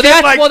 Yeah. So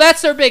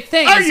that's their big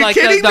thing. It's like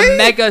the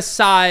mega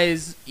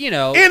size,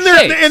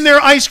 And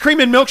their ice cream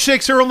and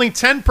milkshakes are only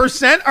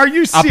 10%. Are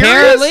you serious?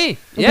 Apparently.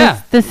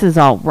 Yeah. This is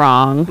all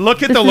wrong.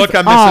 Look at the look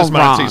on Mrs.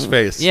 Monty's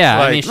face. Yeah,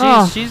 like, I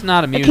mean she's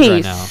not amused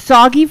right now.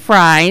 Soggy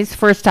fries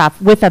first off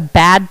with a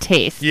bad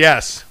taste.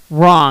 Yes.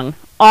 Wrong.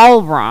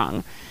 All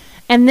wrong.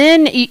 And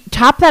then you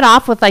top that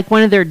off with like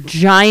one of their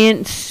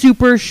giant,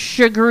 super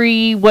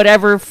sugary,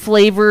 whatever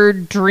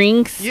flavored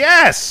drinks.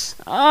 Yes.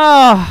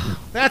 Oh.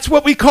 That's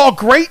what we call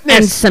greatness.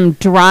 And some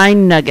dry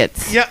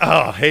nuggets. Yeah.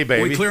 Oh, hey,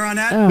 baby. We clear on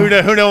that?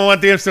 Who don't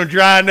want them some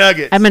dry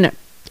nuggets? I'm gonna.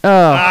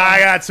 I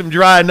got some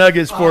dry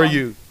nuggets for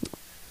you.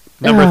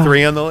 Number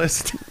 3 on the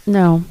list.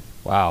 No.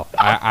 Wow.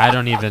 I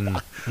don't even.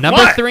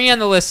 Number 3 on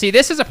the list. See,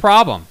 this is a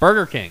problem.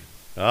 Burger King.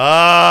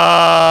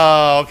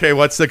 Oh, okay.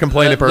 What's the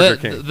complaint at Burger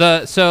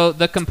King? So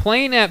the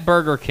complaint at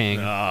Burger King.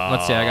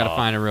 Let's see. I got to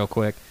find it real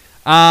quick.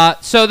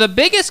 So the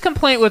biggest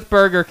complaint with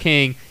Burger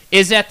King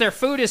is that their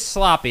food is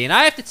sloppy, and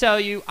I have to tell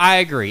you, I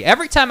agree.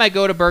 Every time I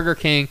go to Burger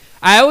King,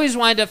 I always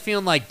wind up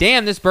feeling like,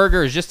 damn, this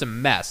burger is just a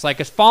mess. Like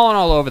it's falling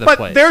all over the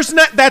place.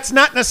 But that's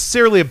not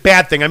necessarily a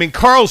bad thing. I mean,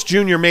 Carl's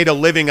Jr. made a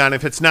living on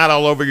if it's not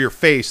all over your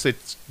face,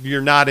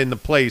 you're not in the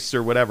place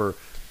or whatever.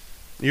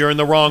 You're in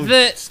the wrong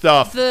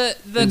stuff. The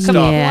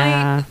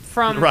complaint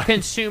from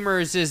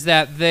consumers is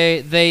that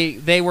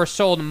they were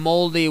sold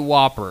moldy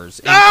Whoppers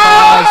and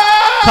caused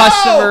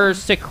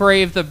customers to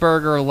crave the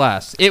burger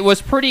less. It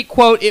was pretty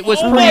gross.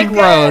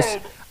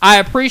 I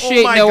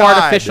appreciate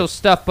artificial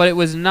stuff, but it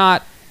was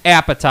not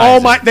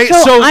appetizing.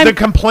 The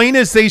complaint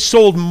is they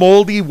sold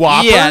moldy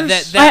Whoppers?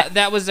 Yeah,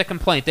 that was the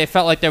complaint. They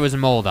felt like there was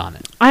mold on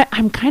it.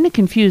 I'm kind of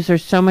confused.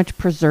 There's so much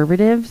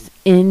preservatives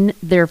in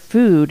their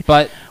food.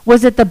 But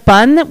was it the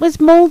bun that was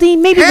moldy?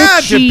 Maybe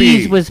the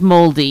cheese was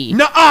moldy.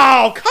 No,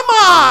 come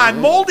on,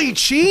 moldy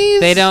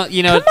cheese. They don't,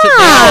 they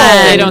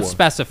don't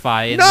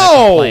specify in the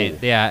complaint.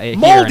 Yeah,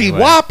 moldy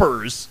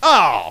Whoppers.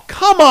 Oh,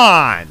 come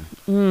on.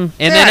 And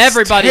then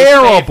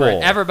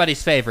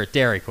everybody's favorite,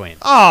 Dairy Queen.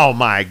 Oh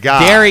my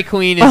God, Dairy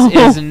Queen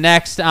is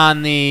next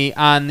on the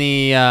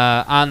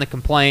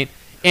complaint,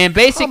 and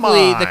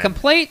basically the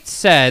complaint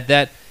said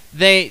that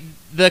the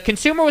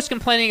consumer was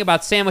complaining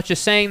about sandwiches,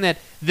 saying that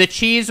the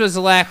cheese was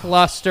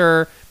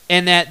lackluster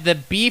and that the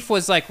beef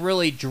was like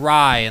really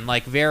dry and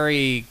like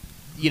very.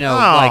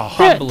 Like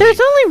crumbly. There's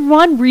only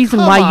one reason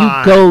why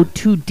you go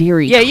to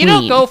Dairy Queen. Yeah, you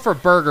don't go for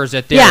burgers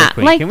at Dairy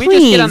Queen. Like, can we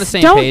just get on the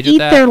same page with that?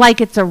 Don't eat there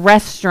like it's a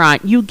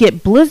restaurant. You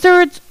get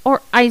blizzards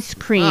or ice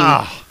cream.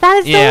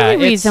 That is the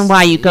only reason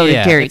why you go to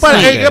Dairy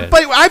Queen.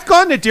 But I've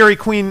gone to Dairy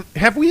Queen.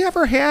 Have we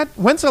ever had?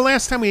 When's the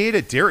last time we ate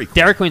at Dairy Queen?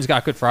 Dairy Queen's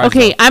got good fries.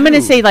 Okay, I'm going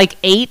to say like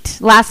 8.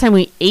 Last time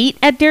we ate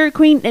at Dairy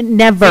Queen,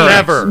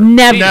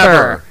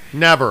 Never.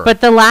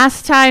 But the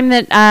last time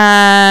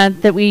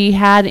that we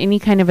had any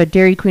kind of a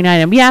Dairy Queen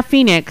item,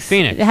 Phoenix.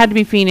 It had to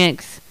be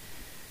Phoenix.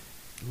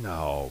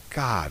 No,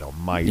 God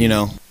Almighty.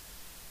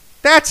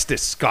 That's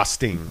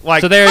disgusting.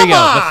 So there you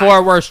go. The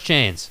 4 worst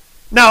chains.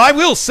 Now I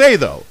will say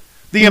though,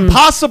 the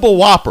Impossible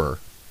Whopper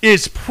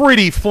is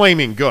pretty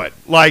flaming good.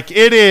 Like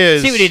it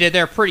is. See what he did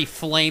there? Pretty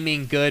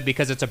flaming good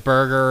because it's a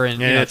burger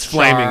and it's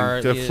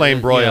flaming,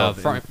 flame broiled.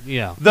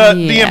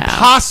 The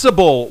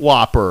Impossible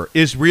Whopper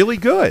is really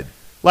good.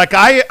 Like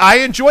I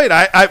enjoy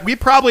it. We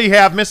probably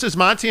have Mrs.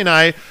 Monty and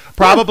I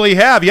probably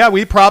have. Yeah,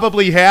 we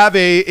probably have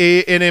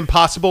an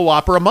Impossible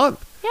Whopper a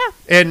month. Yeah.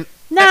 And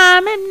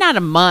not a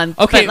month.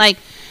 Okay, but like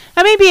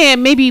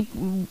maybe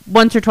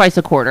once or twice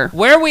a quarter.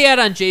 Where are we at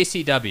on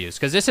JCWs?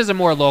 Because this is a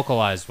more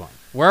localized one.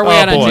 Where are we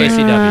at on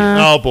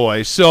JCWs? Oh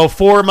boy. So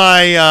for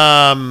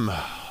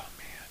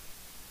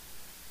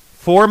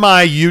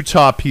my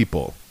Utah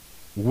people,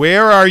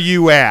 where are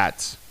you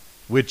at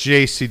with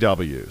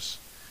JCWs?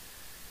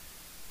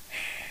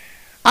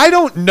 I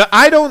don't know.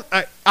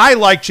 I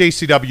like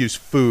JCW's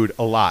food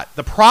a lot.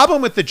 The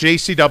problem with the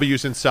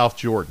JCWs in South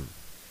Jordan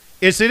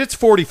is that it's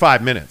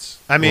 45 minutes.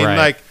 I mean,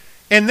 Right.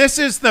 and this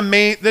is the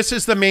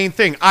main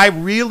thing. I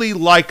really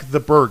like the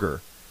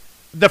burger.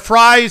 The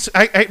fries,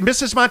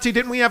 Mrs. Monty,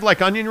 didn't we have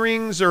like onion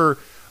rings or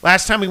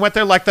last time we went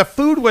there? Like the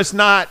food was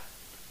not.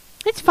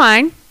 It's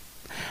fine.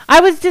 I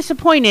was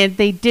disappointed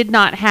they did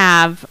not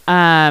have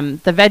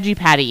the veggie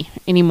patty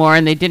anymore,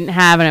 and they didn't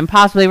have an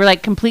Impossible. They were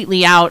like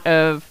completely out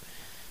of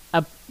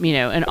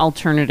an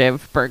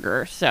alternative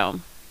burger. So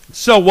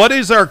what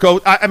is our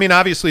go? I mean,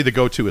 obviously the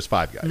go-to is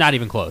Five Guys. Not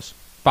even close.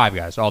 Five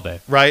Guys all day.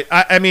 Right.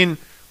 I mean,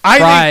 I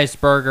Fries,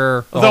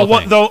 burger, the whole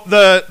thing.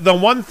 The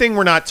one thing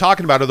we're not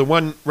talking about, or the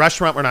one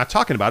restaurant we're not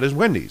talking about, is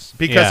Wendy's,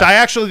 because I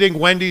actually think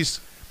Wendy's.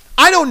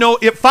 I don't know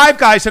if Five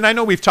Guys, and I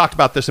know we've talked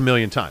about this a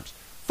million times.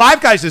 Five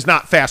Guys is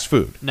not fast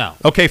food. No.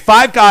 Okay,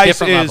 Five Guys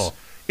Different level.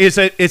 is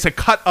a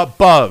cut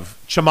above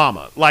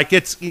Chamama. Like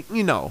it's like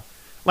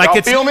Y'all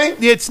it's feel me?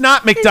 it's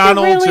not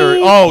McDonald's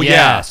really? or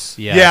Yes,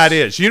 yeah. yes. Yeah, it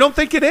is. You don't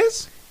think it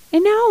is?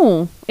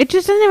 no, it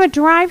just doesn't have a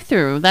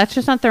drive-through. That's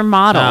just not their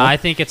model. No, I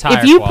think it's higher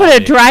If you quality.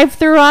 put a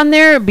drive-through on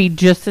there, it'd be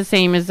just the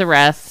same as the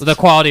rest. The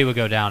quality would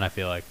go down, I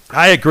feel like.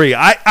 I agree.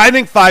 I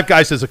think Five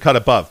Guys is a cut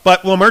above.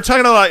 But when we're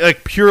talking about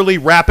like purely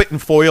wrap it in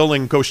foil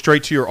and go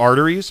straight to your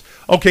arteries,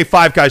 okay,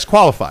 Five Guys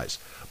qualifies.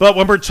 But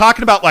when we're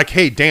talking about like,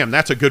 hey, damn,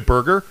 that's a good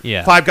burger,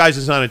 Yeah. Five Guys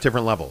is on a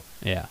different level.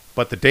 Yeah.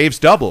 But the Dave's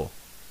Double,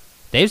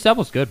 Dave's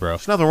Double's good, bro.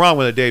 there's nothing wrong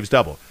with a Dave's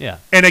Double. Yeah.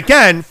 And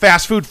again,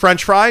 fast food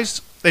French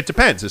fries, it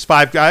depends. Is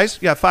Five Guys?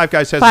 Yeah, Five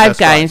Guys has Five the best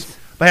Guys. fries.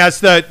 But has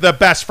the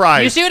best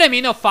fries. You see what I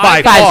mean? No, Five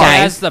Five Guys Guys.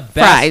 has the best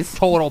Fries.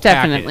 total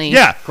Definitely.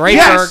 package. Yeah. Great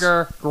Yes.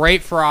 burger,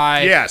 great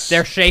fries. Yes.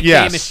 Their shake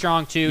Yes. game is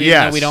strong too, even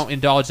Yes. though we don't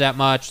indulge that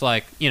much.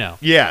 Like, Yes.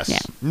 Yeah.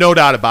 No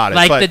doubt about it.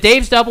 like but the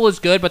Dave's Double is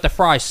good, but the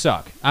fries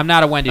suck. I'm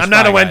not a Wendy's I'm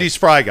not fry a guy. Wendy's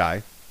fry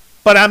guy.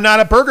 But I'm not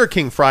a Burger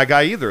King fry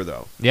guy either,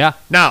 though. Yeah.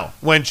 Now,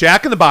 when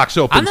Jack in the Box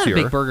opens I'm not here.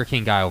 a big Burger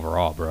King guy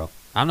overall, bro.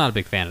 I'm not a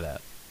big fan of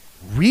that.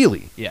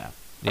 Really? Yeah.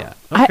 Yeah.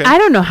 Okay. I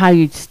don't know how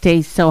you'd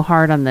stay so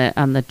hard on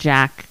the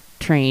Jack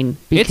train.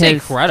 Because It's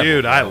incredible.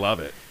 Dude, bro. I love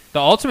it. The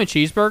ultimate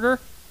cheeseburger,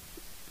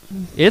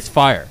 it's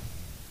fire.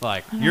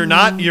 Like, You're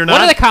not. what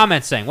are the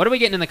comments saying? What are we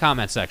getting in the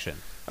comment section?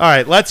 All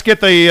right, let's get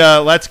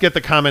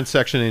the comment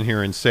section in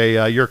here and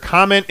say your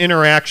comment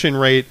interaction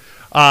rate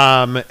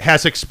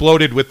has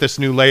exploded with this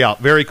new layout.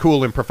 Very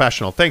cool and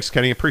professional. Thanks,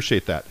 Kenny.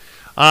 Appreciate that.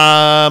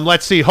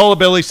 Let's see.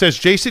 Hullabilly says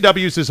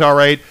JCW's is all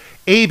right.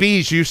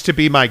 AB's used to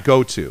be my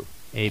go-to.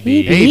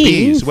 AB.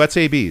 AB's. What's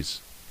AB's?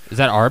 Is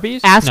that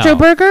Arby's? Astro No.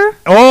 Burger?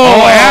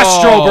 Oh,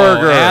 Astro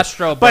Burger.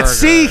 Astro But Burger.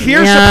 see,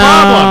 here's the No.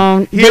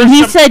 problem. But Here's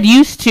he the- said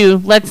used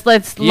to. Let's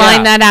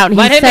line that out.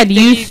 Let He him said did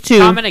he used to.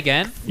 comment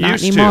again. Not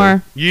used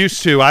anymore. to.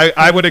 Used to.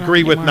 I would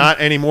agree with anymore. not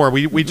anymore.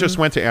 We just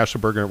went to Astro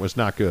Burger. It was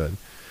not good.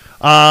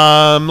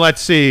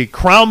 Let's see.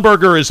 Crown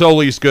Burger is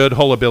always good.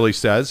 Hullabilly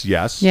says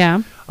yes.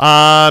 Yeah.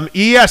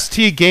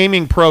 EST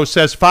Gaming Pro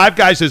says Five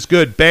Guys is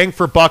good. Bang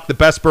for buck. The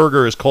best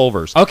burger is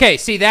Culver's. Okay,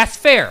 see, that's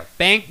fair.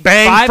 Bang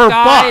Five for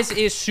Guys buck.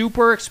 is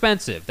super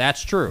expensive.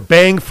 That's true.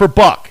 Bang for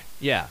buck.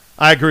 Yeah.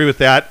 I agree with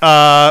that.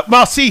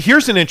 Well, see,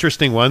 here's an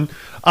interesting one.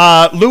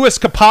 Luis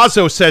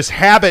Capazzo says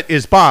Habit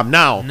is bomb.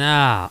 Now,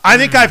 Nah. I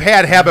think I've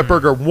had Habit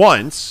Burger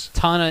once.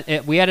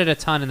 We had it a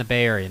ton in the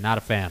Bay Area. Not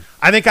a fan.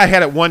 I think I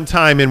had it one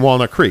time in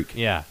Walnut Creek.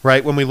 Yeah.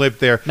 Right, when we lived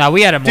there. No,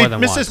 we had it more Did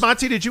than Mrs. once.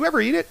 Monty, did you ever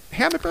eat it?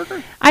 Habit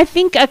Burger? I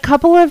think a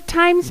couple of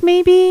times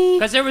maybe.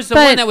 Because there was the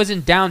But, one that was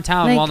in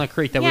downtown like, Walnut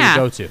Creek that yeah.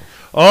 we would go to.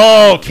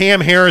 Oh,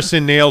 Cam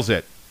Harrison nails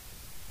it.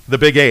 The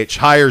Big H.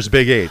 Hires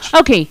Big H.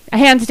 Okay,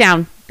 hands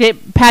down.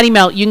 Get patty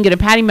melt. You can get a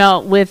patty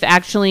melt with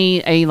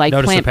actually a Notice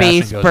the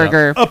plant-based passion goes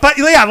burger. But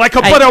yeah, like a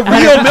real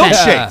 100%.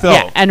 milkshake, though.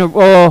 Yeah, and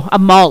a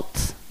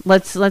malt.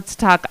 Let's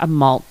talk a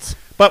malt.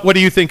 But what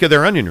do you think of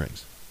their onion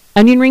rings?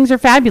 Onion rings are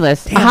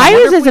fabulous. Damn, I Hires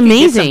wonder if is we could get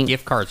amazing. some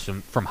gift cards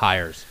from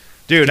Hires.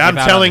 Dude, To I'm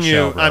give out telling on the you,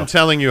 show, bro. I'm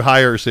telling you,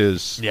 Hires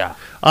is. Yeah.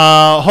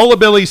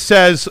 Hullabilly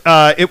says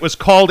it was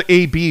called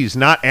AB's,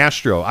 not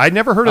Astro. I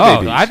never heard of Oh,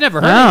 AB's. I've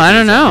never heard Oh, of I these.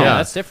 don't know. Yeah,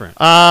 that's different.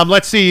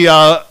 Let's see.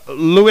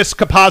 Luis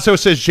Capazzo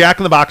says Jack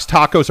in the Box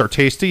tacos are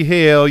tasty.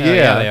 Hell yeah.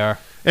 yeah, they are.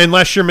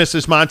 Unless you're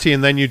Mrs. Monty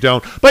and then you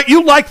don't. But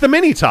you like the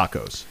mini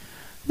tacos.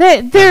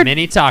 They're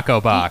Mini taco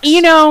box.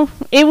 You know,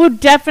 it would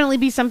definitely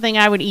be something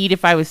I would eat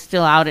if I was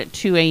still out at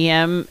 2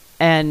 a.m.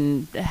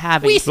 and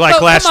having Like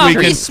Come last on, week,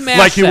 we smashed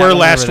like you that were when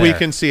we last were week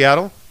there. in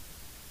Seattle.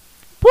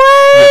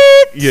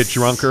 what? You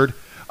drunkard.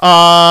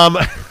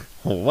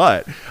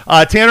 What?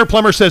 Tanner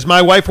Plummer says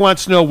my wife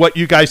wants to know what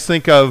you guys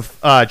think of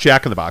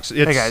Jack in the Box.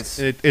 It's, guys.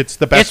 it's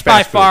the best. It's by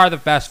fast food. far the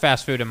best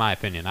fast food in my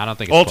opinion. I don't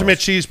think it's Ultimate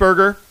close.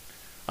 cheeseburger.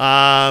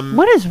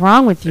 What is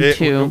wrong with you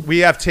two? We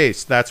have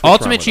taste. That's what's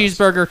Ultimate wrong with us.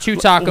 cheeseburger, 2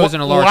 tacos,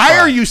 and a large Why fry.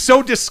 are you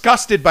so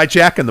disgusted by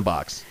Jack in the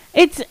Box?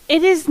 It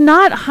is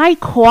not high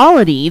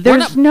quality.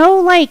 There's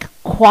no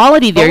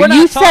quality But there. we're not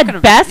You talking said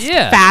about- best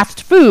yeah.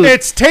 fast food.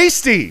 It's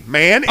tasty,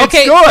 man. It's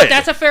Okay, good. but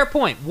that's a fair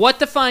point. What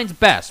defines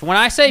best? When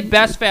I say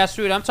best fast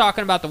food, I'm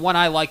talking about the one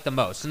I like the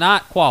most,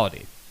 not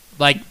quality.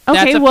 Like, that's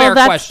Okay, a well, fair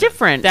that's question.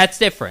 different. That's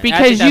different. I think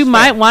because that's you fair.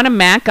 might want to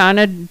mac on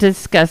a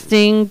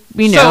disgusting,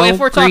 So if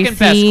we're talking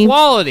greasy- best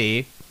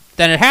quality,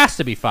 then it has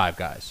to be Five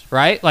Guys,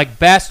 right? Like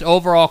best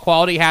overall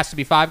quality has to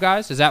be Five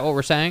Guys. Is that what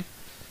we're saying?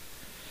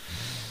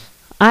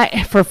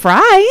 For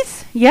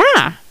fries,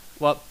 yeah.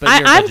 Well, but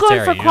I'm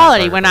going for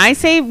quality. When I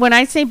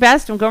say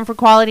best, I'm going for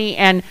quality.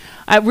 And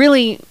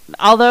really,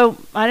 although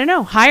I don't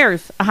know,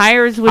 Hires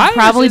would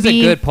probably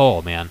be a good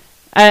poll, man.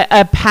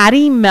 A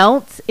patty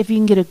melt. If you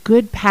can get a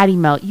good patty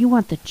melt, you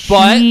want the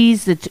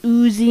cheese that's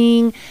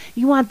oozing.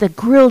 You want the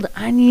grilled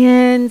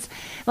onions,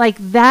 like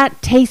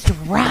that taste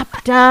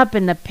wrapped up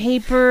in the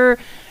paper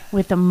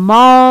with the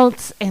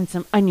malts and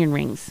some onion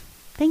rings.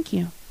 Thank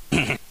you.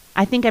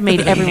 I think I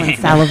made everyone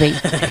salivate.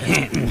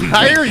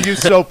 Why are you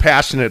so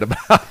passionate about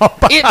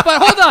it?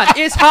 But hold on.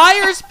 Is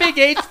Hires Big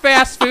H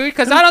fast food?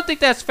 Because I don't think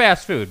that's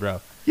fast food,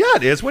 bro. Yeah,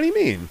 it is. What do you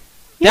mean?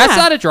 That's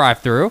not a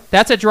drive-through.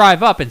 That's a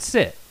drive up and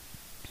sit.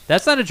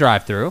 That's not a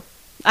drive-through.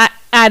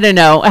 I don't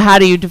know. How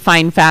do you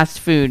define fast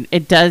food?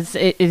 It does.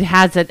 It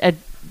has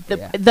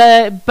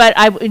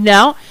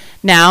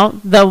now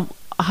the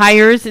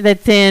Hires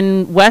that's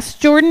in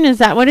West Jordan. Is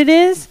that what it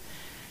is?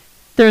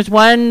 There's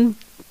one.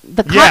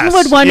 The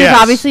Cottonwood one is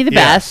obviously the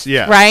best,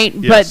 right?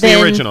 Yes, but then,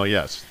 the original,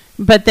 yes.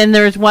 But then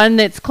there's one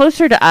that's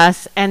closer to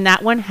us, and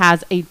that one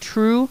has a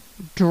true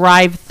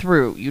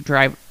drive-through. You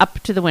drive up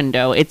to the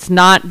window. It's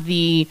not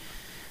the,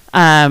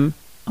 oh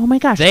my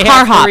gosh,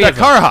 car hop. The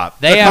car hop.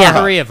 They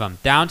have three of them.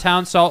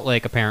 Downtown Salt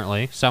Lake,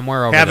 apparently,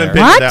 somewhere over there. Haven't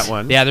been to that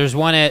one. Yeah, there's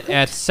one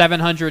at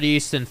 700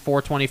 East and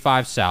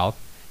 425 South.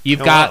 You've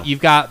got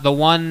the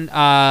one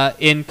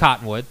in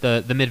Cottonwood,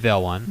 the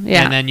Midvale one,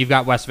 and then you've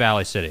got West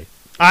Valley City.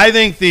 I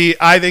think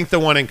the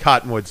one in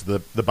Cottonwood's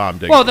the bomb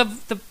digger. Well,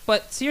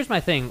 but here's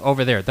my thing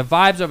over there. The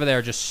vibes over there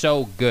are just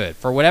so good.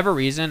 For whatever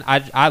reason,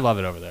 I love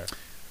it over there.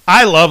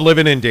 I love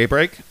living in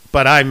Daybreak,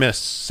 but I miss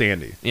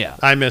Sandy. Yeah.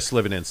 I miss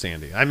living in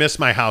Sandy. I miss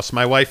my house.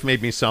 My wife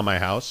made me sell my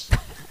house.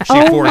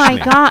 She forced me. Oh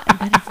my God,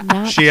 that is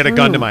not She had a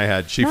gun true. to my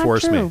head. She Not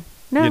forced true. me.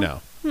 No. You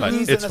know. But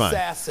He's it's an fine.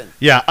 assassin.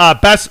 Yeah,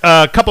 best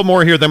couple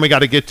more here, then we got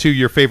to get to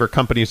your favorite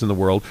companies in the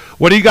world.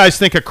 What do you guys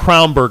think of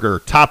Crown Burger?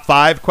 Top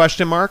 5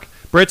 question mark?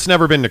 Britt's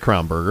never been to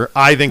Crown Burger.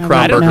 I think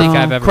Crown I don't Burger. think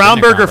I've ever Crown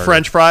been to Burger Crown Burger.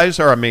 French fries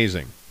are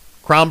amazing.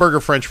 Crown Burger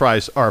French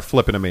fries are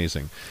flipping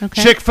amazing.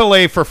 Okay.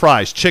 Chick-fil-A for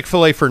fries.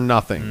 Chick-fil-A for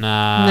nothing.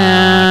 Nah.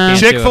 Nah.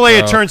 Chick-fil-A,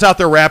 it bro. turns out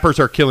their wrappers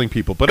are killing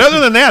people. But other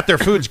than that, their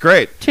food's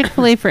great.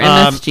 Chick-fil-A for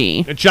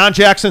MSG. John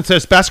Jackson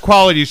says, best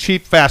quality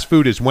cheap fast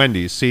food is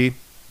Wendy's. See,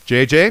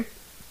 JJ,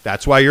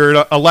 that's why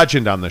you're a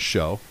legend on this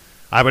show.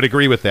 I would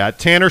agree with that.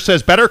 Tanner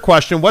says, better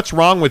question, what's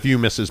wrong with you,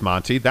 Mrs.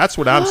 Monty? That's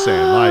what I'm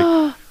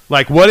saying.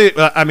 Like what?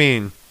 I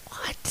mean...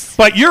 What?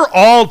 But you're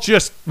all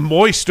just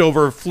moist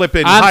over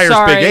flipping Hires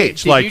sorry, Big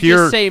H. Did Like you you're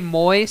just say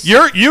moist?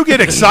 you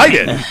get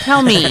excited.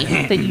 Tell me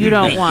that you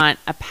don't want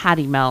a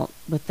patty melt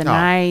with the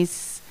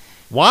nice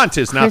Want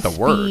is not the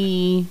word.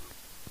 crispy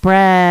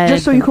bread.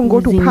 Just so you can go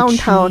to oozing Pound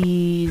Town.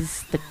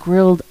 cheese, the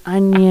grilled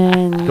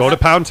onions. Go to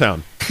Pound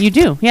Town. You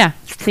do, yeah.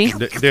 See?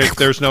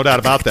 There's no doubt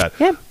about that.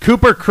 Yep.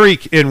 Cooper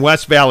Creek in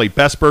West Valley,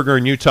 best burger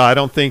in Utah. I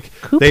don't think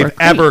Cooper they've Creek.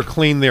 ever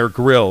cleaned their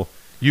grill.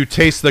 You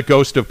taste the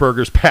ghost of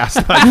burgers past.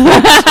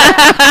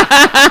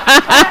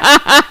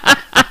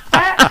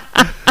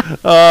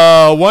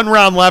 One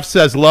round left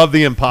says, love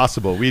the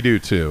impossible. We do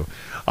too.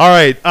 All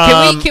right.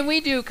 Can we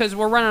do, because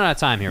we're running out of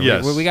time here.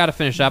 Yes. We got to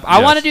finish up.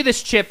 I want to do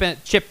this chip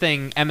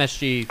thing,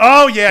 MSG.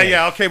 Oh,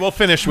 yeah. Okay, we'll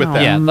finish with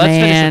that. Yeah, let's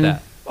finish man. with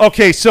that.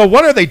 Okay, so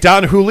what are they?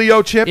 Don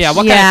Julio chips? Yeah,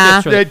 what Yeah. kind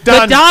of chips are they? The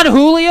The Don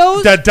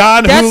Julios? The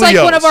Don That's Julios. like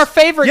one of our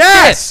favorite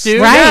Yes, chips,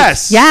 dude. Right.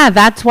 Yes. Yeah,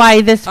 that's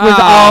why this was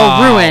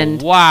all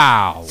ruined.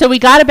 Wow. So we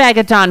got a bag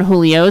of Don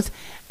Julio's,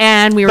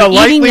 and we were The eating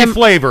lightly them.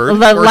 flavored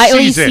The or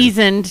lightly seasoned.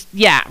 seasoned.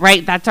 Yeah,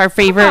 right. That's our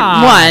favorite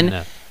Come one.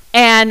 on.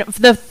 And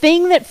the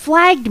thing that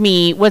flagged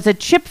me was a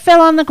chip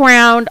fell on the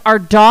ground. Our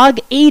dog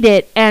ate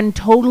it and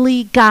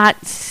totally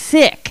got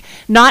sick.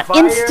 Not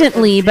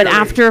instantly, but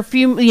after a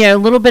few,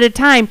 little bit of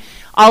time.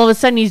 All of a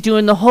sudden, he's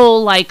doing the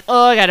whole like,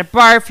 oh, I got to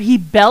barf. He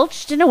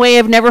belched in a way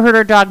I've never heard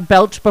our dog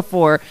belch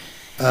before.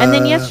 And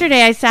then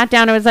yesterday, I sat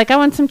down and was like, I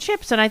want some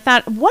chips. And I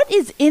thought, what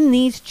is in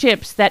these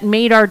chips that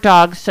made our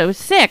dog so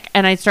sick?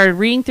 And I started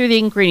reading through the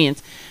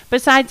ingredients.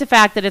 Besides the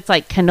fact that it's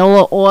like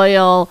canola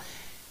oil,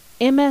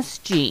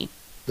 MSG.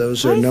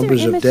 Those Why are is there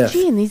numbers of MSG death.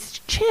 in these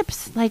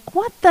chips? Like,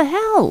 what the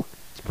hell?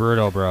 It's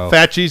brutal, bro.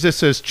 Fat Jesus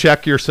says,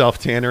 check yourself,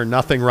 Tanner.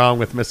 Nothing wrong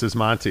with Mrs.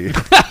 Monty.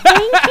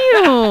 Thank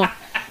you.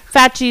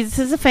 Fat Jesus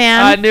is a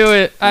fan. I knew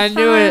it. I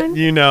knew it.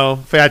 You know,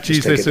 Fat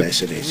Just Jesus. take it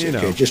nice and easy, you know,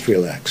 okay? Just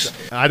relax.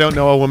 I don't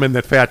know a woman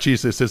that Fat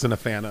Jesus isn't a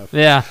fan of.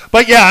 Yeah.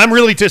 But yeah, I'm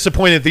really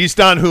disappointed. These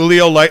Don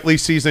Julio lightly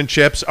seasoned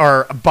chips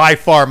are by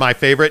far my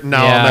favorite.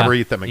 Now I'll never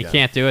eat them again. You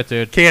can't do it,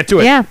 dude. Can't do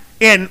it. Yeah.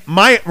 And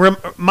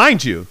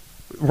mind you,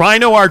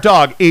 Rhino, our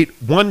dog, ate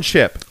one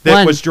chip that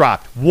One. was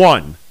dropped.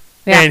 One.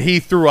 Yeah. And he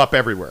threw up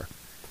everywhere.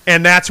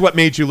 And that's what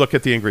made you look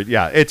at the ingredient.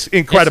 Yeah, it's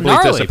incredibly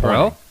gnarly,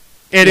 disappointing. bro.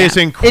 It is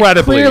It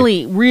incredibly.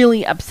 clearly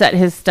really upset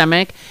his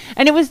stomach.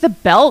 And it was the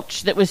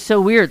belch that was so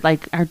weird.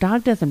 Like, our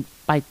dog doesn't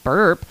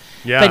burp.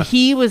 Yeah. But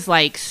he was,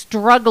 like,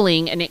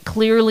 struggling, and it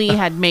clearly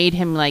had made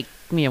him, like,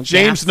 James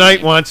gaspy.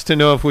 Knight wants to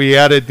know if we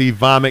added the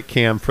vomit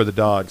cam for the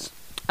dogs.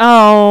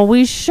 Oh,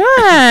 we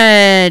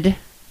should.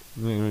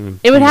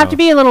 It would have to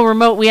be a little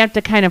remote. We have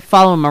to kind of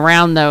follow him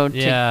around, though,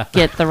 to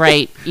get the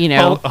right,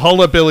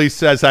 Hula Billy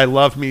says, I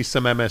love me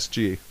some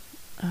MSG.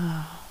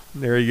 Oh.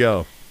 There you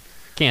go.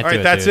 Can't All do right,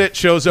 it, that's dude. it.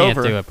 Show's Can't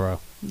over. do it, bro.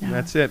 No.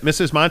 That's it.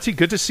 Mrs. Monty,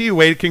 good to see you,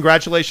 Wade.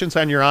 Congratulations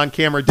on your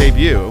on-camera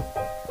debut.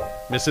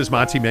 Mrs.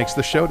 Monty makes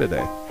the show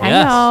today.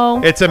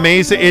 Hello. It's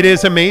amazing. It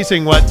is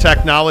amazing what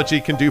technology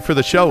can do for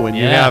the show when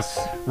you have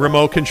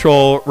remote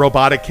control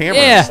robotic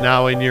cameras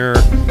now in your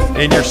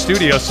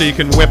studio, so you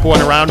can whip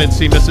one around and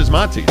see Mrs.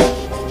 Monty.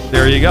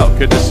 There you go.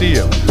 Good to see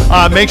you.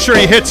 Make sure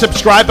you hit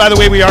subscribe. By the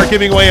way, we are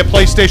giving away a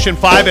PlayStation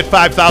 5 at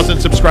 5,000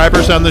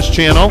 subscribers on this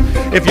channel.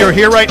 If you're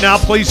here right now,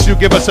 please do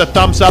give us a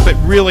thumbs up. It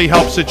really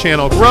helps the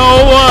channel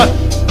grow.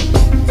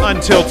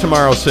 Until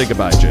tomorrow, say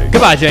goodbye, Jake.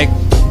 Goodbye, Jake.